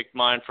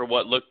for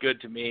what looked good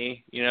to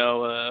me.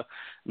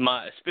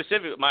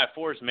 My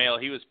Force male,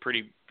 he was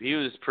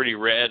pretty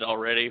red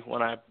already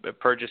when I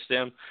purchased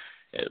him.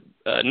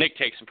 Nick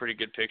takes some pretty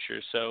good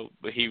pictures, so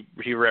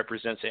he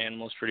represents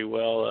animals pretty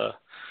well.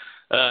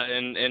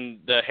 And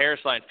the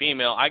Harrisline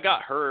female, I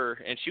got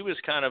her, and she was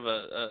kind of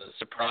a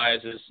surprise.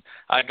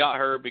 I got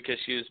her because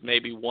she was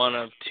maybe one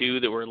of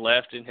two that were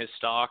left in his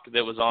stock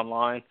that was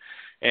online,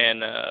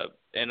 and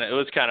it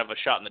was kind of a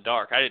shot in the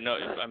dark. I didn't know.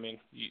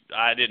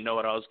 I didn't know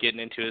what I was getting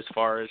into as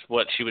far as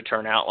what she would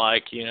turn out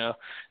like. It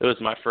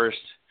was my first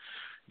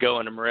go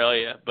into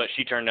Morelia, but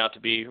she turned out to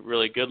be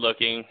really good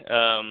looking.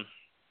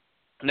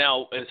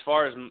 Now, as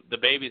far as the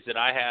babies that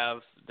I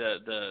have,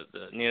 the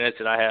neonates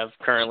that I have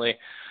currently.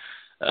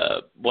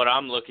 What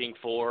I'm looking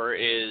for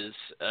is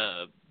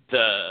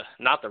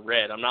not the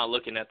red. I'm not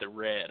looking at the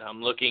red.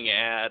 I'm looking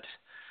at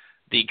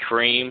the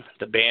cream,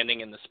 the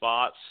banding and the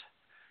spots,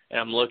 and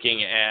I'm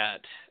looking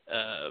at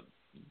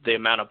the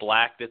amount of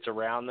black that's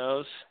around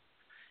those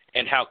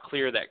and how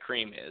clear that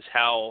cream is.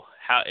 How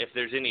if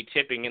there's any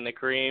tipping in the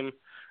cream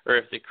or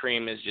if the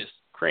cream is just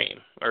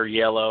cream or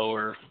yellow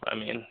or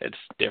it's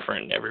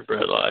different in every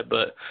Bredli,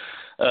 but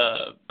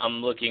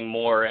I'm looking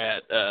more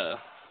at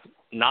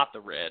not the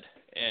red.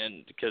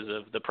 And because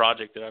of the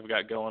project that I've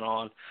got going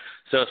on.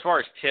 So as far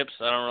as tips,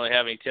 I don't really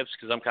have any tips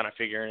because I'm kind of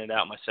figuring it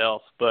out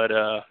myself. But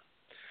I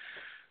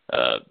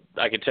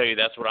can tell you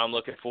that's what I'm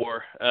looking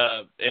for.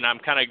 And I'm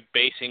kind of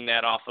basing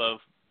that off of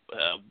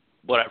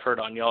what I've heard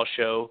on y'all's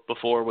show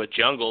before with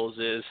jungles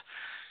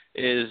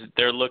is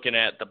they're looking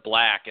at the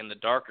black and the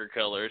darker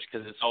colors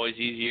because it's always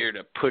easier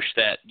to push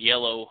that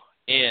yellow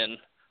in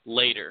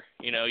later.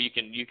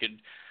 You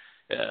could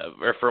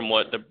or from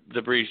what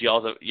the breeds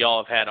y'all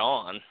have had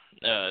on,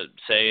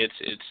 say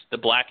it's the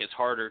black is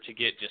harder to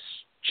get just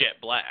jet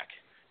black,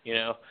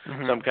 So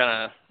I'm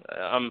kind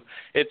of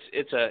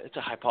it's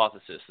a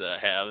hypothesis that I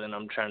have, and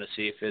I'm trying to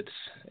see if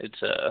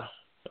it's a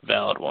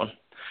valid one.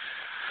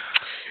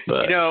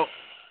 But it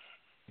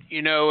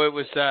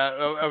was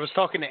I was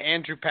talking to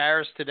Andrew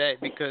Paris today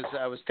because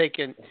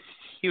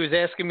he was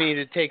asking me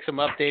to take some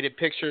updated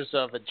pictures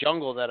of a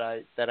jungle that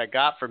I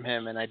got from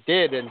him, and I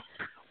did. And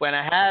when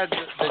I had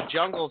the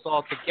jungles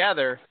all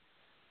together,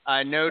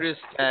 I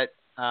noticed that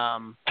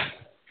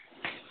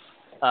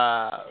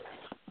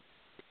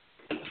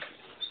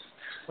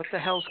what the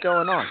hell's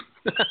going on?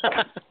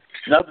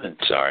 Nothing.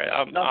 Sorry,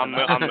 I'm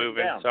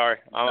moving. Sorry,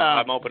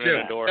 I'm opening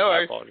the door. No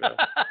I apologize.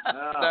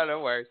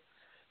 No worries.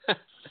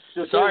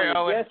 So sorry,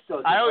 Owen.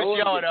 I always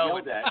yell at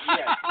Owen. Yeah,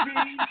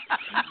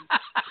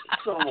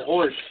 some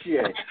horse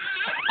shit.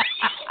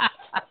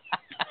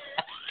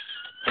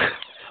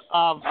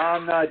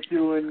 I'm not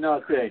doing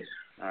nothing.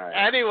 All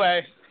right.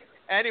 Anyway,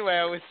 I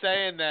was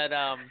saying that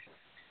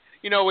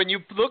when you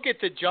look at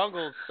the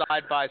jungles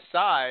side by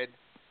side,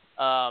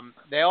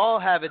 they all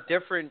have a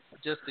different.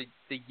 Just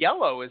the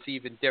yellow is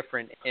even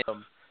different in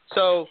them.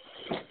 So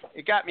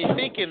it got me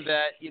thinking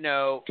that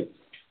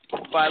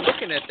by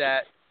looking at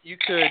that, you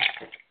could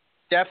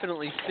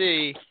definitely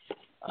see.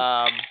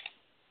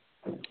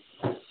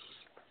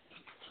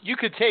 You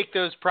could take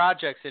those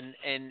projects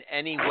in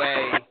any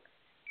way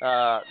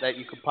that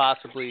you could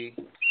possibly,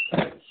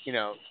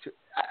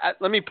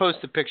 let me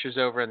post the pictures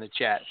over in the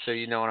chat so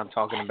you know what I'm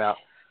talking about.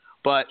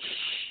 But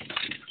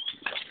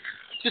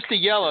just the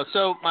yellow.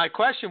 So my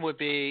question would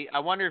be, I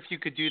wonder if you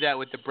could do that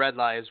with the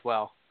Bredli as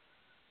well.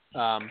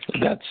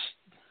 That's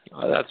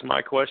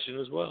my question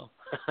as well.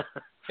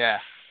 Yeah.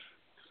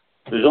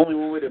 There's only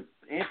one way to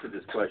answer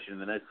this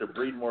question, and that's to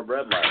breed more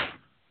Bredli.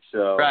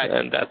 So right.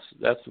 And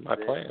that's my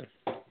plan.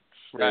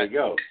 There you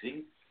go.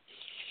 See.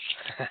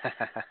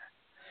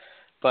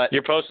 But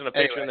you're posting a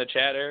picture in the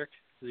chat, Eric?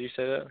 Did you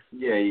say that?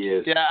 Yeah, he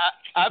is. Yeah,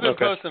 I've been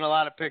posting a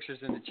lot of pictures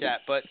in the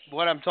chat. But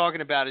what I'm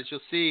talking about is you'll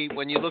see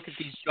when you look at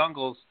these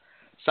jungles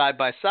side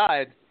by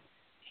side,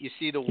 you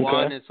see the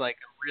one is like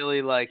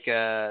really like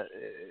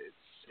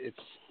it's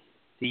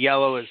the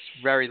yellow is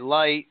very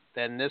light.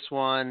 Then this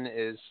one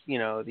is,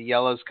 the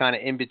yellow's kind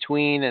of in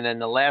between, and then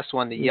the last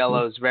one, the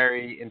yellow is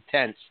very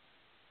intense.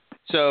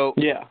 So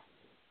yeah,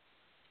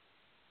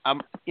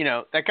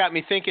 that got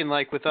me thinking,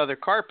 like with other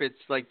carpets,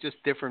 like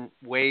just different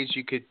ways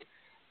you could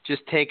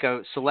just take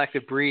a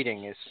selective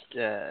breeding.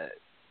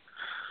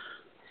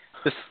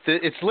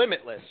 It's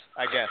limitless,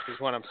 I guess, is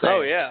what I'm saying.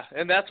 Oh yeah,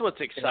 and that's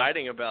what's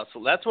exciting about.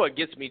 So that's what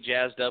gets me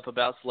jazzed up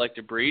about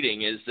selective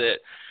breeding is that,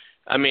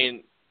 I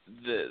mean,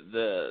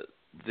 the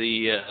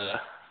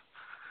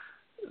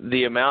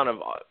amount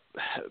of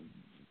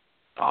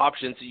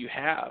options that you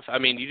have. I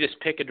mean, you just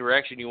pick a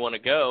direction you want to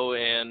go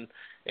and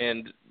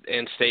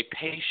stay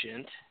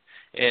patient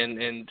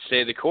and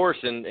stay the course,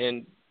 and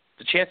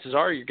the chances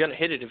are you're going to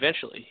hit it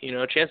eventually.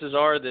 Chances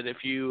are that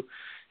if you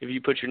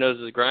put your nose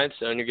to the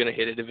grindstone, you're going to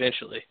hit it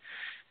eventually.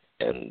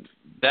 And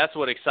that's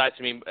what excites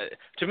me.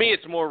 To me,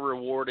 it's more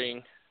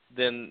rewarding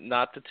than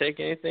not to take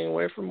anything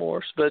away from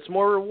morphs, but it's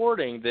more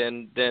rewarding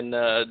than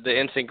the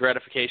instant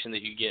gratification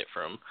that you get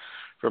from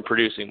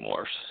producing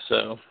morphs.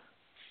 So,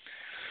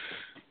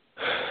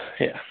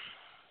 yeah.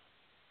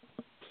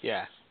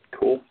 Yeah.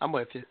 Cool. I'm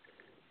with you.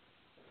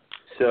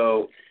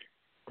 So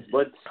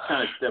let's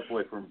kind of step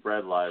away from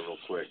Bredli real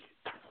quick.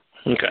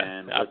 Okay.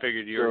 And I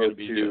figured you were going to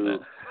be doing that.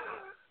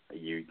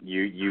 You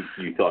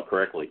thought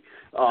correctly.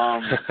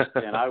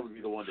 And I would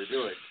be the one to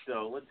do it.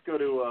 So let's go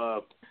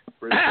to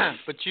Brisbane.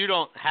 But you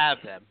don't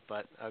have them,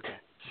 but okay.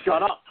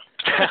 Shut up.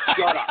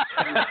 Shut up.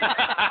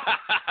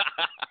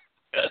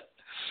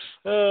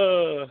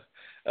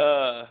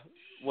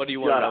 What do you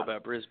want to know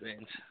about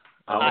Brisbane's?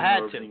 I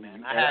had to,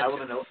 man. I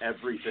want to know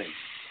everything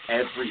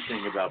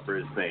about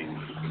Brisbane.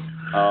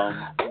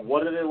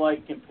 What are they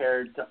like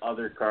compared to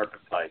other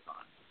carpet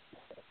pythons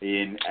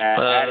in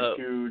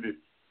attitude,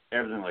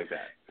 everything like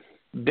that?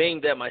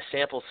 Being that my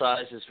sample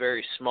size is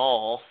very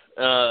small,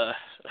 I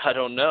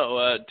don't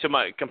know.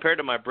 Compared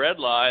to my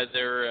Bredli,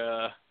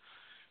 they're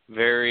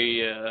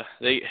very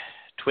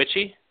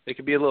twitchy. They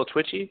could be a little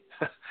twitchy.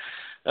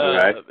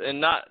 Okay. And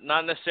not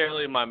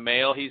necessarily my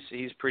male.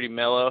 He's pretty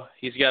mellow.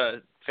 He's got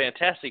a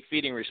fantastic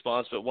feeding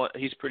response, but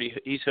he's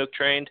hook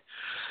trained.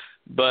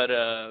 But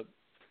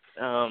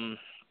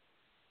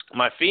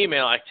my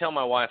female, I tell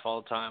my wife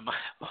all the time,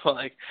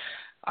 like,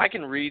 I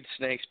can read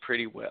snakes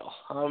pretty well.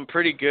 I'm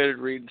pretty good at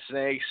reading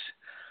snakes.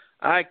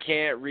 I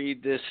can't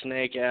read this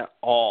snake at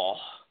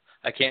all.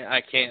 I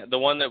can't. The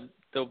one that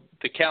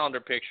the calendar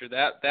picture,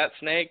 that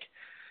snake,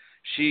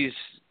 she's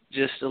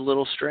just a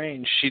little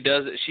strange. She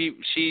does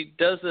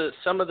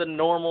some of the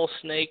normal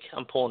snake.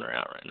 I'm pulling her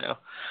out right now.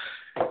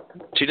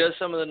 She does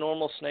some of the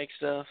normal snake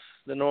stuff,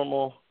 the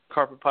normal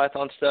carpet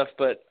python stuff,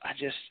 but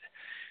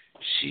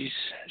she's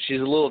a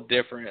little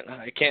different.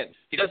 I can't.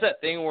 She does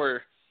that thing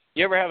where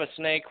you ever have a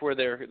snake where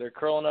they're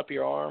curling up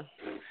your arm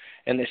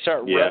and they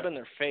start rubbing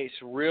their face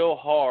real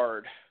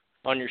hard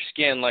on your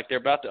skin, like they're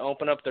about to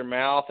open up their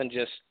mouth and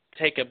just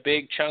take a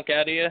big chunk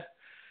out of you.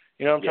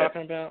 You know what I'm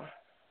talking about?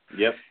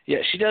 Yep. Yeah,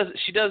 she does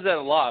that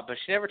a lot, but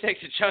she never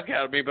takes a chunk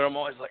out of me. But I'm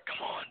always like, come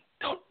on,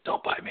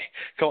 don't bite me.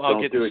 Come on,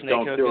 I'll get the snake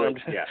hook.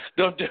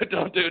 Don't do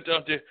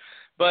it.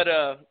 But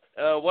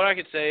what I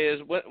could say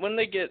is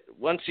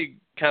once you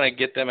kind of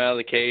get them out of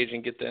the cage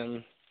and get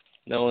them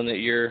knowing that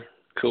you're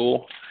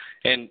cool,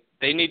 and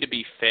they need to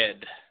be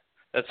fed.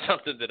 That's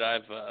something that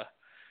I've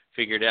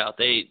figured out.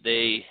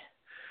 They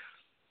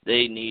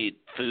need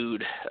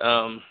food.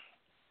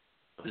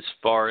 As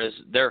far as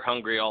they're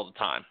hungry all the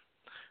time.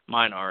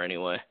 Mine are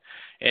anyway,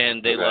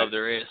 and they love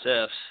their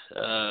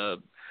ASFs.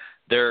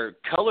 Their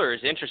color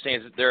is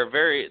interesting. They're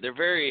variable,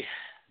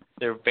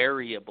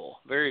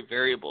 very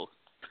variable.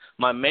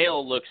 My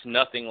male looks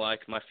nothing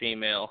like my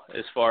female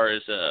as far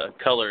as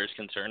color is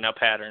concerned. Now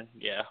pattern,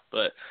 yeah,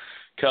 but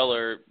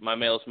color, my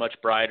male is much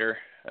brighter.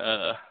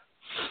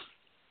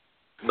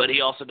 But he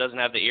also doesn't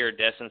have the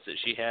iridescence that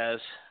she has.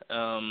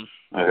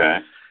 Okay.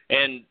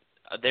 And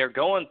they're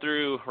going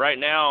through right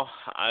now.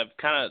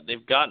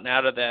 They've gotten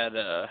out of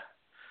that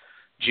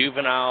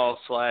juvenile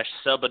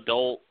 /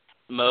 sub-adult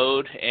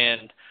mode,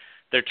 and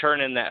they're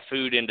turning that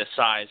food into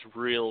size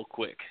real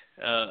quick.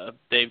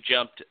 They've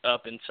jumped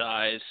up in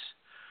size.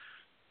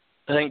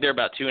 I think they're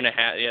about 2.5.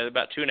 Yeah, they're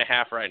about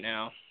 2.5 right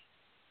now.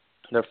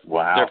 They're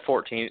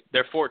 14.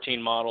 They're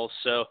 14 models,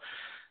 so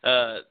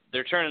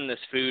they're turning this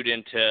food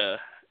into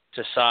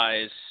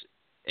size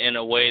in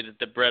a way that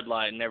the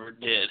Bredli never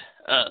did.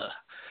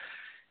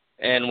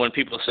 And when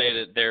people say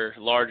that they're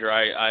larger,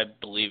 I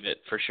believe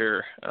it for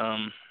sure.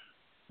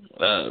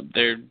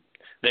 They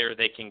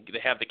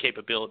have the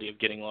capability of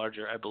getting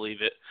larger. I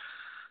believe it.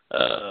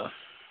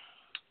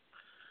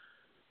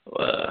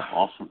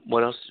 Awesome.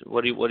 What else?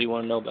 What do you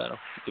want to know about them?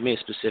 Give me a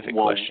specific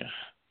question.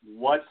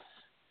 What's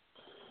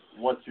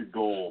your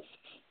goal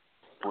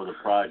for the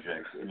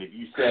project? And if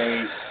you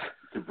say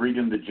to breed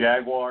them to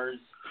jaguars,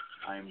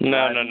 I'm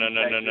no.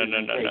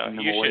 Taking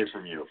them away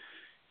from you.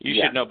 You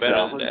should know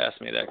better than to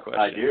ask me that question.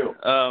 I do.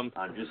 I'm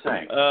just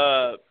saying.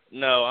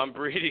 No, I'm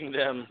breeding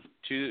them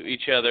to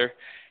each other,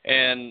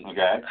 and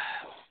okay.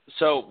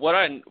 So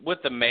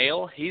with the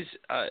male,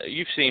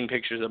 you've seen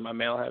pictures of my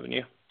male, haven't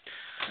you?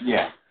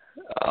 Yeah.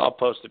 I'll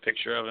post a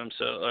picture of him,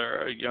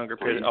 or a younger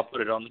picture. I'll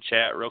put it on the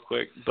chat real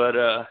quick. But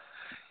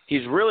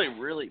he's really,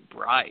 really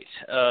bright.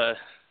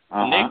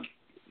 Nick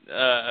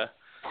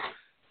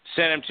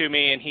sent him to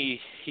me, and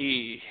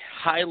he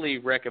highly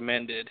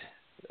recommended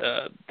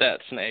that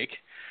snake.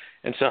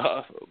 And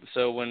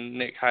so when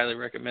Nick highly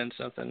recommends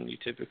something, you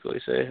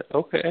typically say,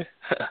 okay.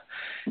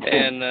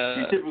 And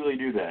you typically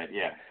do that,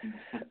 yeah.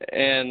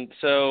 And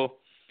so,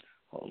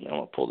 hold on, I'm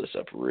going to pull this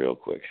up real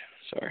quick.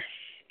 Sorry.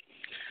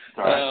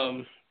 All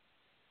right.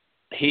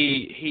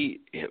 He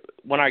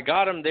when I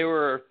got them, they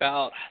were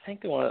about, I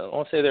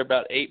want to say they're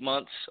about 8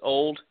 months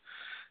old.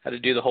 I had to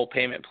do the whole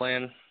payment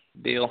plan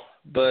deal.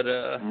 But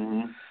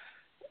when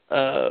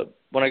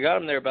I got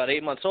them, they were about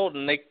 8 months old,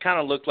 and they kind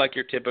of looked like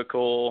your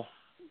typical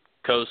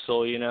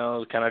coastal,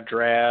 kind of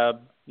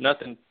drab. There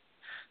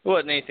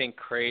wasn't anything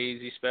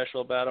crazy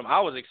special about them. I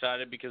was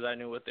excited because I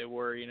knew what they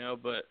were,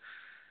 but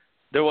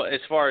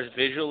as far as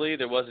visually,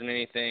 there wasn't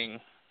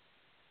anything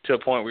to a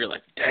point where you're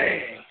like,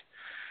 dang.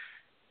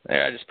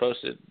 There, I just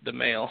posted the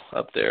male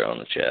up there on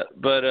the chat.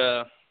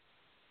 But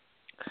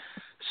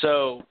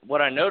so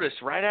what I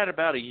noticed, right at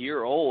about a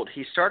year old,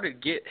 he started to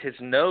get his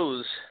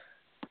nose.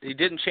 He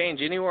didn't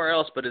change anywhere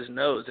else but his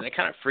nose, and it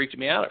kind of freaked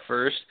me out at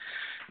first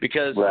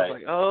because I was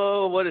like,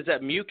 oh, what is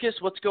that, mucus?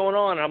 What's going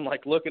on? And I'm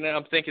like looking at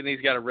him, thinking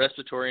he's got a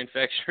respiratory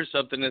infection or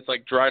something. It's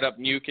like dried up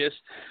mucus.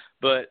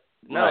 But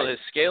no, his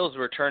scales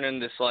were turning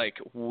this like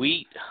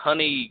wheat,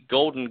 honey,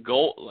 gold,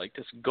 like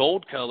this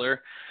gold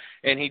color,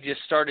 and he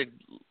just started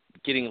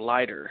getting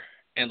lighter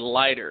and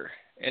lighter,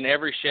 and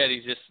every shed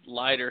he's just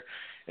lighter,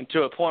 and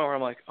to a point where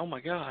I'm like, oh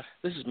my God,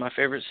 this is my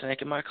favorite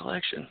snake in my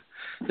collection.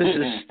 This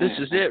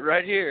is it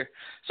right here.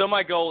 So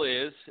my goal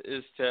is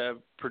to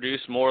produce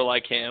more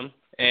like him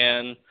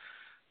and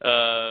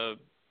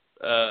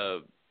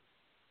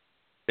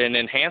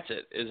enhance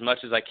it as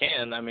much as I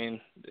can. I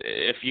mean,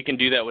 if you can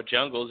do that with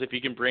jungles, if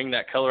you can bring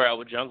that color out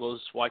with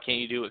jungles, why can't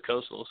you do it with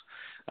coastals?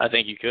 I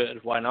think you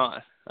could. Why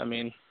not? I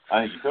mean,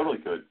 I think you totally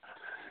could.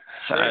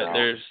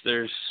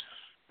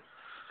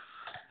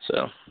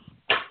 So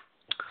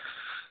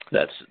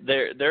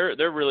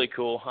they're really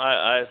cool.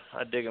 I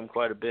dig them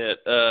quite a bit.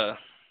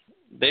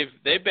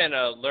 They've been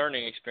a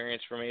learning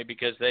experience for me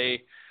because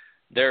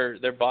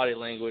their body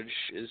language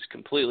is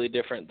completely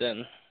different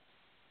than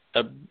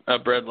a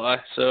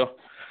Bredli. So,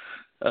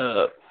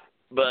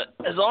 but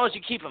as long as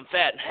you keep them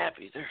fat and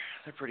happy,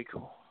 they're pretty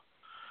cool.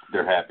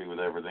 They're happy with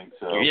everything.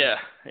 So yeah.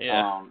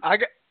 I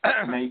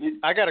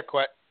got a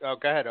question. Oh,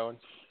 go ahead, Owen.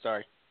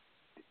 Sorry.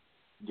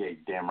 Yeah,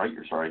 damn right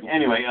you're sorry.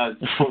 Anyway,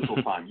 social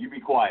time. You be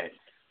quiet.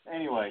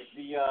 Anyway,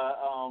 you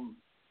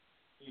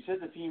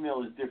said the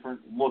female is different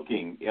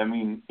looking. I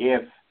mean,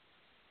 if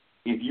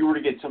you were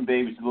to get some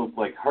babies to look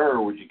like her,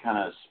 would you kind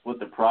of split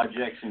the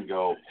projects and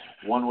go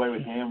one way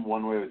with him,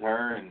 one way with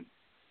her, and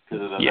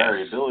because of the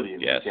variability in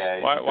these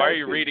guys? Why are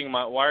you reading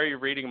my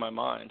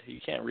mind?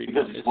 You can't read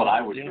because my it's what I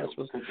would do.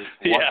 Because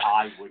it's what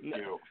I would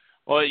do.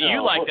 Well,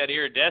 you like that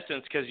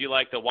iridescence because you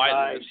like the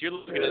white lips.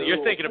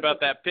 You're thinking about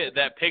that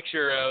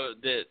picture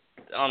that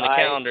on the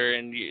calendar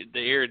and the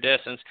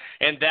iridescence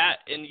and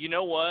you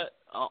know what?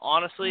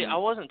 Honestly, I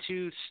wasn't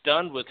too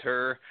stunned with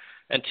her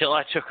until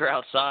I took her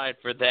outside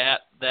for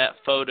that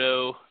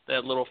photo,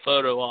 that little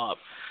photo op.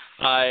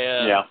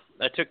 I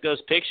took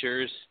those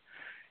pictures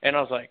and I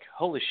was like,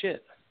 holy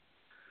shit.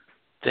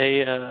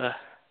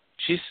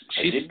 She's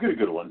a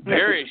good one.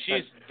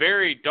 She's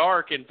very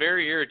dark and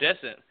very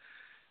iridescent.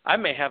 I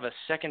may have a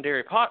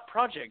secondary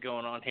project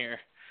going on here.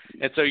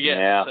 And so,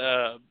 yes,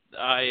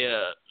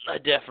 I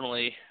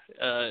definitely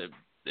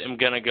am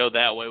going to go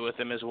that way with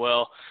him as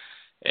well.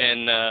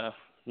 And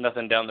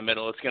nothing down the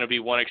middle. It's going to be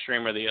one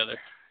extreme or the other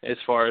as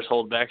far as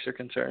holdbacks are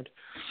concerned.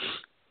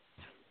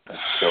 All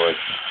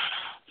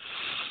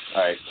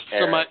right.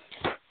 Eric.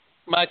 So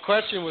my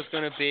question was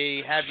going to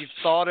be, have you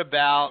thought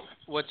about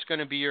what's going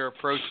to be your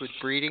approach with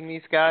breeding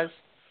these guys?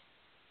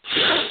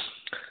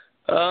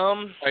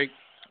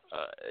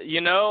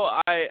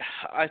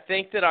 I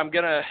think that I'm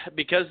gonna,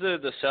 because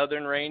of the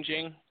southern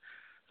ranging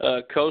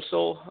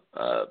coastal.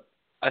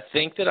 I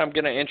think that I'm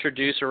gonna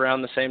introduce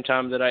around the same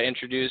time that I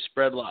introduced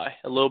Bredli,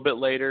 a little bit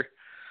later.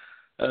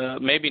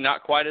 Maybe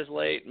not quite as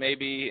late.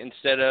 Maybe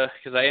instead of,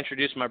 because I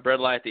introduced my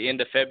Bredli at the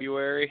end of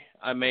February,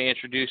 I may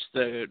introduce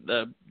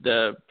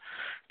the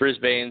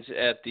Brisbanes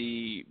at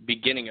the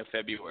beginning of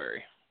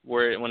February,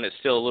 when it's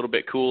still a little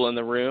bit cool in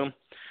the room.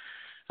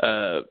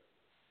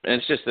 And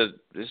it's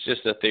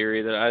just a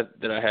theory that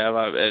I have,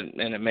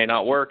 and it may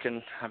not work,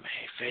 and I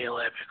may fail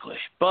epically.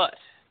 But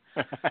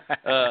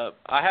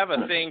I have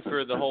a thing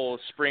for the whole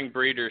spring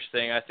breeders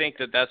thing. I think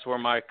that's where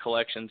my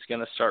collection's going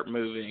to start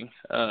moving,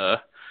 or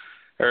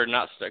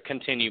not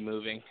continue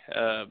moving,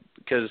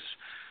 because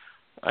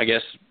I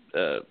guess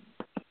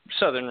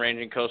southern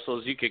ranging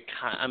coastals, you could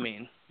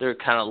they're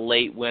kind of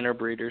late winter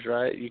breeders,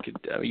 right? You could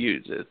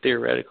use it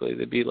theoretically.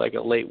 They'd be like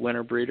a late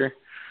winter breeder,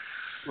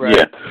 right?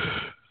 Yeah.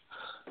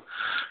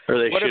 Or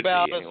they should be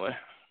anyway.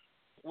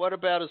 What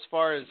about as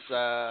far as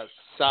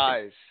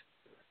size?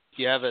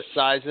 you have a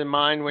size in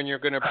mind when you're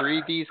going to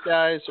breed these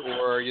guys,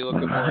 or are you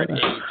looking more at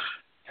age?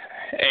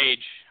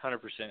 Age, 100%.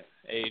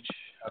 Age.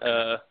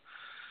 Okay.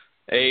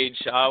 Age.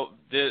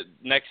 The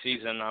next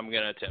season, I'm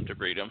going to attempt to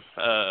breed them.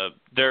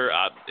 They're,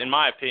 in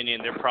my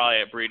opinion, they're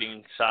probably at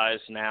breeding size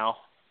now,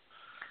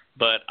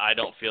 but I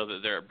don't feel that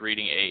they're at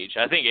breeding age.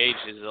 I think age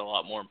is a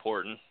lot more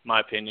important. In my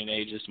opinion,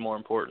 age is more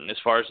important as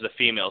far as the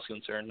female is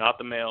concerned, not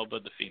the male,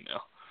 but the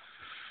female.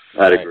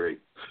 I'd agree.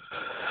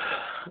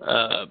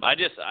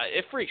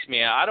 It freaks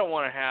me out.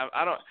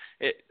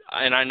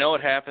 And I know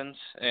it happens,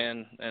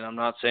 and I'm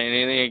not saying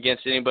anything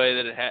against anybody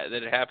that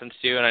it happens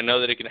to, and I know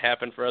that it can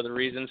happen for other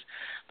reasons,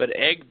 but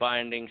egg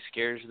binding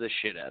scares the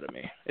shit out of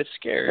me. It's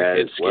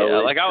scary. It's scary.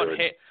 Well, like I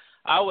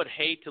would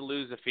hate to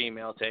lose a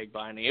female to egg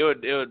binding. It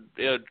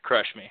would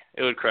crush me.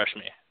 It would crush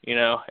me, you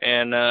know,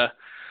 and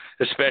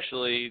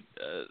especially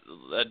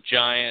a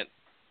giant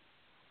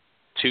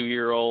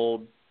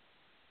 2-year-old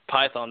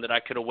python that I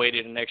could have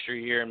waited an extra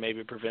year and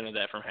maybe prevented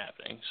that from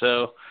happening.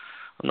 So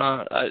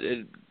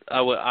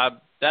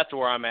that's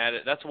where I'm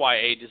at. That's why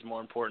age is more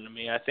important to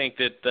me. I think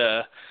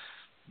that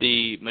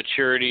the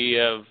maturity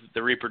of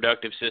the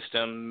reproductive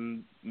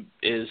system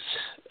is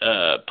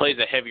plays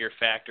a heavier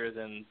factor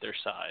than their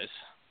size.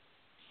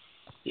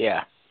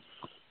 Yeah.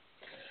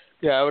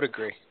 Yeah, I would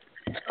agree.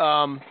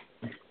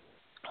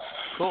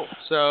 Cool.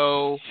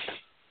 So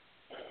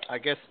I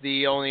guess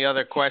the only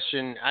other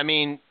question,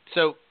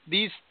 so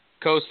these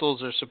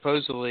coastals are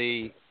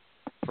supposedly,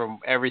 from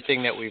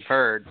everything that we've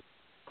heard,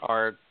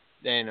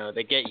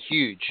 they get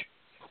huge.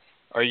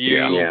 Are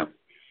you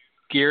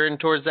gearing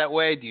towards that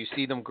way? Do you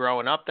see them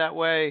growing up that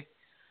way?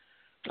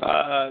 You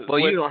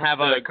don't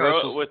have other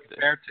coastals to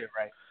compare to,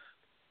 right?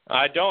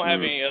 I don't have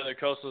any other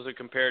coastals to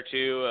compare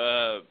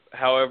to.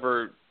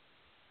 However,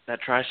 that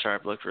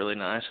tri-stripe looked really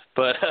nice,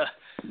 but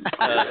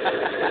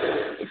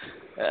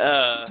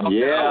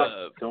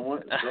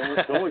someone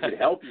could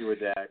help you with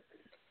that.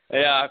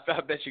 Yeah,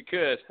 I bet you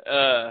could.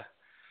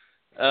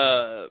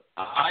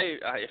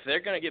 If they're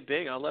gonna get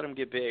big, I'll let them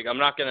get big. I'm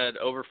not gonna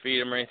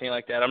overfeed them or anything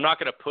like that. I'm not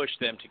gonna push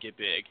them to get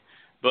big.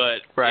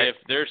 But if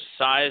their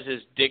size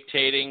is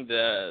dictating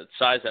the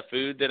size of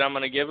food that I'm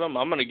gonna give them,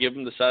 I'm gonna give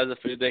them the size of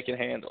food they can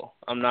handle.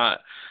 I'm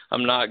not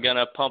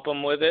gonna pump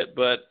them with it.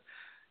 But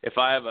if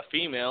I have a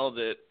female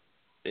that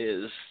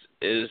is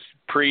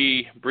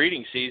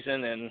pre-breeding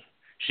season and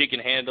she can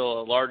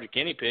handle a large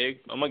guinea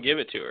pig, I'm gonna give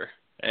it to her.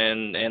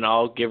 And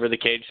I'll give her the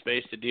cage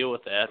space to deal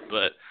with that.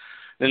 But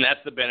then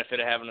that's the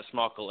benefit of having a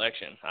small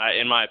collection.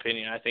 In my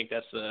opinion, I think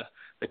that's the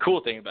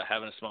cool thing about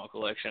having a small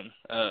collection,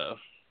 a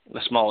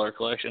smaller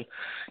collection.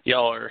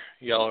 Y'all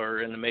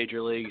are in the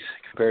major leagues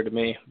compared to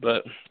me,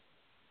 but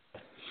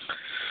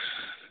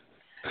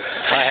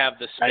I have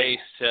the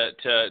space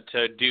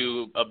to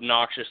do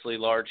obnoxiously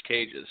large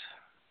cages.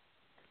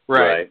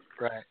 Right.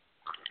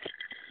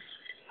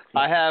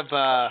 I have.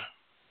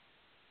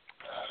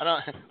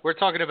 We're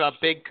talking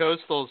about big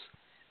coastals,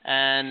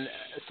 and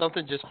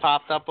something just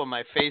popped up on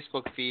my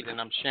Facebook feed, and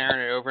I'm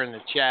sharing it over in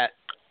the chat.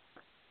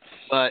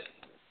 But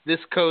this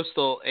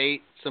coastal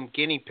ate some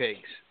guinea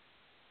pigs.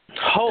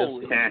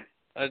 Holy!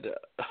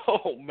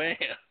 Oh man,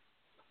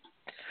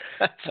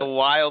 that's a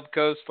wild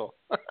coastal.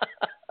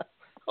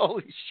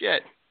 Holy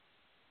shit!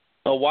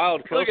 A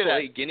wild coastal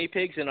ate guinea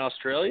pigs in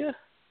Australia?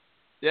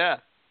 Yeah,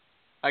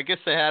 I guess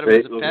they had them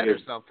as a pet or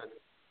something.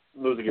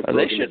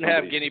 They shouldn't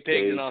have guinea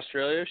pigs in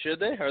Australia, should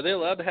they? Are they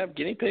allowed to have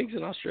guinea pigs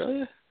in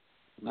Australia?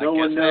 No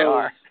one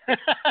knows. They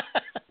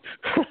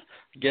are.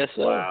 Guess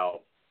so.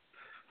 Wow.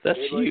 That's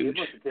huge.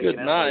 Good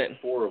night.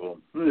 Like 4 of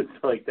them.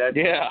 It's like that.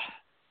 Yeah.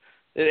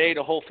 It ate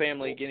a whole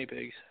family of guinea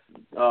pigs.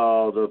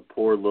 Oh, the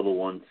poor little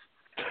ones.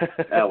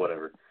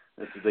 Whatever.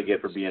 That's what they get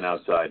for being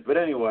outside. But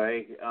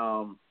anyway,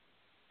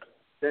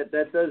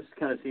 that does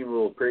kind of seem a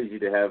little crazy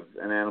to have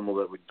an animal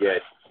that would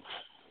get.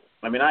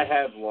 I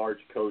have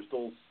large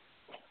coastals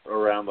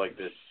around like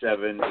the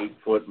 7-8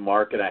 foot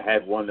mark, and I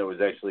had one that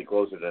was actually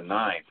closer to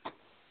 9.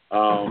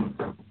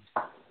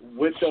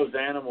 With those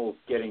animals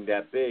getting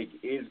that big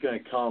is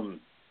going to come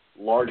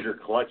larger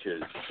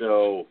clutches.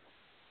 So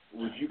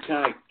would you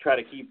kind of try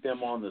to keep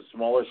them on the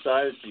smaller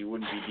side so you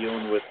wouldn't be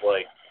dealing with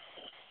like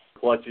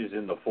clutches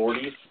in the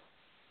 40s?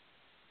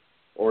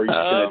 Or are you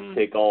going to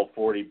take all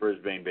 40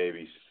 Brisbane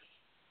babies?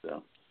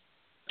 So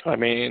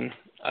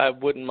I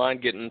wouldn't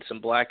mind getting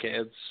some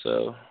blackheads,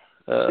 so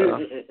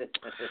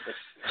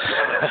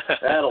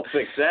that'll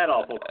fix that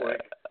awful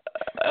quick.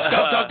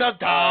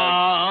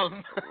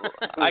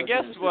 I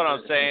guess what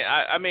I'm saying,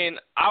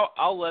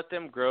 I'll let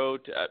them grow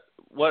to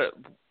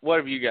what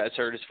have you guys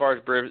heard as far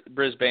as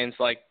Brisbane's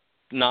like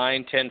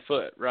 9-10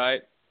 foot,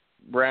 right?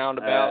 Round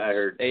about. I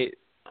heard 8.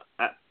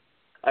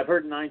 I've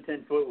heard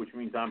 9-10 foot, which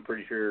means I'm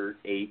pretty sure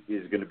 8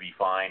 is going to be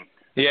fine.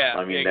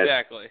 Yeah,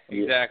 exactly.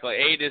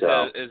 8 is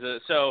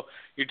so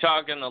you're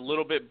talking a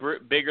little bit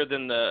bigger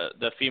than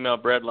the female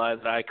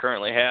Bredli that I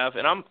currently have,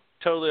 and I'm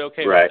totally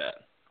okay with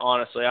that.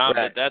 Honestly,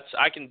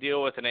 I can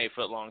deal with an 8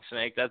 foot long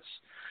snake.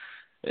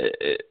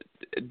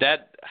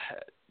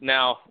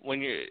 Now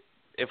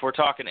if we're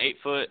talking 8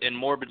 foot and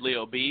morbidly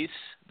obese,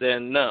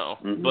 then no.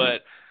 Mm-hmm.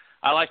 But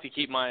I like to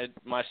keep my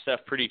stuff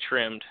pretty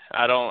trimmed.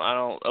 I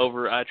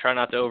try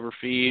not to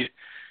overfeed,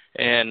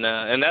 and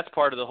that's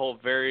part of the whole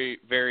very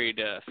varied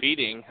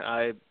feeding.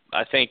 I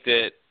think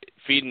that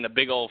feeding a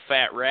big old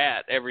fat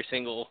rat every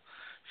single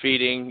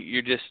feeding,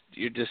 you're just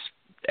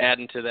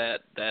adding to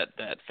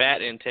that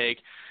fat intake.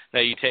 Now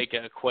you take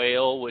a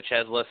quail, which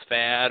has less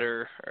fat,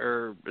 or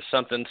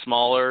something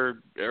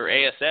smaller, or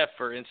ASF,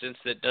 for instance,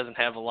 that doesn't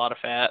have a lot of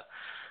fat,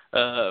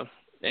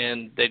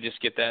 and they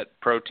just get that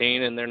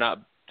protein, and they're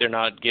not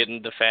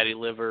getting the fatty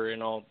liver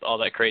and all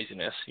that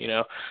craziness, you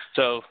know.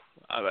 So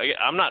I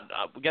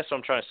guess what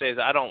I'm trying to say is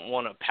I don't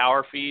want to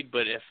power feed,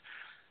 but if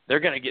they're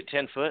going to get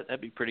 10 foot,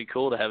 that'd be pretty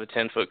cool to have a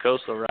 10-foot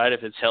coastal, right?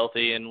 If it's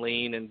healthy and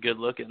lean and good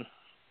looking.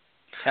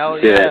 Hell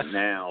yeah!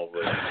 Now,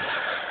 but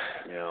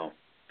you know.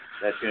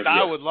 That's going to be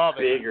I would love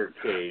bigger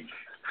cage.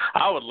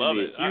 I would love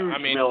it.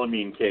 Huge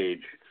melamine cage.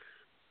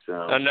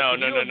 So. No.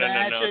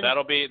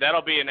 That'll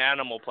be an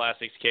animal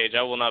plastics cage.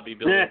 I will not be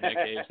building that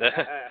cage.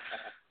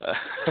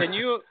 Can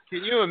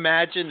you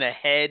imagine the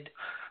head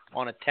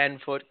on a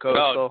 10-foot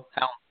coastal?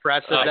 How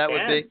impressive that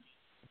would be.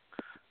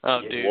 Oh,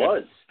 it dude. It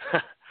was.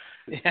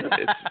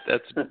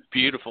 That's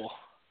beautiful.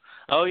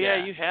 Oh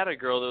yeah, you had a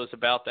girl that was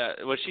about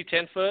that. Was she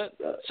 10 foot?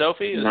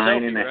 Sophie? It was 9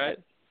 Sophie, and a right?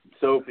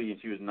 Sophie,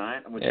 and she was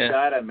 9. When she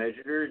died, I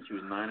measured her, and she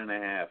was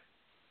 9.5.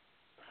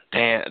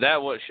 Damn,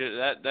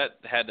 that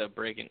had to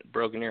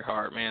broken your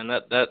heart, man.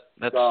 That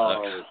sucks.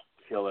 Oh,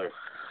 killer.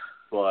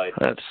 But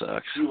that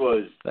sucks. She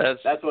was.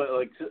 That's what,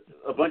 like,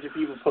 a bunch of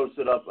people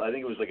posted up. I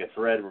think it was like a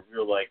thread where we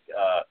were like,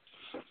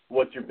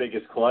 "What's your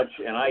biggest clutch?"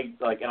 And I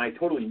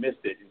totally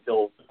missed it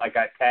until I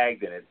got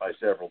tagged in it by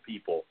several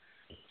people.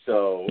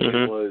 So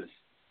it was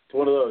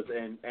one of those,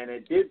 and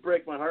it did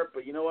break my heart.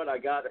 But you know what? I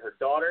got her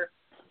daughter.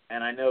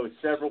 And I know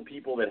several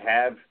people that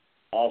have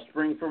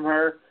offspring from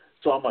her,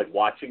 so I'm, like,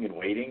 watching and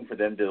waiting for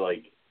them to,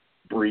 like,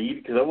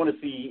 breed, because I want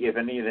to see if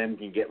any of them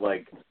can get,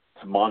 like,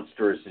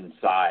 monstrous in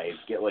size,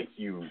 get, like,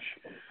 huge.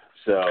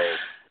 So.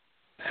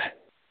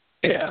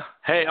 Yeah.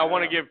 Hey, I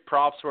want to give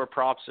props where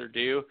props are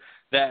due.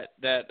 That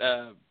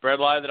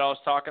Bredli that I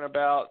was talking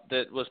about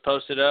that was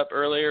posted up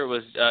earlier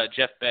was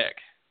Jeff Beck.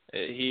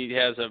 He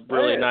has a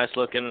really nice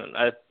looking.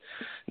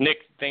 Nick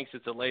thinks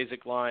it's a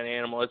LASIK line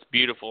animal. It's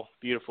beautiful,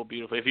 beautiful,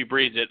 beautiful. If he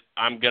breeds it,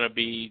 I'm gonna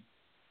be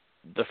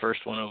the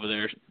first one over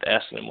there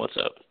asking him what's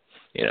up.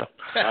 You know.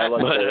 I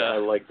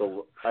like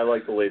the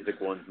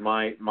LASIK ones.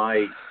 My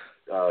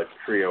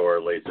trio are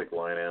LASIK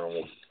line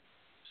animals.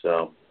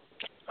 So.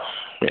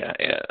 Yeah.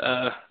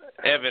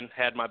 Evan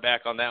had my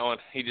back on that one.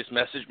 He just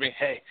messaged me,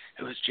 "Hey,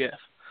 it was Jeff."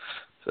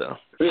 So.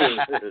 There you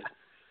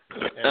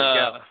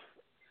go.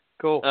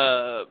 Cool.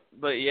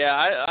 But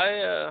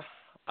yeah,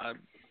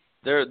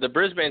 the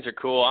Brisbanes are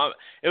cool.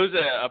 It was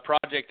a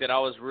project that I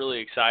was really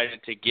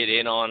excited to get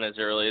in on as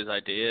early as I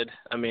did.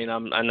 I mean,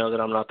 I know that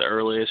I'm not the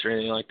earliest or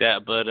anything like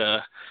that, but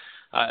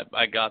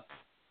I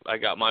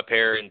got my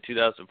pair in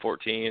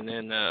 2014,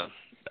 and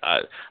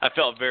I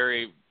felt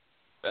very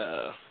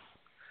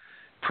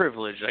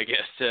privileged, I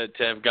guess, to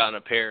have gotten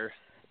a pair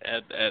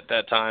at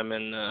that time,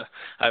 and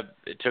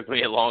it took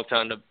me a long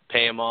time to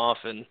pay them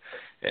off, and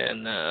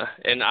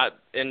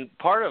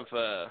part of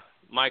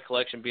my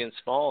collection being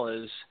small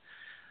is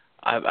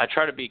I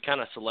try to be kind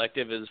of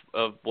selective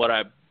of what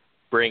I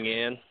bring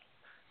in.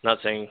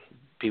 Not saying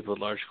people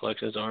with large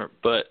collections aren't,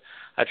 but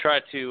I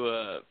try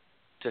to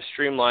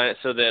streamline it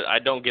so that I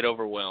don't get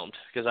overwhelmed,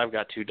 because I've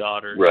got 2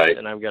 daughters,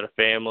 and I've got a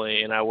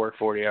family, and I work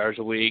 40 hours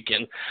a week,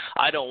 and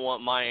I don't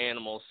want my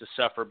animals to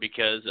suffer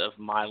because of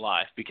my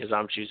life, because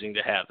I'm choosing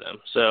to have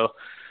them. So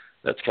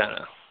that's kind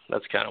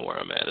of where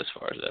I'm at as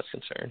far as that's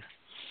concerned.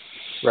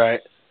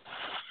 Right.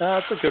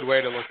 That's a good way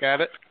to look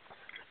at it.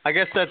 I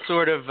guess that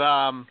sort of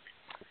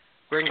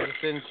brings us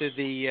into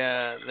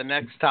the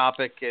next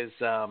topic is,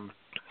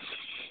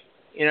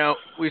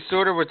 we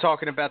sort of were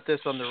talking about this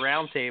on the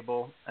round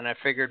table, and I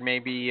figured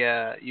maybe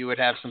you would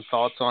have some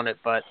thoughts on it,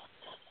 but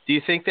do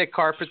you think that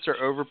carpets are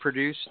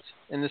overproduced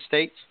in the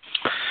States,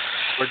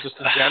 or just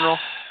in general?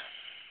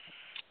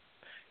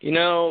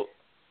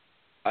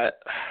 I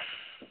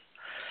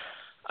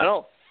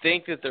don't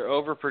think that they're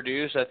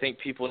overproduced. I think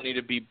people need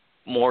to be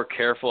more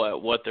careful at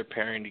what they're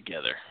pairing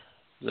together.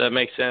 Does that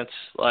make sense?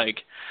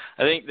 Like,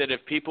 I think that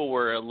if people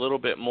were a little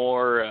bit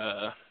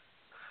more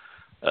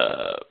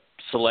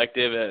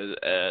selective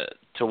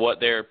to what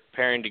they're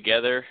pairing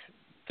together,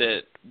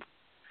 that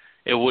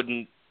it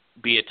wouldn't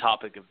be a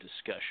topic of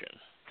discussion.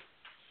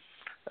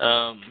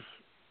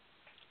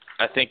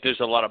 I think there's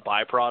a lot of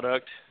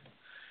byproduct,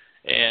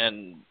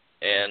 and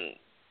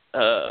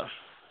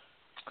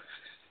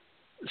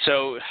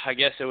so I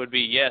guess it would be,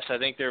 yes, I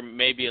think they're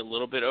maybe a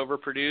little bit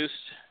overproduced.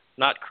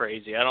 Not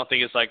crazy. I don't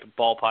think it's like a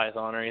ball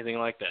python or anything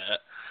like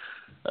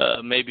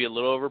that. Maybe a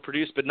little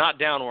overproduced, but not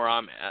down where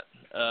I'm at.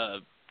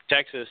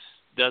 Texas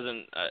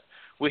doesn't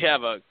we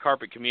have a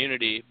carpet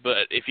community,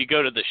 but if you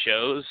go to the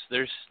shows,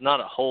 there's not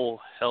a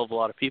whole hell of a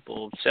lot of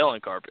people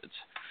selling carpets.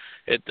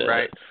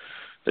 Right.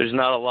 There's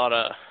not a lot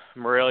of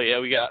Morelia.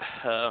 We got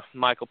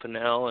Michael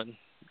Pinnell and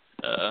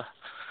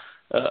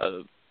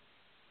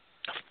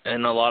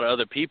and a lot of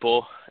other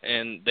people,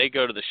 and they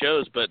go to the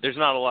shows, but there's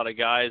not a lot of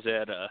guys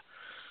at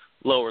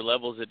lower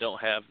levels that don't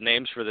have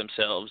names for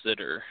themselves that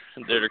are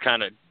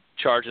kind of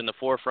charging the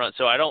forefront.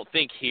 So I don't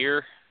think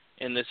here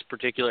in this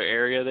particular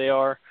area they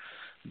are,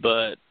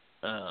 but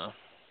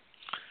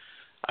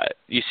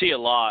you see a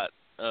lot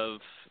of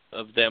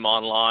them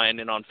online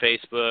and on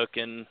Facebook,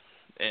 and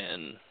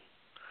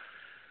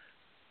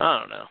I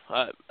don't know.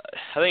 I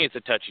think it's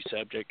a touchy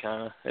subject,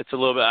 kind of. It's a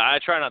little bit. I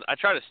try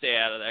to stay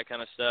out of that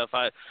kind of stuff.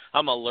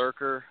 I'm a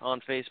lurker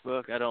on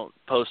Facebook. I don't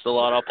post a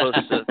lot. I'll post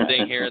a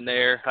thing here and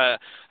there. I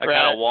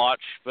kind of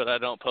watch, but I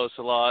don't post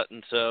a lot,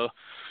 and so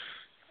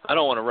I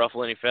don't want to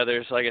ruffle any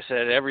feathers. Like I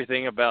said,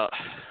 everything about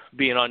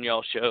being on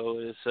y'all's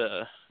show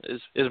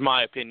is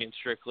my opinion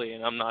strictly,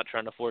 and I'm not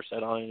trying to force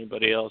that on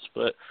anybody else.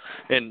 But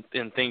in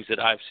things that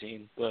I've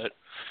seen, but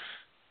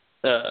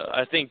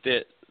I think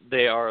that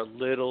they are a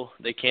little.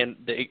 They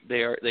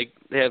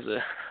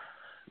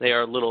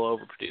are a little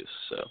overproduced.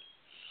 So,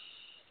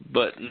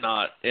 but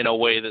not in a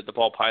way that the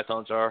ball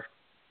pythons are.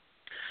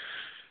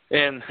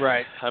 And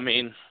right. I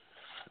mean,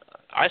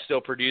 I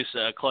still produce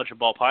a clutch of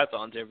ball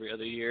pythons every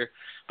other year,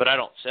 but I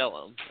don't sell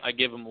them. I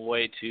give them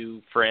away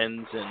to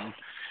friends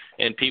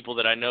and people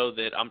that I know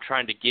that I'm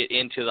trying to get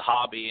into the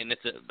hobby. And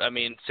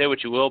say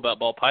what you will about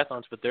ball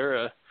pythons, but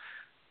they're a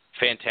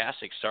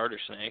fantastic starter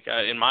snake,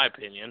 in my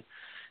opinion.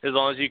 As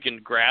long as you can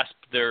grasp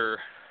the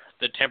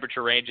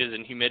temperature ranges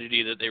and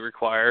humidity that they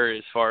require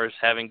as far as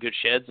having good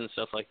sheds and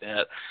stuff like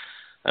that.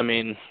 I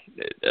mean,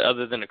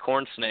 other than a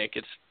corn snake,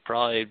 it's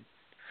probably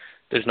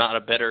there's not a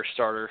better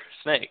starter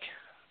snake,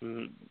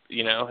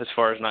 as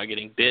far as not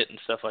getting bit and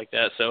stuff like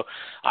that. So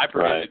I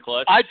produce a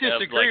clutch. I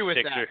disagree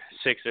with that.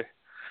 Sixer.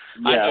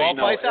 Yeah, ball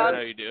pythons? I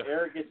know you do.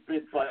 Eric gets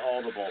bit by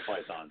all the ball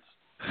pythons.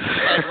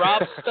 And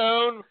Rob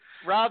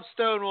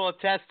Stone will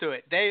attest to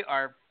it. They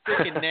are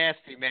freaking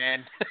nasty,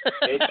 man.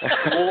 They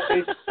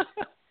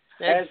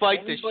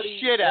bite the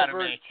shit out of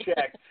me.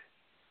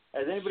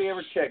 Has anybody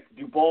ever checked,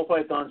 do ball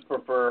pythons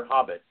prefer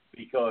hobbit?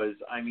 Because,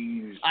 I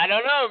mean... I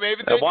don't know.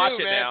 Maybe they watch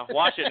do, it man. now.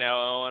 Watch it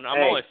now, Owen.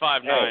 I'm only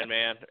 5'9",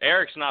 man.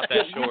 Eric's not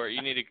that short.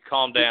 You need to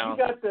calm down.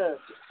 You got the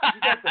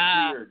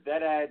beard.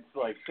 That adds,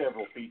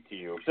 several feet to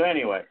you. So,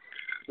 anyway...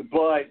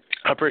 But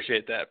I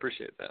appreciate that.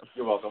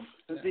 You're welcome.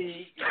 So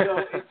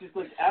it's just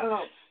I don't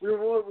know. We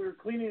were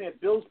cleaning at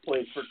Bill's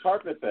place for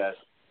Carpet Fest,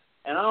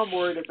 and I'm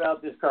worried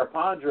about this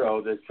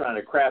Carpondro that's trying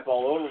to crap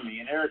all over me.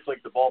 And Eric's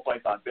like, the ball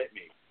python bit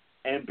me,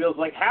 and Bill's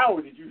like, how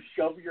did you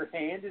shove your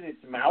hand in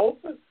its mouth?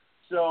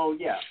 So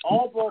yeah,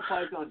 all ball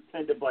pythons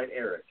tend to bite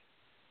Eric.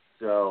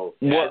 So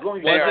as long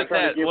as you're not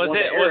trying to give one to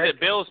Eric,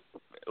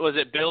 was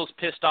it Bill's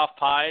pissed off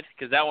pied?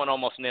 Because that one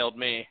almost nailed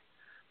me.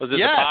 Was it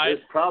the pied? pied?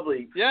 It's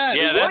probably. Yeah.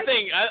 That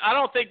thing. I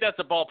don't think that's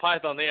a ball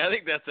python thing. I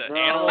think that's an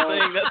animal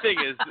thing.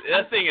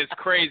 That thing is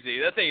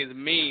crazy. That thing is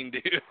mean,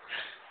 dude.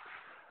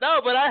 No,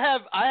 but I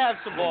have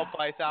some ball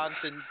pythons,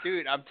 and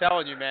dude, I'm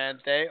telling you, man,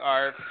 they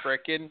are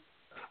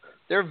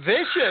they're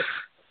vicious.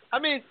 I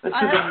mean, I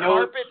have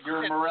carpet.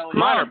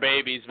 Mine are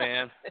babies,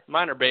 man.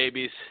 Mine are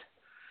babies.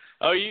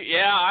 Oh,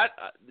 I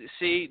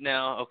see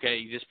now. Okay,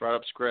 you just brought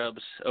up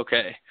scrubs.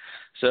 Okay,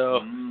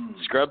 so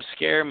scrubs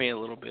scare me a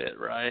little bit,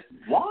 right?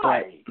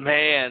 Why? But,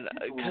 man,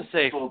 because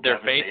they're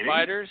face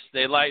biters.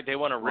 They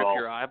want to rip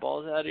your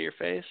eyeballs out of your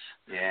face.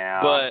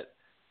 Yeah. But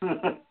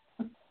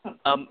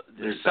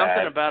there's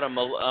something about a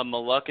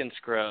Moluccan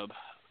scrub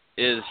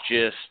is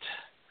just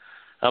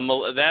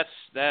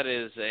that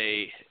is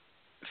a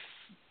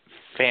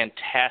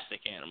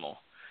fantastic animal.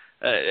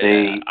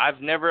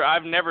 I've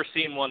never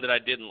seen one that I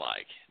didn't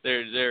like.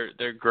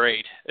 They're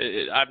great.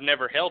 I've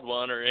never held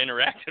one or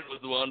interacted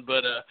with one,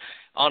 but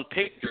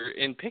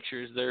in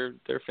pictures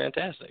they're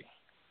fantastic.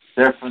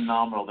 They're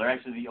phenomenal. They're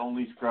actually the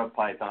only scrub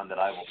python that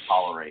I will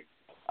tolerate.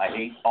 I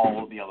hate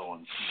all of the other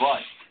ones,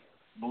 but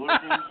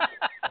Moluccans.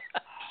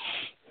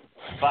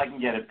 If I can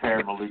get a pair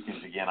of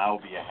Moluccans again, I will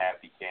be a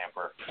happy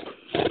camper.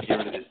 Get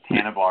rid of this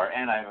Tanabar,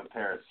 and I have a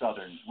pair of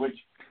Southerns, which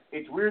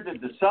it's weird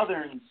that the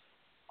Southerns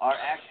are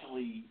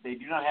actually, they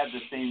do not have the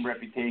same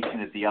reputation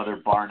that the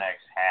other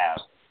Barnecks have.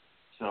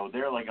 So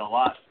they're a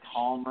lot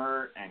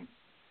calmer and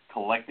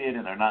collected,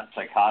 and they're not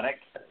psychotic.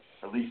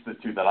 At least the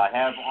two that I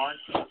have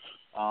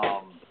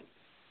aren't.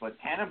 But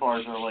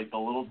Tanabars are the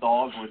little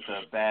dog with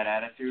the bad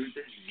attitude.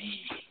 They're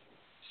mean.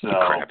 So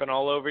crapping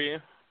all over you?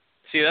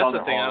 See, that's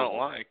the thing horrible.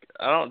 I don't like.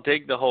 I don't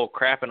dig the whole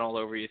crapping all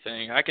over you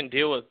thing. I can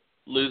deal with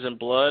losing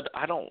blood.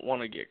 I don't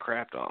want to get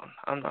crapped on.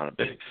 I'm not a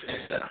big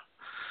fan of that.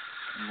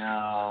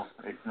 No,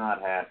 it's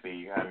not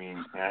happy. I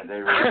mean, they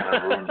really kind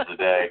of ruins the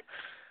day.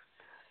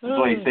 That's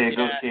why you save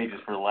those cages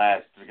for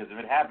last, because if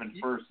it happened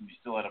first and you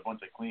still had a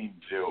bunch of cleaning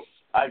to do,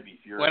 I'd be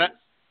furious.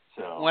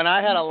 When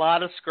I had a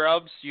lot of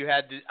scrubs,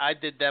 I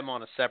did them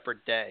on a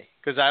separate day,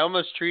 because I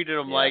almost treated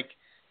them like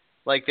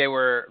they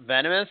were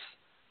venomous,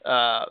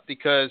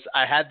 because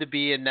I had to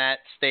be in that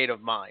state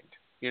of mind.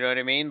 You know what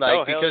I mean?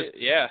 Hell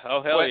yeah.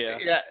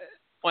 Yeah.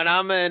 When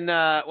I'm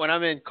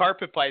in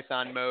carpet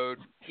python mode,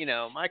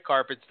 my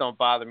carpets don't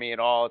bother me at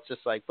all. It's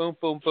just boom,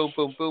 boom, boom,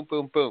 boom, boom,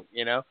 boom, boom,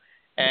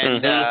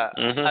 And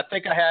I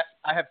think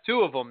I have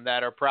two of them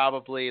that are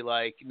probably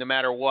like, no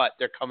matter what,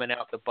 they're coming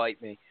out to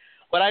bite me.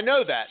 But I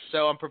know that,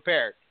 so I'm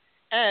prepared.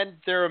 And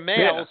they're a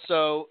male,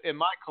 so in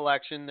my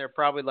collection, they're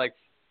probably like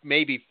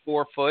maybe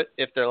 4 foot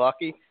if they're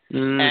lucky.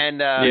 And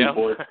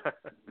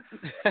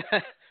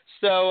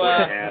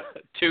so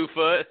 2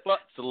 foot.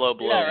 It's a low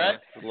blow. Yeah, right?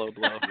 It's a low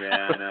blow.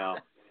 Yeah, I know.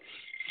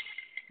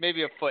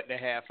 Maybe 1.5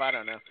 feet. I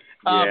don't know.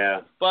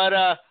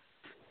 But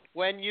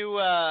when you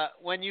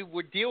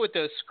would deal with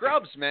those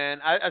scrubs,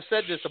 man, I've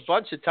said this a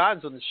bunch of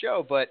times on the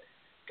show, but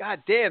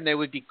God damn, they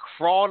would be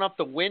crawling up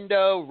the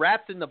window,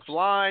 wrapped in the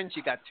blinds.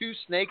 You got 2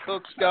 snake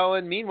hooks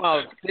going.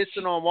 Meanwhile, it's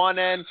pissing on one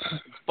end,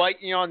 it's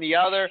biting you on the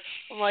other.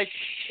 I'm like,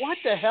 what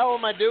the hell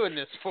am I doing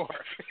this for?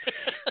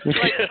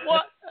 Like,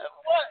 what?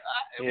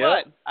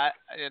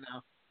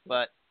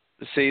 But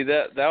see,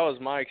 that was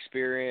my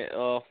experience.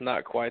 Oh,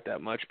 not quite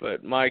that much,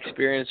 but my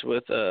experience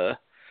with the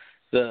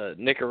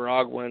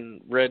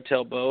Nicaraguan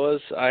red-tailed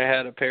boas. I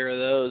had a pair of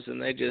those,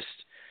 and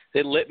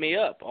they lit me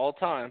up all the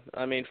time.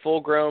 I mean, full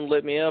grown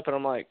lit me up, and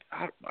I'm like,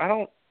 I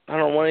don't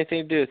want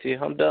anything to do with you.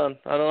 I'm done.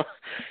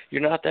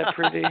 You're not that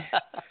pretty,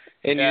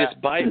 and you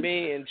just bite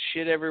me and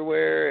shit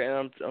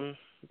everywhere, and I'm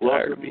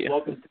tired of you.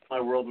 Welcome to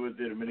my world with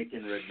the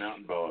Dominican red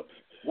mountain boa.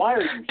 Why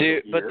are you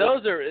dude? here? But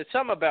it's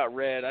something about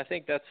red. I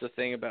think that's the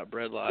thing about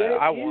Bredli.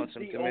 I want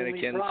some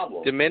Dominicans.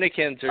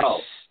 Dominicans are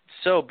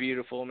so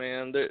beautiful,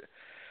 man.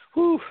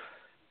 Whew.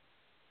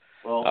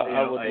 Well,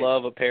 I would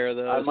love a pair of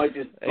those. I might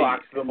just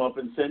box them up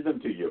and send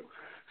them to you.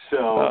 So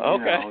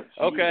okay,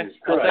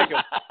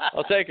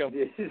 I'll take them.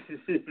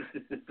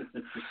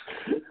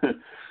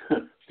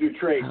 Do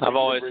trade. I've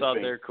always thought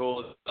they're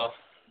cool.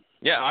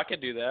 Yeah, I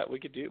could do that. We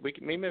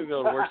maybe be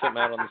able to work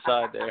something out on the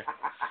side there.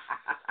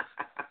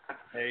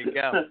 There you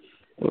go.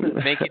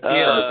 Make it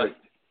deal.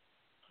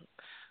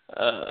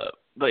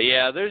 But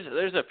yeah,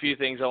 there's a few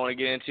things I want to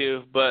get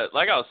into. But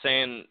like I was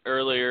saying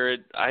earlier,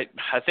 I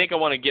think I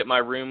want to get my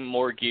room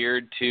more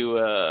geared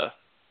to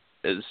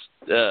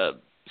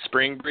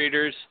spring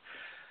breeders,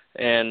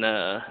 and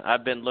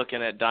I've been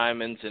looking at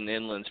diamonds and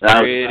inlands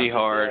pretty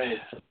hard.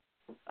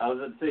 I was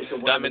going to say, so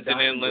diamonds and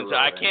inlands.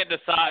 I can't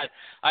decide.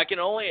 I can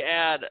only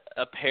add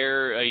a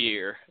pair a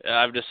year.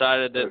 I've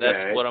decided that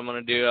that's what I'm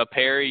going to do, a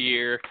pair a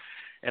year.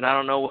 And I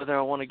don't know whether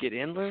I want to get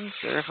inlands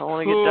or if I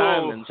want to get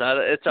diamonds.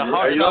 It's a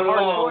hard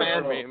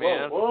choice for me,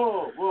 man.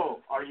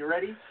 Whoa. Are you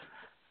ready?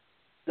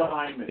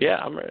 Diamonds. Yeah,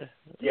 I'm ready.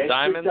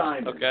 Diamonds?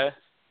 Okay.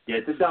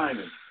 Get the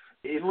diamonds.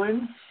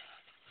 Inlands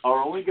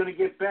are only going to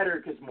get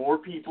better because more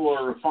people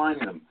are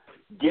refining them.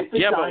 Get the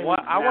diamonds.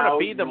 But I want to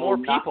be the more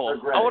people.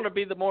 I want to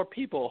be the more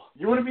people.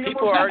 You want to be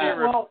people the more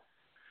people?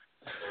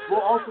 Well,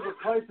 also the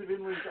price of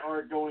inlands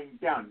are going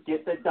down.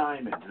 Get the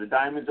diamonds. The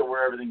diamonds are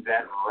where everything's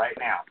at right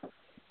now.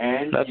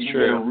 And that's you can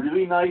true. get a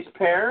really nice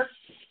pair,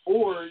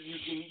 or you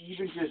can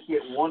even just get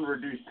one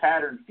reduced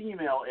pattern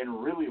female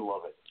and really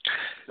love it.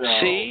 So,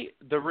 see,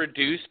 the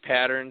reduced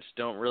patterns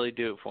don't really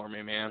do it for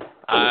me, man.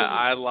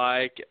 I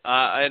like,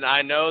 and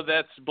I know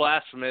that's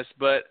blasphemous,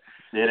 but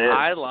it is.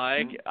 I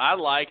like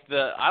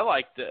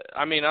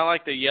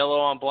the yellow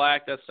on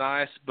black. That's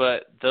nice,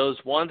 but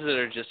those ones that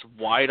are just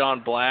white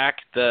on black,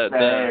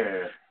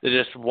 they're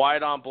just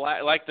white on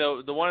black, like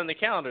the one in the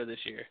calendar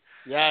this year.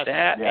 Yes.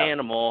 That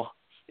animal.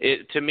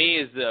 It to me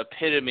is the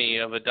epitome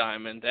of a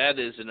diamond. That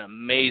is an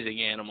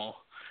amazing animal,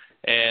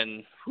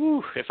 and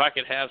if I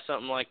could have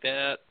something like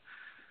that,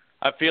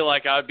 I feel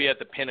like I would be at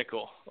the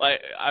pinnacle. Like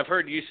I've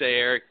heard you say,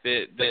 Eric,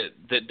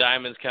 that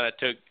diamonds kind of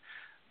took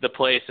the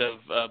place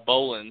of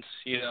Bolins.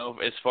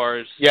 As far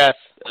as yes,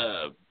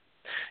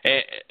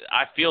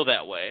 I feel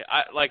that way.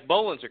 Like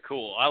Bolins are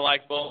cool. I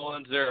like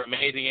Bolins. They're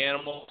amazing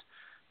animals,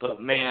 but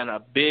man, a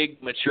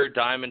big mature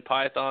diamond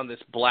python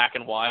that's black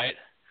and white.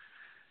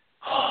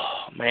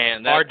 Oh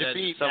man, hard to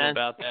beat, something man.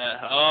 about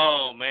that.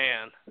 Oh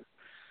man.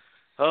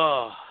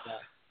 Oh.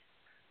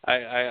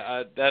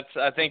 I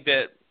think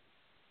that,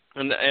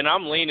 and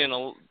I'm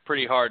leaning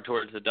pretty hard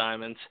towards the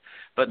diamonds,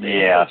 but the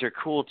inlands are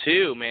cool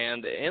too,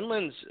 man. The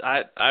inlands,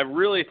 I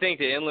really think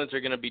the inlands are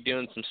going to be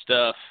doing some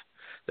stuff.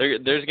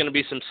 There's going to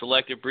be some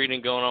selective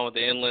breeding going on with the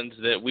inlands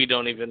that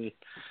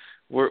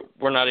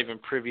we're not even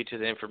privy to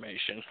the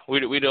information. We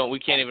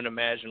can't even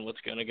imagine what's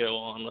going to go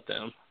on with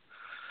them.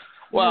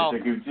 Well,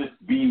 there could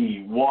just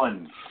be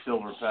one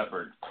silver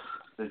pepper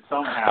that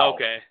somehow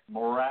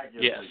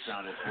miraculously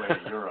found its way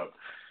to Europe.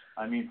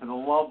 I mean, for the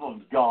love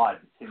of God,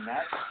 can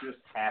that just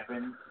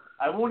happen?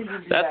 I won't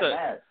even be that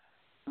mad.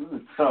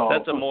 So,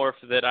 that's a morph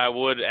that I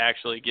would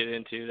actually get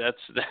into. That's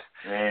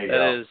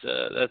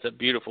a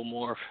beautiful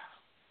morph.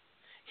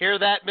 Hear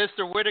that,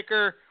 Mr.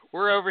 Whitaker?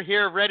 We're over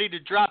here ready to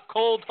drop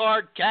cold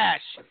hard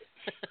cash.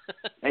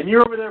 And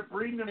you're over there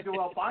breeding them to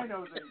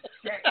albinos and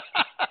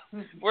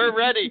shit. We're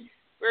ready.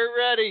 We're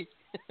ready.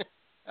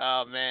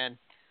 Oh, man.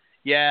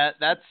 Yeah,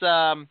 that's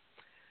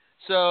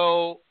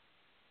so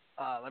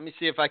let me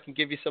see if I can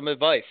give you some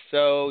advice.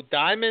 So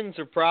diamonds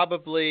are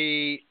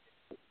probably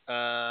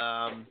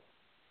because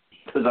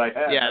I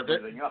have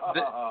everything.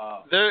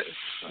 They're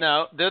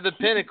the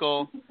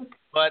pinnacle,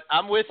 but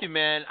I'm with you,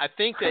 man. I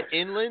think that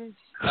inlands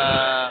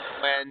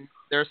when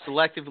they're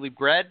selectively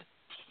bred,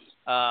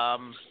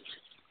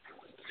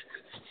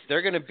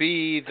 they're going to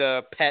be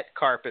the pet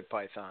carpet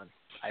python,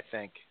 I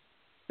think.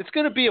 It's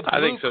going to be a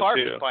blue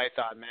carpet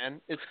python,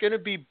 man. It's going to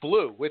be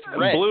blue with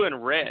red. Blue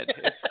and red.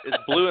 It's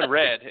blue and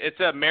red. It's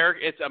America.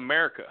 It's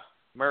America.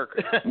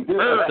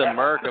 It's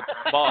America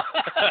ball.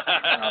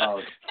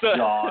 Oh,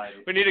 God.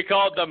 We need to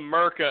call it the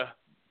Merca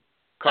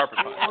carpet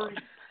python.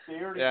 They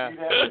already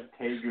do that with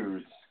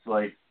tegus.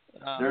 Like,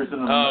 there's an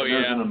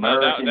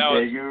American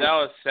tegu. That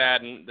was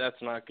sad, and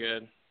that's not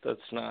good.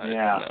 That's not.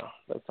 Yeah. No,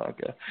 that's not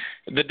good.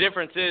 The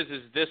difference is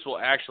this will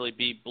actually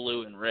be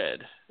blue and red.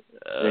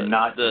 And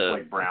not just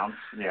like brown.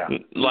 Yeah.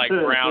 Like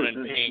brown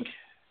and pink.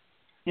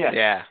 Yeah.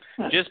 Yeah.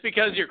 Just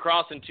because you're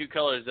crossing two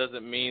colors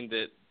doesn't mean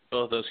that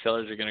both those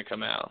colors are going to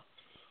come out.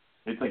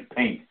 It's like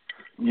paint.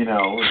 You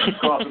know, if you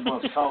cross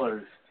enough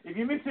colors. If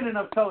you mix in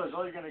enough colors,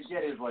 all you're going to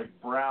get is like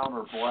brown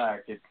or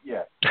black.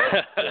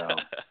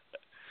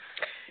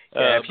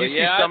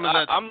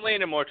 I'm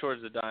leaning more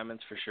towards the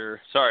diamonds for sure.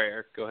 Sorry,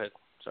 Eric. Go ahead.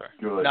 Sorry.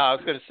 Good. No, I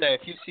was going to say,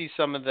 if you see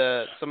some of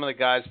the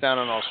guys down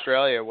in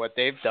Australia, what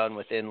they've done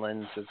with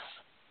inlands, it's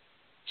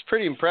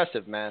pretty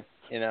impressive, man.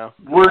 You know,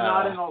 we're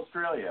not in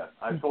Australia.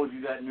 I've told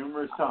you that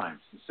numerous times.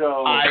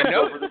 So I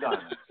know for the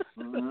diamonds.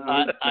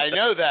 I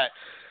know that,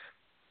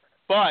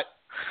 but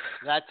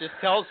that just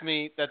tells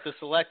me that the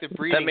selective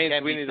breeding that means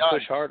can we be need done. to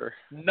push harder.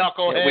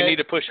 Knucklehead. Yeah, we need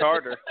to push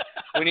harder.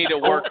 We need to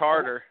work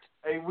harder.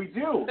 Hey, we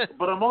do.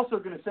 But I'm also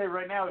going to say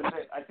right now is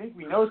that I think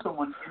we know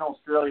someone in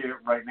Australia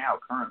right now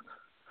currently.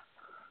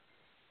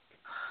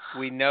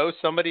 We know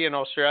somebody in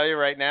Australia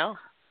right now?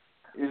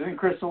 Isn't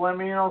Crystal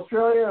Emmy in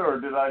Australia, or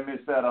did I miss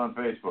that on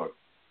Facebook?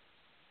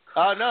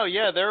 Oh, no,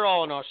 yeah, they're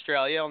all in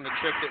Australia on the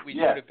trip that we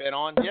should have been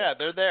on. Yeah,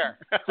 they're there.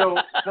 So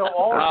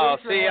all I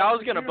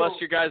was going to bust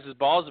your guys'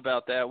 balls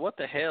about that. What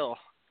the hell?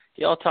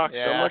 Y'all talked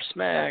so much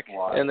smack,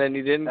 and then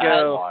you didn't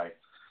go.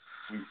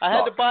 I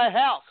had to buy a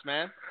house,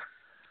 man.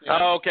 Yeah.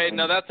 Oh, okay.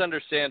 No, that's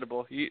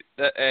understandable.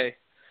 There's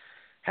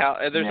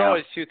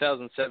always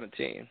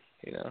 2017,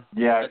 you know.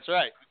 Yeah. That's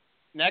right.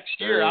 Next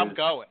year, I'm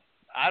going.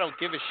 I don't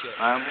give a shit.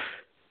 I'm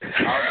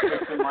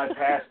fixing my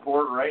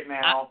passport right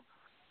now.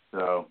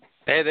 So.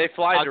 Hey, they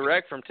fly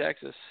direct from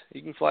Texas.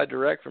 You can fly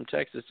direct from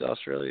Texas to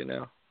Australia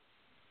now.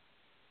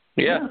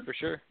 Yeah, for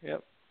sure.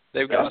 Yep.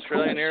 They've got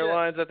Australian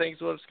Airlines, I think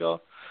is what it's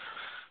called.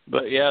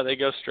 But yeah, they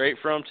go straight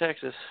from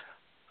Texas.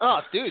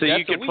 Oh, dude! So that's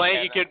you could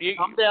play. You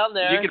come down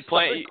there. You could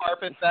play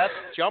carpet fest,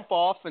 jump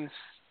off, and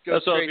go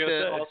straight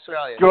to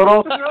Australia. Go to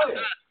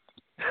Australia.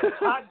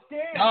 Hot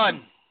damn.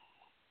 Done.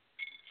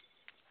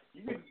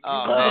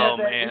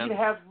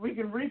 We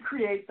can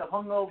recreate the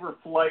hungover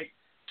flight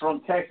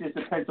from Texas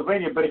to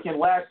Pennsylvania, but it can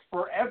last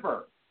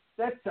forever.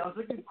 That sounds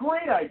like a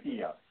great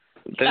idea.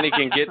 Then you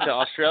can get to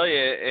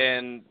Australia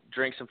and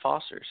drink some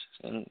Fosters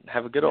and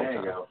have a good old time.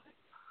 There you go.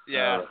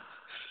 Yeah.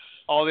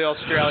 All the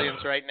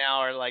Australians right now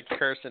are like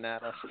cursing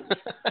at us.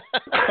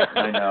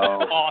 I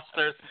know.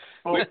 Fosters.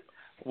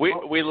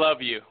 We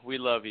love you. We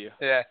love you.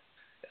 Yeah.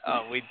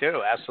 Oh, we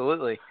do,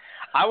 absolutely.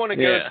 I want to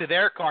go to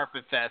their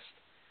carpet fest.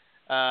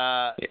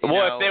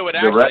 If they would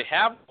actually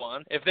have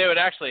one, if they would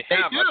actually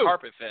have a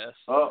carpet fest.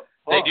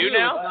 They do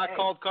now? It's not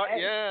called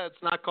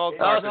it's not called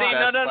carpet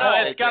fest. No.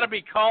 It's got to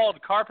be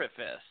called Carpet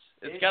Fest.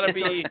 It's got to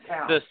be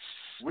the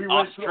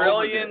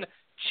Australian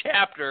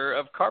chapter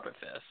of Carpet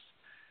Fest.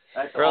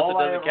 Or else it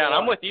doesn't count.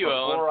 I'm with you,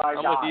 Owen.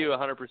 I'm with you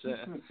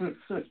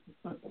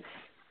 100%.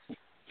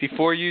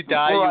 Before you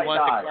die, you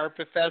want the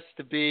Carpet Fest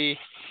to be...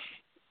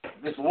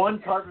 This one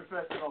Carpet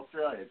Fest in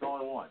Australia. It's all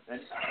I want.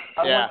 And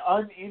I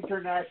want an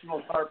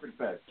international Carpet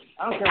Fest.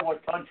 I don't care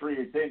what country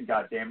it's in,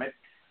 goddammit.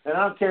 And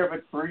I don't care if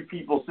it's 3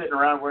 people sitting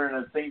around wearing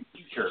the same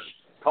T-shirt,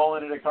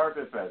 calling it a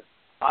Carpet Fest.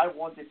 I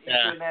want an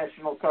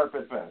international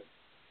Carpet Fest.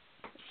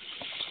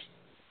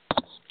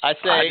 I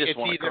just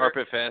want a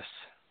Carpet Fest.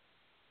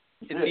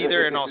 It's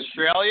either in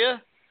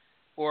Australia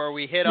or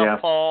we hit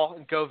up Paul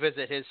and go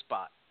visit his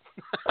spot.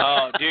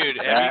 Oh, dude.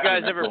 Have you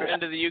guys ever been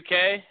to the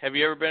UK? Have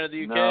you ever been to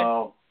the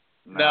UK?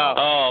 No.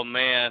 Oh,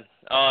 man.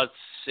 Oh, it's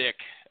sick.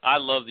 I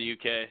love the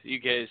UK. The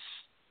UK's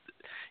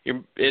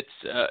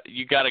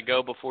you got to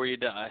go before you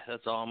die.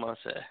 That's all I'm going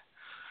to say.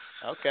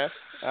 Okay.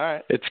 All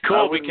right. It's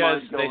cool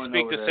because they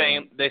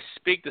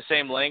speak the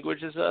same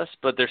language as us,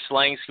 but their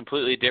slang's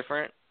completely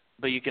different.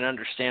 But you can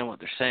understand what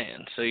they're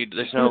saying, so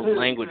there's no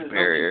language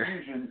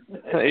barrier.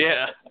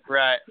 Yeah.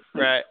 Right.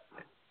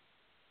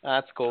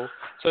 That's cool.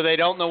 So they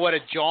don't know what a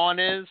jawn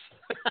is?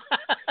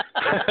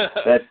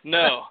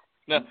 No.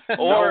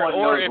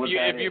 Or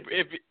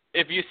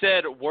if you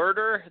said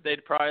worder,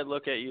 they'd probably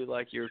look at you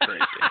like you're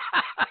crazy.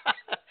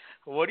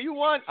 What do you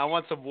want? I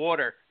want some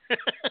water.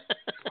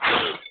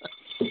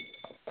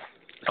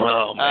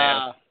 Oh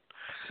man.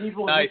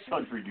 People in this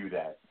country do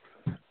that.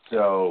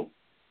 So,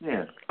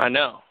 yeah. I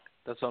know.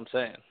 That's what I'm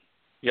saying.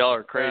 Y'all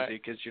are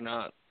crazy because you're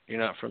not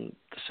from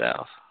the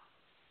South.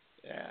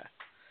 Yeah.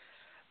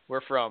 We're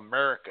from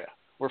America.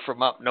 We're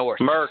from up north.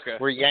 America.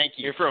 We're Yankees.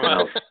 You're from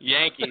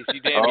Yankees.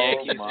 You damn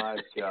Yankees. Oh, my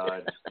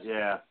God.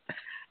 Yeah.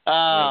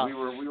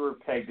 We were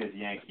pegged as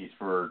Yankees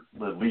for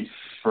at least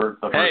for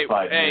the first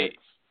 5 minutes.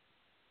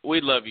 We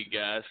love you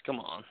guys. Come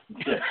on.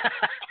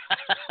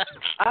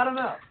 I don't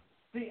know.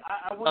 See,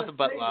 I want to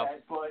say love.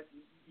 that, but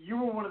you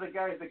were one of the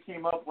guys that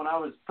came up when I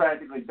was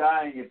practically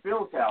dying at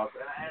Bill's house,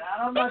 and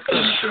I'm not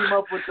sure you came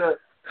up with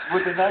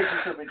the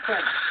nicest of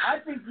intent. I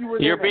think you were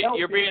there to help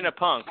You're being a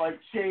punk. Like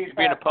shave you're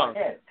being a punk.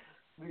 my head.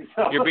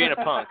 You're being a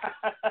punk.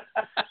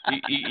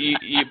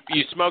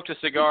 You smoked a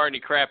cigar and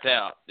you crapped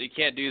out. You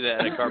can't do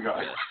that at Carpet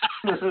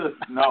Fest.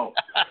 No.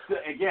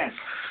 Again,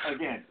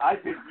 I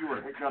think you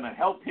were going to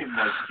help him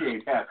like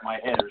shave half my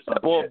head or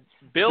something. Well,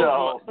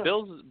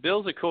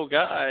 Bill's a cool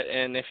guy,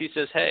 and if he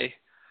says, "Hey,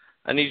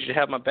 I need you to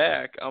have my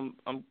back," I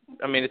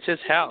mean, it's his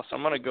house.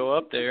 I'm going to go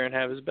up there and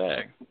have his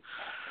back.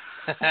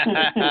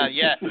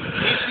 Yeah, he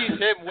sees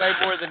him way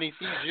more than he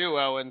sees you,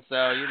 Owen.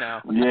 So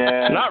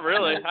Yeah. Not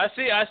really.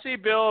 I see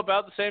Bill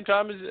about the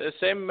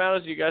same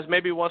amount as you guys,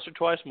 maybe once or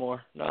twice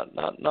more. Not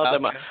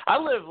that much. I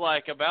live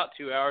like about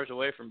 2 hours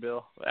away from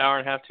Bill. Hour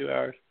and a half, 2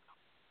 hours.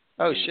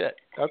 Oh shit.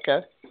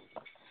 Okay.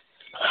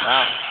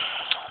 Wow.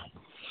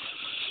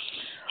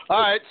 All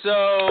right,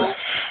 so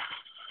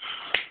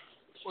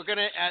we're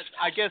gonna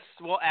I guess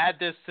we'll add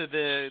this to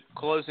the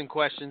closing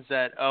questions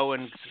that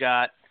Owen's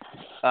got.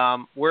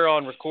 We're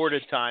on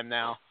recorded time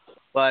now,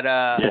 but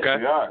yes,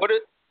 we are.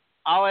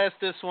 I'll ask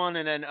this one,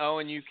 and then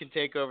Owen, you can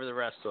take over the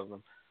rest of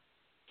them.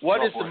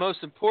 What is the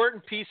most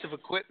important piece of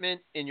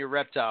equipment in your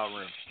reptile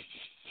room?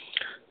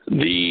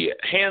 The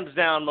hands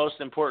down most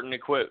important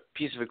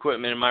piece of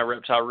equipment in my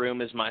reptile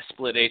room is my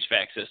split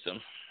HVAC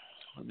system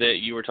that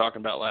you were talking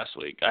about last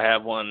week. I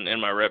have one in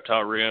my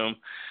reptile room.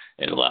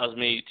 It allows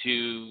me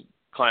to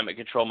climate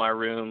control my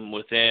room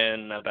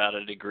within about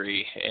a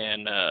degree,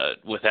 and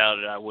without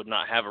it I would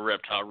not have a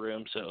reptile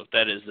room, so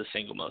that is the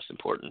single most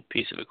important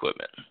piece of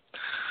equipment.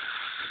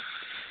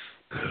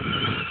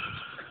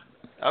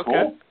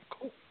 Okay.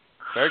 Cool.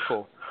 Very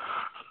cool.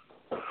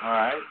 All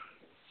right.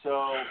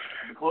 So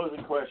the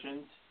closing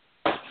questions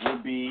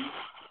would be,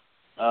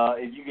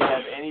 if you could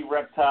have any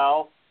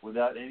reptile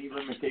without any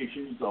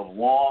limitations of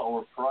law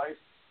or price,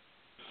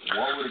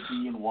 what would it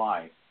be and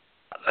why?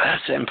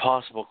 That's an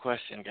impossible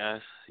question,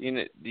 guys.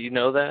 Do you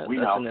know that?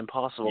 That's an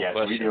impossible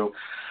question. Yes, we do.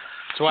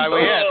 That's why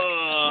we ask.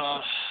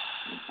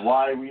 It's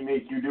why we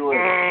make you do it.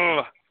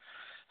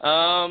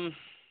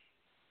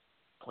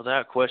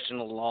 Without question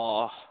of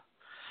law,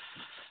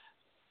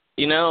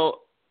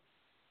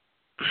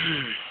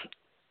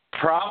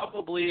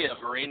 probably a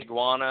marine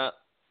iguana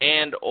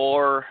and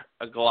or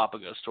a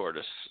Galapagos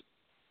tortoise.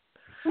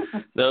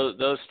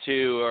 Those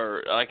two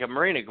are like a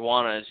marine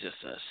iguana is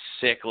just a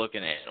sick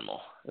looking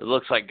animal. It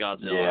looks like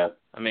Godzilla. Yeah.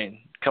 I mean,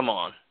 come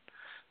on,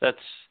 and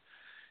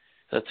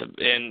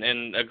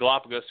a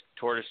Galapagos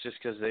tortoise just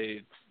because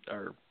they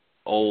are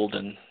old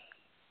and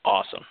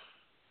awesome.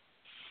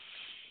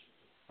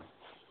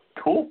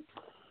 Cool.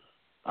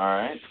 All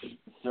right.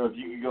 So if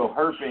you could go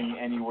herping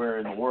anywhere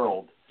in the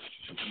world,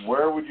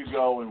 where would you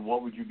go and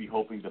what would you be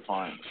hoping to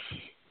find?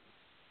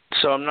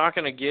 So I'm not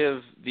going to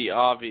give the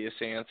obvious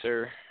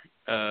answer,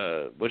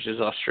 which is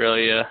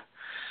Australia.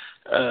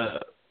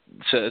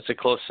 So it's a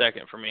close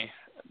second for me.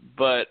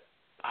 But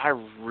I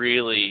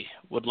really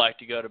would like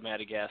to go to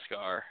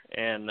Madagascar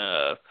and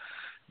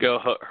go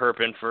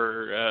herping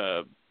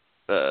for,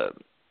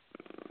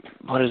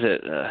 what is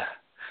it,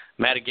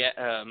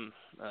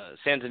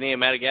 Sanzania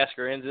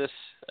madagascarensis,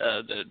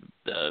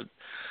 the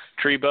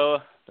tree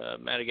boa, the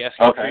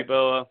Madagascar tree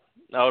boa.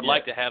 I would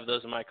like to have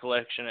those in my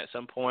collection at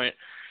some point,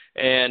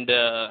 and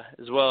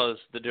as well as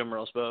the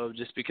Dumeril's boa,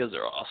 just because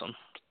they're awesome.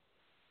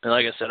 And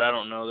like I said, I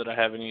don't know that I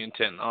have any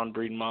intent on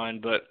breeding mine,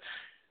 but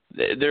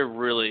they're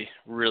really,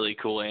 really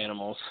cool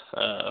animals.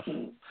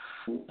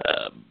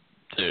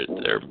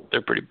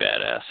 They're pretty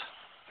badass.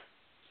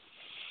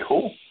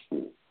 Cool.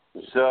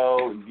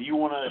 So, do you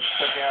want to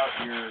check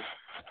out your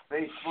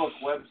Facebook,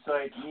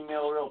 website,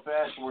 email real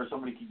fast, where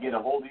somebody can get a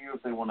hold of you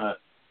if they want to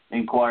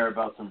inquire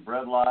about some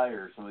Bredli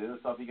or some of the other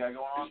stuff you got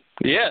going on?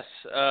 Yes.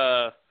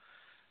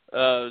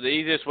 The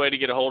easiest way to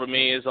get a hold of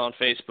me is on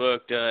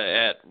Facebook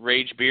at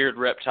Rage Beard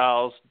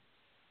Reptiles.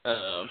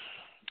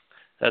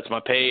 That's my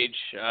page.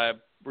 I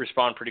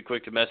respond pretty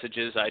quick to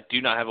messages. I do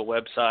not have a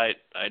website.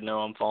 I know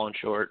I'm falling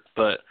short,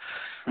 but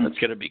that's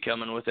going to be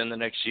coming within the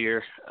next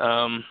year.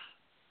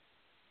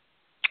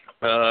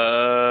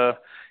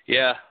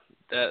 Yeah,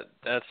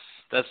 that's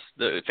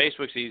the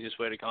Facebook's the easiest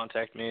way to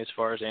contact me as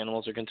far as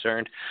animals are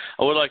concerned.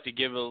 I would like to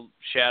give a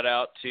shout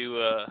out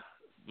to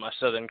my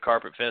Southern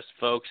Carpet Fest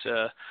folks.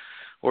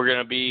 We're going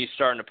to be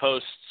starting to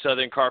post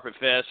Southern Carpet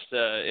Fest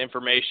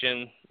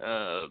information,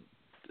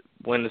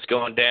 when it's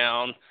going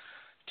down,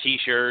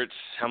 T-shirts,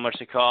 how much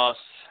it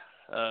costs,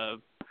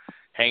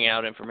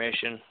 hangout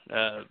information.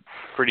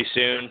 Pretty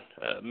soon,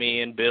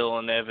 me and Bill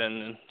and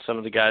Evan and some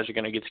of the guys are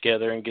going to get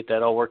together and get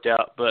that all worked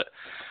out. But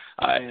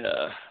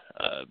I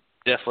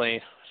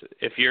definitely,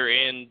 if you're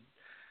in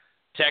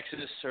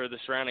Texas or the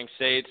surrounding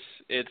states,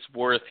 it's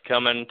worth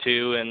coming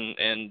to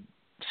and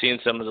seeing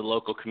some of the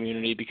local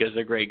community because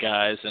they're great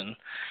guys and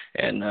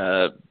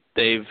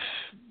they've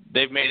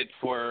made it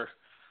for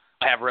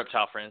I have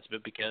reptile friends,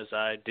 but because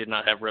I did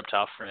not have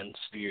reptile friends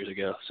years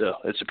ago. So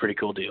it's a pretty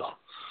cool deal.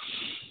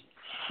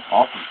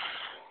 Awesome.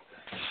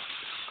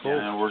 Cool.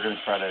 Yeah, and we're gonna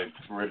try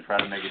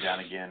to make it down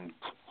again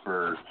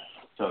for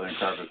Southern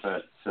Carpet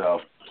Fest.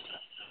 So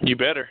You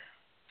better.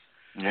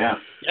 yeah.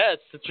 Yeah,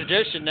 it's the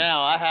tradition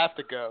now. I have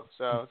to go,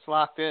 so it's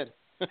locked in.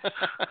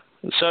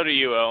 So do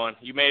you, Owen.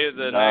 You made it to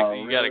the next.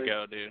 You really? gotta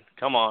go, dude.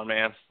 Come on,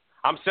 man.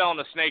 I'm selling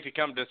a snake to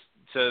come to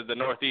the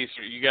Northeast.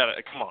 You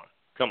gotta come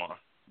on.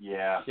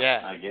 Yeah.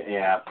 Yeah.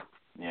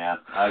 Yeah.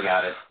 I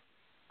got it.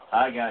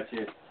 I got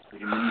you.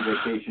 Like a mini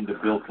vacation to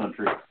Bill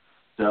Country.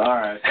 So all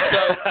right.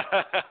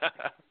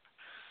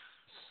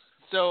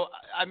 So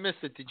I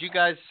missed it. Did you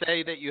guys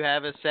say that you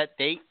have a set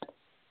date?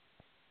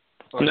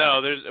 Or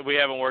No, we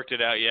haven't worked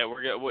it out yet.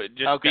 We'll just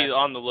be Okay.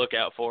 on the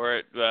lookout for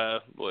it.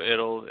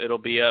 It'll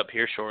be up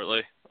here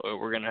shortly.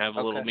 We're gonna have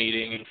a little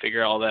meeting and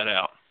figure all that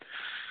out.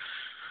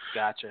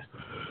 Gotcha.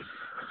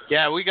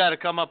 Yeah, we got to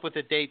come up with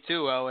a date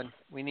too, Owen.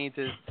 We need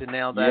to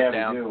nail that down.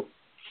 Yeah, we do.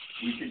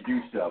 We should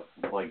do stuff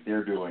like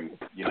they're doing,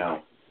 Yeah.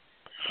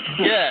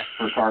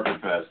 for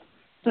Carpet Fest.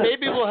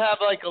 Maybe we'll have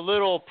like a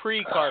little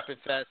pre-Carpet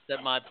Fest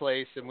at my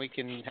place, and we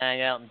can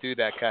hang out and do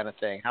that kind of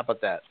thing. How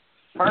about that?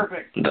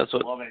 Perfect.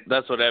 Love it.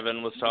 That's what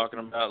Evan was talking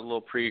about, a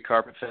little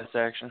pre-Carpet Fest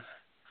action.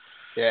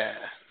 Yeah,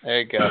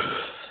 there you go.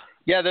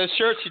 Yeah, those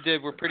shirts you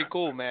did were pretty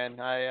cool, man.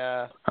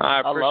 I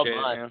appreciate love it,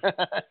 mine. man.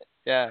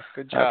 Yeah,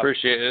 good job. I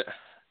appreciate it.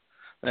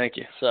 Thank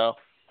you. So,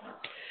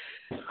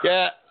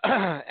 yeah,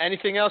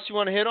 anything else you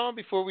want to hit on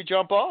before we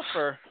jump off,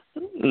 or?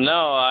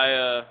 No,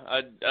 I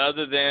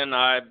other than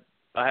I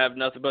have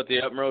nothing but the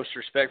utmost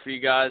respect for you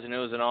guys, and it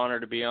was an honor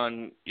to be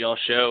on y'all's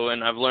show,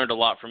 and I've learned a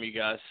lot from you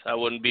guys. I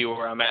wouldn't be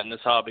where I'm at in this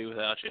hobby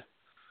without you.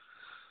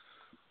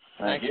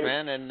 Thanks,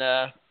 man,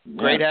 and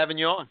great having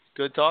you on.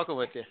 Good talking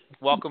with you.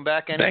 Welcome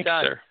back anytime.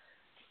 Thanks, sir.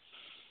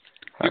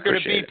 You're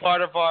going to be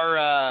part of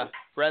our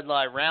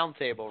Bredli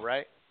roundtable,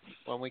 right?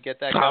 When we get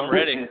that going. I'm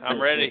ready.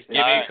 Give me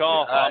a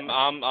call. Right.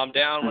 I'm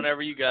down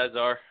whenever you guys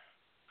are.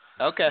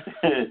 Okay.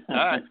 All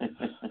right.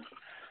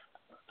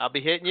 I'll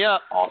be hitting you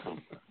up.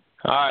 Awesome.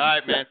 All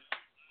right, man.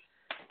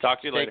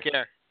 Talk to you later. Take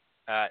care.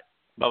 All right.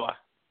 Bye-bye.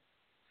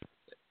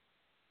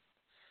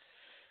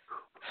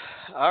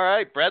 All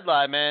right,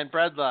 Bredli, man.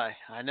 Bredli.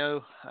 I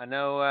know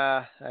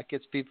that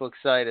gets people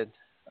excited.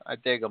 I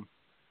dig them.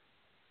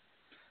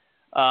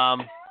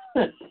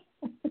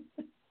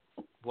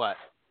 What?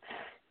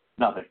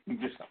 Nothing.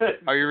 Just.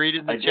 Are you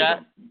reading the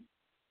chat?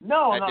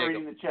 No, I'm not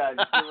reading the chat.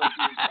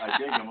 I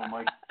dig him. I'm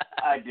like,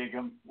 I dig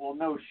him. Well,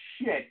 no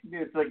shit.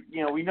 It's like,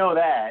 we know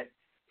that.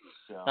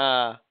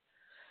 So.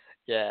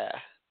 Yeah.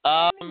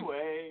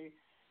 Anyway.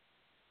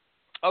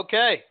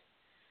 Okay.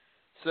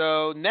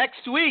 So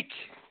next week,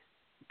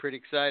 pretty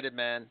excited,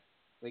 man.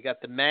 We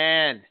got the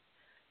man,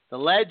 the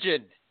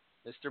legend,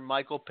 Mr.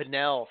 Michael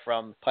Pinnell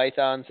from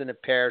Pythons in a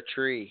Pear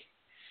Tree.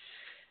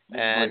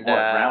 And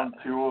round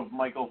 2 of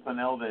Michael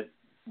Pinnell? That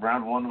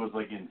round 1 was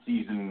like in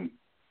season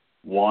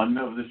 1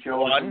 of the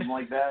show or something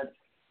like that.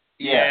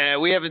 Yeah,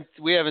 we haven't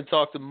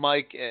talked to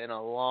Mike in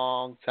a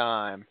long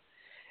time,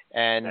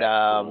 and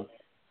cool.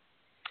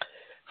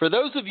 For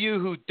those of you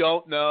who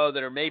don't know,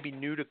 that are maybe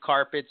new to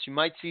carpets, you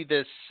might see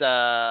this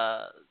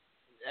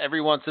every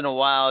once in a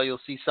while.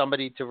 You'll see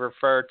somebody to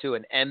refer to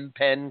an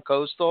M-Pen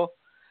coastal.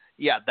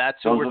 Yeah, that's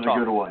who we're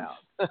talking about.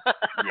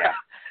 Yeah,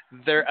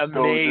 they're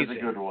amazing. Those are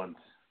the good ones.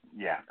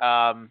 Yeah.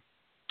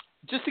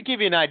 Just to give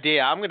you an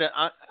idea, I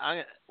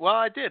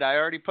did. I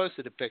already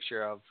posted a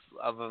picture of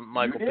a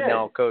Michael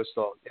Pinnell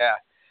coastal. Yeah.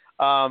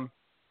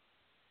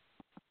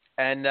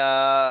 And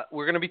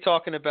we're going to be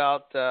talking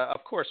about,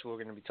 of course, we're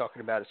going to be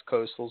talking about his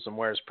coastals and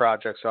where his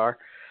projects are.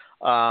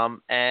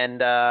 And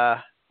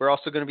we're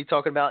also going to be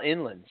talking about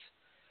inlands.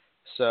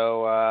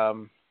 So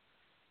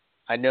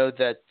I know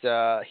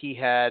that he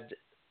had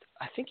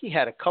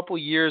a couple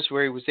years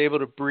where he was able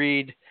to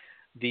breed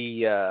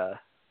the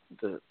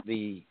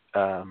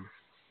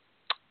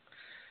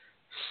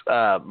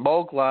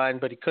Moog line,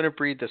 but he couldn't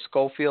breed the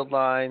Schofield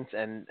lines,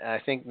 and I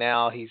think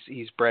now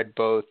he's bred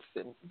both.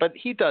 But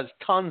he does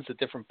tons of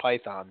different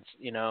pythons.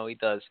 He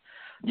does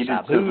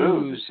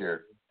Sabus this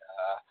year.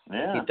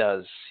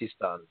 He's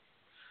done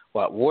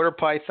water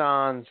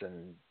pythons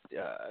and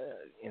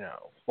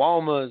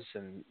Walmas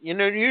and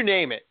you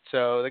name it.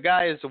 So the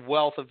guy is a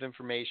wealth of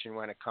information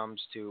when it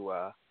comes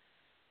to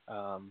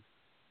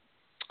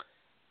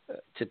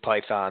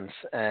pythons,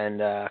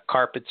 and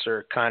carpets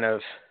are kind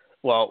of,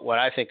 when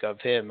I think of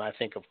him, I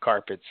think of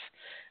carpets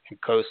and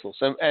coastals,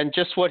 and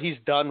just what he's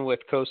done with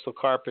coastal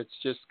carpets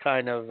just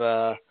kind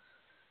of,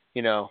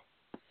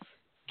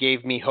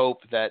 gave me hope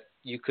that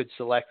you could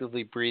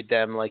selectively breed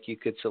them like you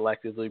could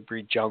selectively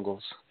breed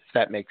jungles, if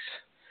that makes,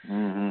 you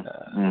know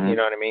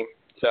what I mean?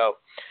 So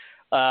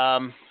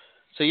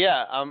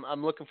yeah,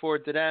 I'm looking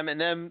forward to them. And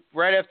then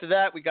right after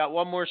that, we got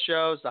one more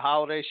show, it's the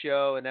holiday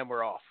show, and then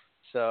we're off.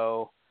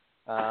 So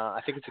I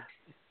think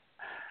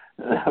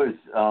that was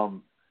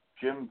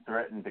Jim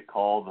threatened to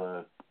call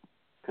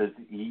because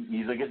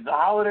he's like, is the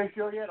holiday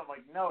show yet? I'm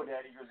like, no,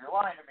 Dad. He goes, you're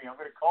lying to me. I'm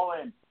going to call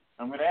in.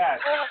 I'm going to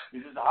ask,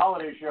 is this a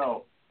holiday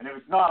show? And if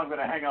it's not, I'm going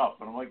to hang up.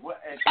 And I'm like, what?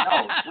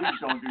 No, please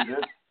don't do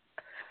this.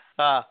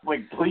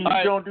 Please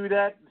don't do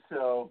that.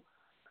 So.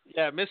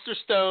 Yeah, Mr.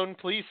 Stone,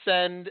 please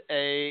send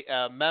a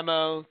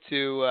memo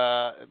to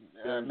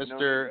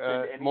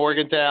Mr.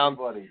 Morgantown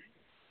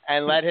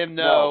and let him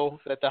know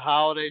that the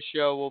holiday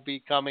show will be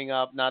coming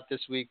up, not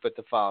this week, but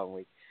the following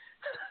week.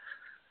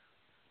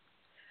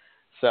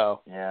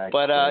 So, yeah,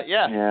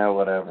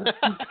 whatever.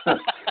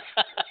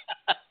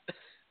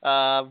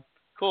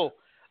 Cool.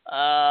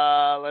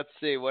 Let's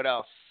see what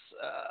else.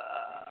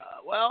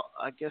 Well,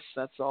 I guess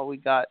that's all we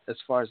got as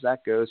far as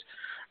that goes.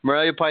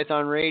 Morelia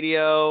Python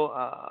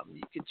Radio.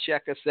 You can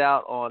check us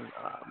out on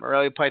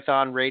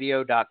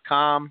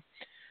MoreliaPythonRadio.com.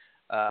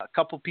 A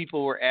couple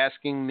people were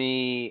asking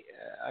me.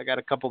 I got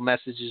a couple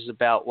messages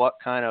about what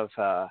kind of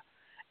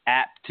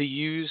app to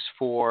use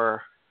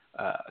for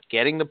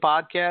getting the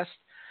podcast.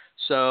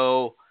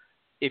 So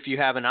if you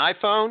have an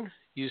iPhone,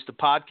 use the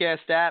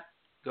podcast app.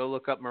 Go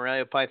look up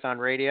Morelia Python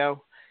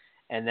Radio,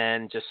 and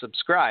then just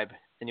subscribe,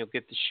 and you'll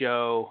get the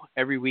show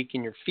every week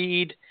in your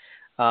feed.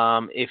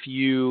 If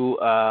you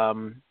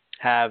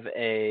have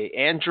a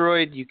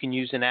Android, you can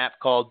use an app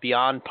called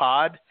Beyond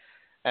Pod.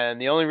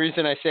 And the only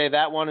reason I say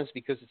that one is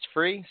because it's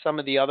free. Some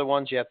of the other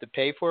ones you have to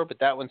pay for, but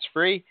that one's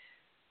free.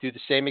 Do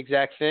the same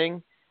exact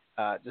thing.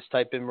 Just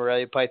type in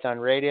Morelia Python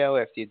Radio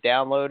after you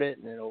download it,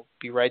 and it'll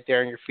be right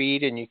there in your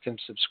feed, and you can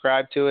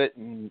subscribe to it.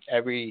 And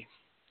every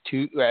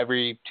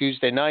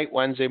Tuesday night,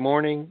 Wednesday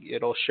morning,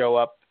 it'll show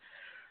up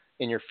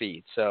in your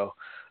feed. So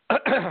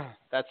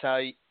that's how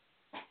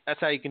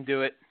you can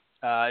do it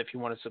if you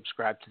want to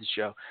subscribe to the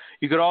show.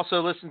 You could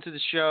also listen to the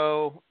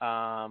show.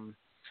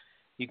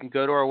 You can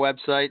go to our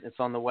website. It's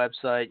on the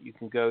website. You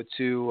can go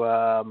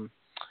to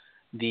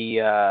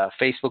the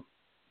Facebook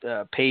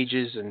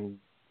pages, and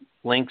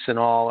links and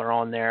all are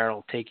on there.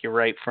 It'll take you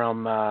right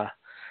from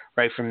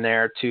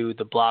there to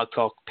the Blog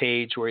Talk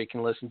page where you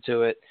can listen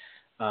to it.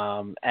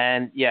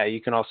 And yeah,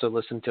 you can also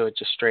listen to it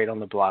just straight on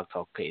the Blog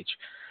Talk page.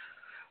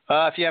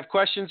 If you have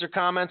questions or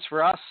comments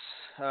for us,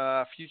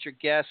 future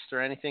guests, or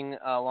anything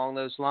along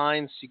those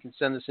lines, you can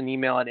send us an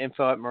email at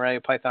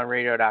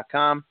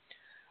info@MoreliaPythonRadio.com.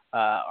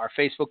 Our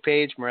Facebook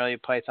page, Morelia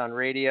Python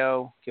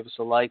Radio. Give us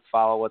a like,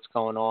 follow what's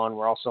going on.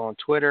 We're also on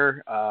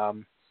Twitter.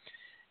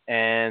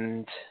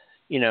 And,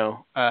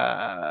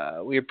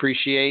 we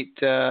appreciate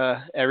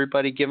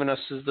everybody giving us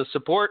the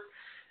support,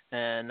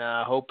 and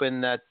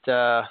hoping that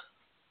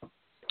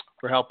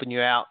we're helping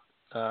you out.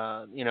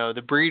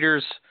 The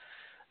breeders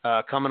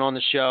coming on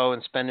the show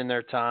and spending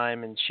their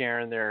time and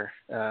sharing their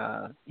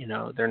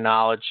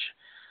knowledge,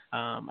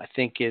 I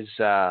think is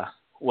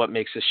what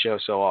makes this show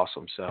so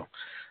awesome. So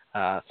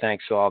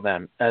thanks to all of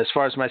them. As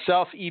far as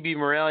myself, EB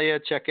Morelia,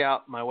 check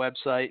out my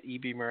website,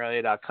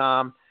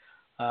 ebmorelia.com.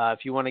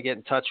 If you want to get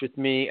in touch with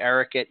me,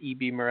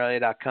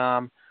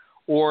 Eric@ebmorelia.com,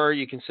 or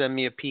you can send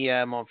me a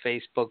PM on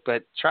Facebook,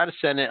 but try to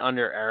send it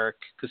under Eric,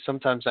 because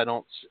sometimes I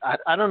don't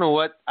know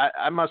what,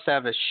 I must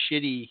have a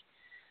shitty,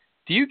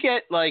 do you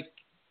get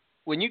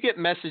when you get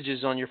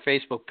messages on your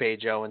Facebook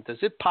page, Owen,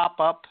 does it pop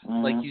up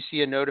like you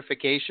see a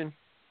notification?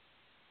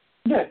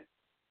 Yeah.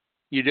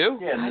 You do?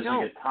 Yeah, I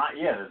don't.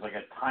 There's like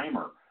a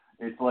timer.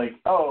 It's like,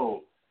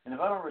 oh, and if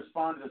I don't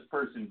respond to this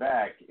person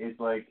back, it's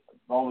like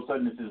all of a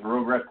sudden it says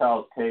Rogue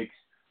Reptiles takes,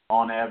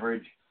 on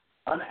average,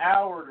 an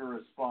hour to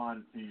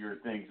respond to your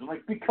things. I'm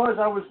like, because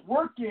I was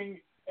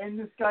working and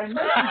this guy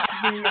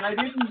messaged me and I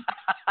didn't.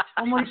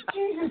 I'm like,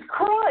 Jesus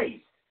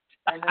Christ.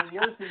 And then the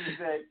other thing is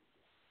that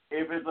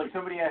if it's like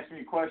somebody asks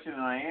me a question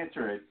and I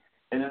answer it,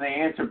 and then they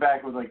answer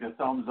back with like the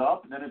thumbs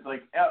up, and then it's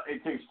like,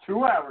 it takes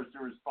 2 hours to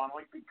respond. I'm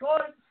like,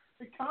 because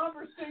the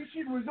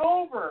conversation was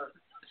over,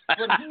 but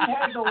he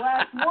had the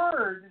last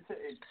word.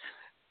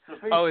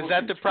 So is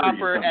that the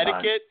proper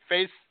etiquette?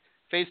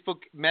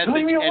 Facebook message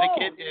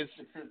etiquette is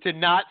to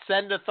not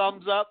send a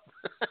thumbs up?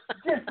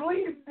 Just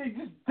leave. It's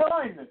just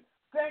done.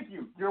 Thank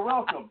you. You're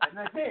welcome. And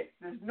that's it.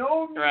 There's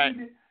no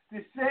need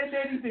to send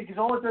anything, because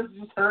all it does is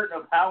just hurt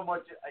of how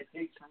much it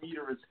takes for me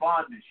to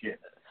respond to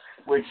shit.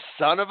 Which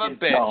son of a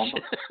bitch. Dumb.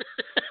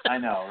 I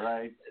know,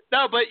 right?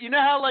 No, but you know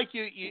how you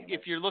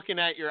if you're looking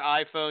at your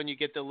iPhone, you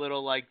get the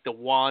little the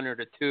 1 or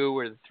the 2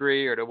 or the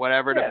 3 or the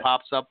whatever that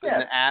pops up in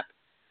the app.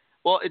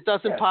 Well, it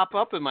doesn't pop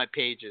up in my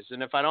pages,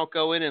 and if I don't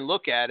go in and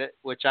look at it,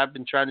 which I've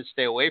been trying to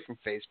stay away from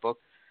Facebook,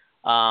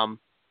 I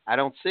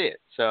don't see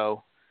it.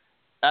 So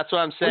that's what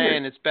I'm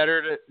saying. It's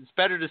better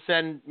to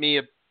send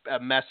me a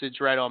message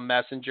right on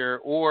Messenger,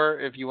 or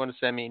if you want to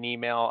send me an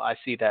email, I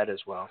see that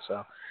as well.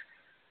 So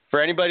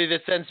for anybody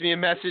that sends me a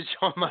message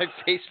on my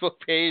Facebook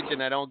page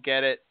and I don't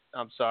get it,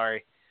 I'm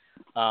sorry.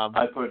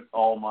 I put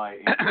all my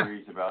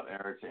inquiries about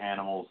Eric's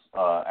animals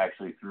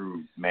actually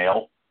through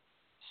mail.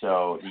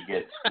 So he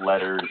gets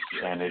letters,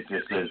 and it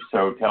just says,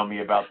 "So tell me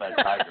about that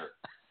tiger."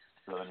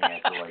 So then he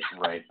has to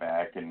write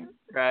back, and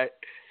right.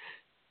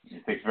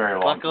 It takes very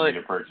long for me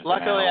to purchase.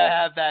 Luckily, I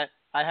have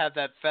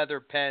that feather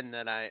pen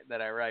that I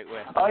write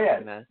with. Oh yeah,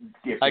 and,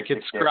 I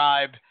can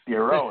scribe.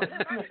 Heroic.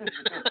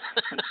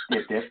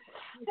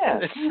 Yeah.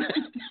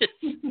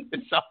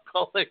 It's all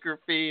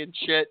calligraphy and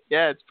shit.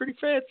 Yeah, it's pretty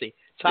fancy.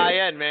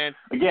 high-end, man.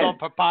 Again, it's on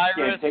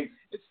papyrus.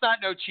 It's not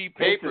no cheap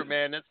paper, this.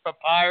 man. It's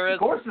papyrus. Of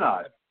course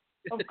not.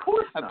 Of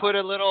course not. I put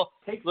a little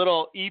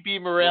E.B.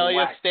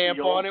 Morelia stamp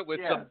on it with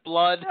some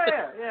blood.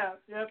 Yeah.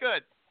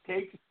 Good.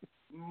 Takes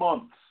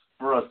months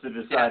for us to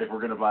decide if we're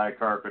going to buy a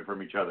carpet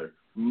from each other.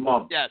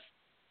 Months. Yes.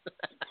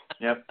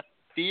 Yep.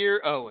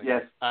 Dear Owen.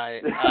 Yes. I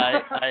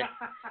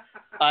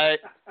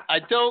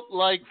don't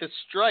like the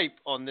stripe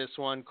on this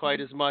one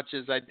quite as much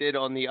as I did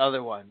on the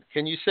other one.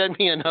 Can you send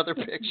me another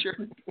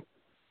picture?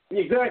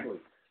 Exactly.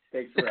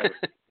 Takes forever.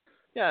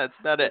 Yeah, it's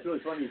not it.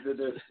 What's really funny is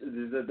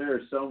that there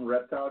are some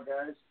reptile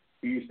guys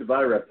who used to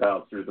buy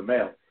reptiles through the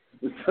mail.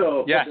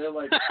 So they're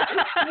like,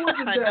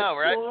 wasn't that I know,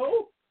 right?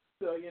 slow?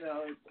 So,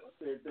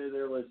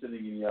 they're listening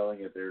and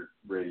yelling at their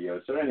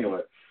radio. So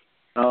anyway.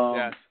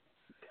 Yes.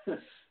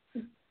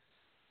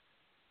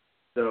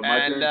 So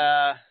my turn.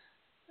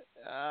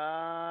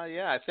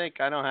 I think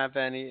I don't have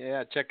any.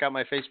 Yeah, check out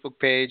my Facebook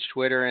page,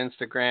 Twitter,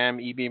 Instagram,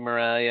 EB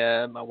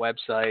Morelia, my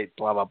website,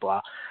 blah, blah,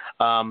 blah.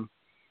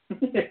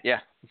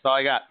 Yeah, that's all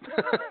I got.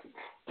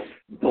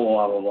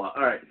 Blah, blah, blah.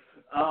 All right.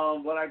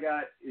 What I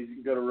got is you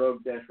can go to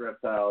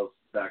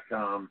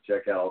rogue-reptiles.com,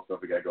 check out all the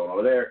stuff we got going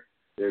over there.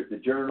 There's the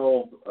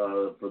journal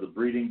for the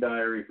breeding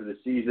diary for the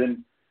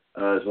season,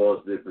 as well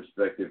as the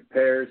prospective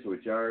pairs,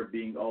 which are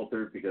being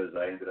altered because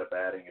I ended up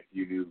adding a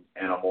few new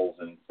animals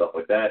and stuff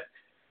like that.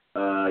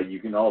 You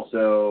can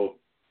also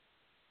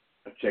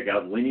check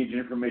out lineage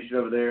information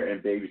over there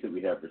and babies that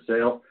we have for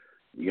sale.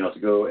 You can also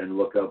go and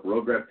look up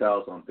Rogue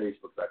Reptiles on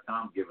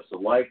Facebook.com. Give us a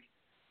like.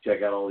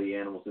 Check out all the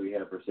animals that we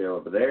have for sale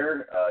over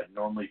there.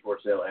 Normally, for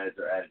sale ads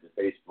are added to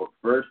Facebook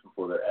first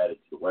before they're added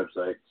to the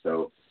website,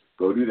 so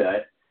go do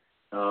that.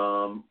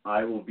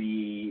 I will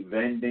be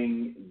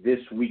vending this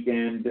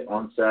weekend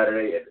on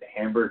Saturday at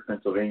Hamburg,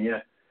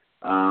 Pennsylvania.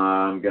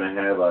 I'm going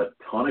to have a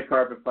ton of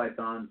carpet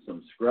pythons,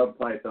 some scrub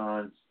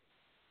pythons,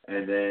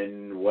 and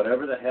then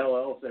whatever the hell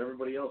else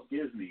everybody else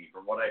gives me.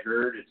 From what I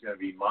heard, it's going to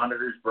be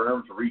monitors,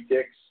 berms,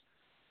 retics.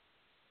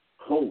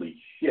 Holy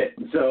shit.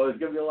 So it's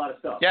going to be a lot of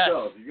stuff. Yes.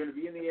 So if you're going to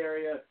be in the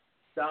area,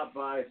 stop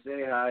by,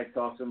 say hi,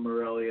 talk some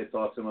Morelia,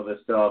 talk some other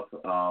stuff.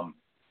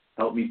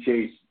 Help me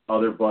chase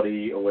other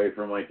buddy away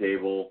from my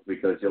table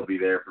because he'll be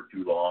there for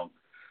too long.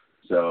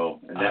 So,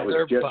 and that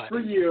was just for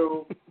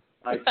you.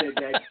 I said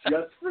that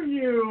just for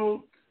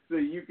you so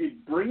you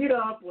could bring it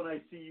up when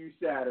I see you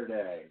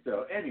Saturday.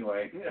 So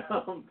anyway,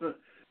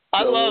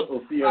 I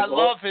love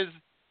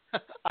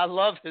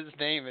his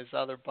name, his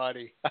other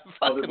buddy. I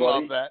fucking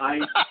love that.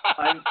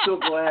 I'm so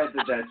glad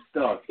that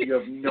stuck. You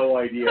have no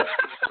idea.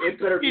 It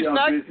better be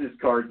on business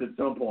cards at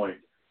some point.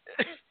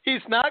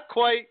 He's not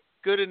quite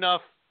good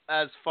enough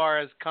as far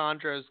as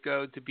chondros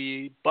go to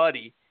be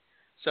buddy,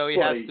 so he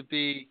has to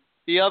be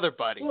the other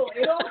buddy. Well,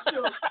 it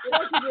also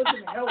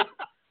doesn't help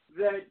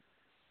that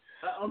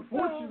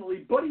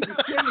unfortunately Buddy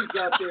Buchanan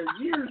got there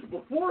years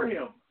before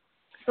him.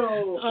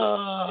 So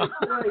it's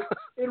like,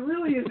 it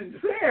really isn't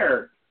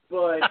fair.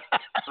 But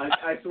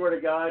I swear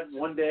to God,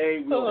 one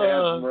day we'll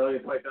have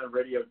Morelia Python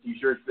Radio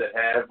T-shirts that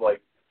have like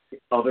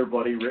other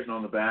buddy written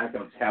on the back,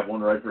 and I'll have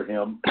one right for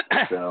him.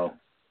 So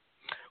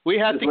we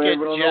have to get Jeff.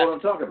 Know what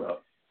I'm talking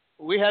about.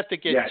 We have to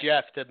get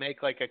Jeff to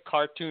make like a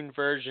cartoon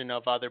version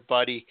of Other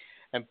Buddy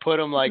and put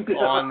him like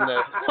on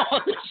the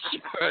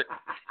shirt.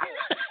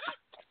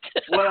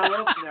 What I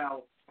love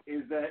now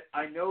is that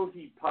I know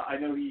he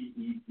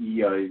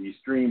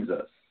streams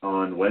us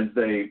on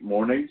Wednesday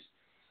mornings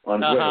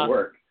on his way to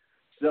work.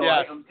 So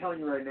I'm telling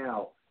you right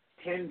now,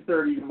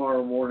 10:30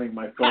 tomorrow morning,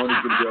 my phone is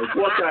going to be like,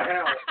 what the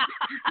hell?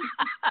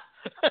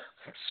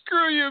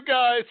 Screw you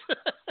guys.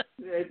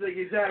 It's like,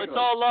 exactly. It's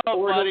all love,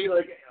 buddy.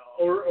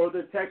 Or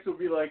the text will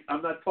be like,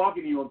 I'm not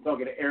talking to you, I'm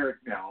talking to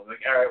Eric now. I'm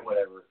like, all right,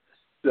 whatever.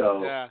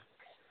 So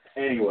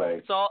anyway.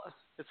 It's all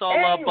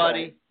love,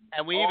 buddy.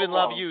 And we even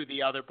love you,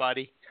 the other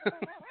buddy.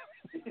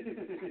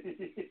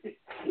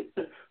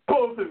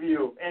 Both of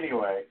you.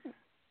 Anyway.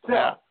 So,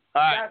 all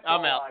right, that's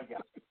I'm all out. I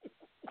got.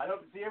 I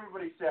hope to see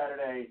everybody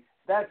Saturday.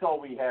 That's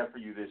all we have for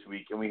you this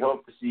week. And we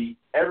hope to see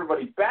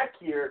everybody back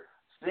here,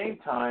 same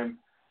time,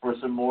 for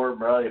some more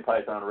Morelia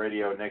Python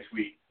Radio next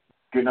week.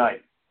 Good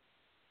night.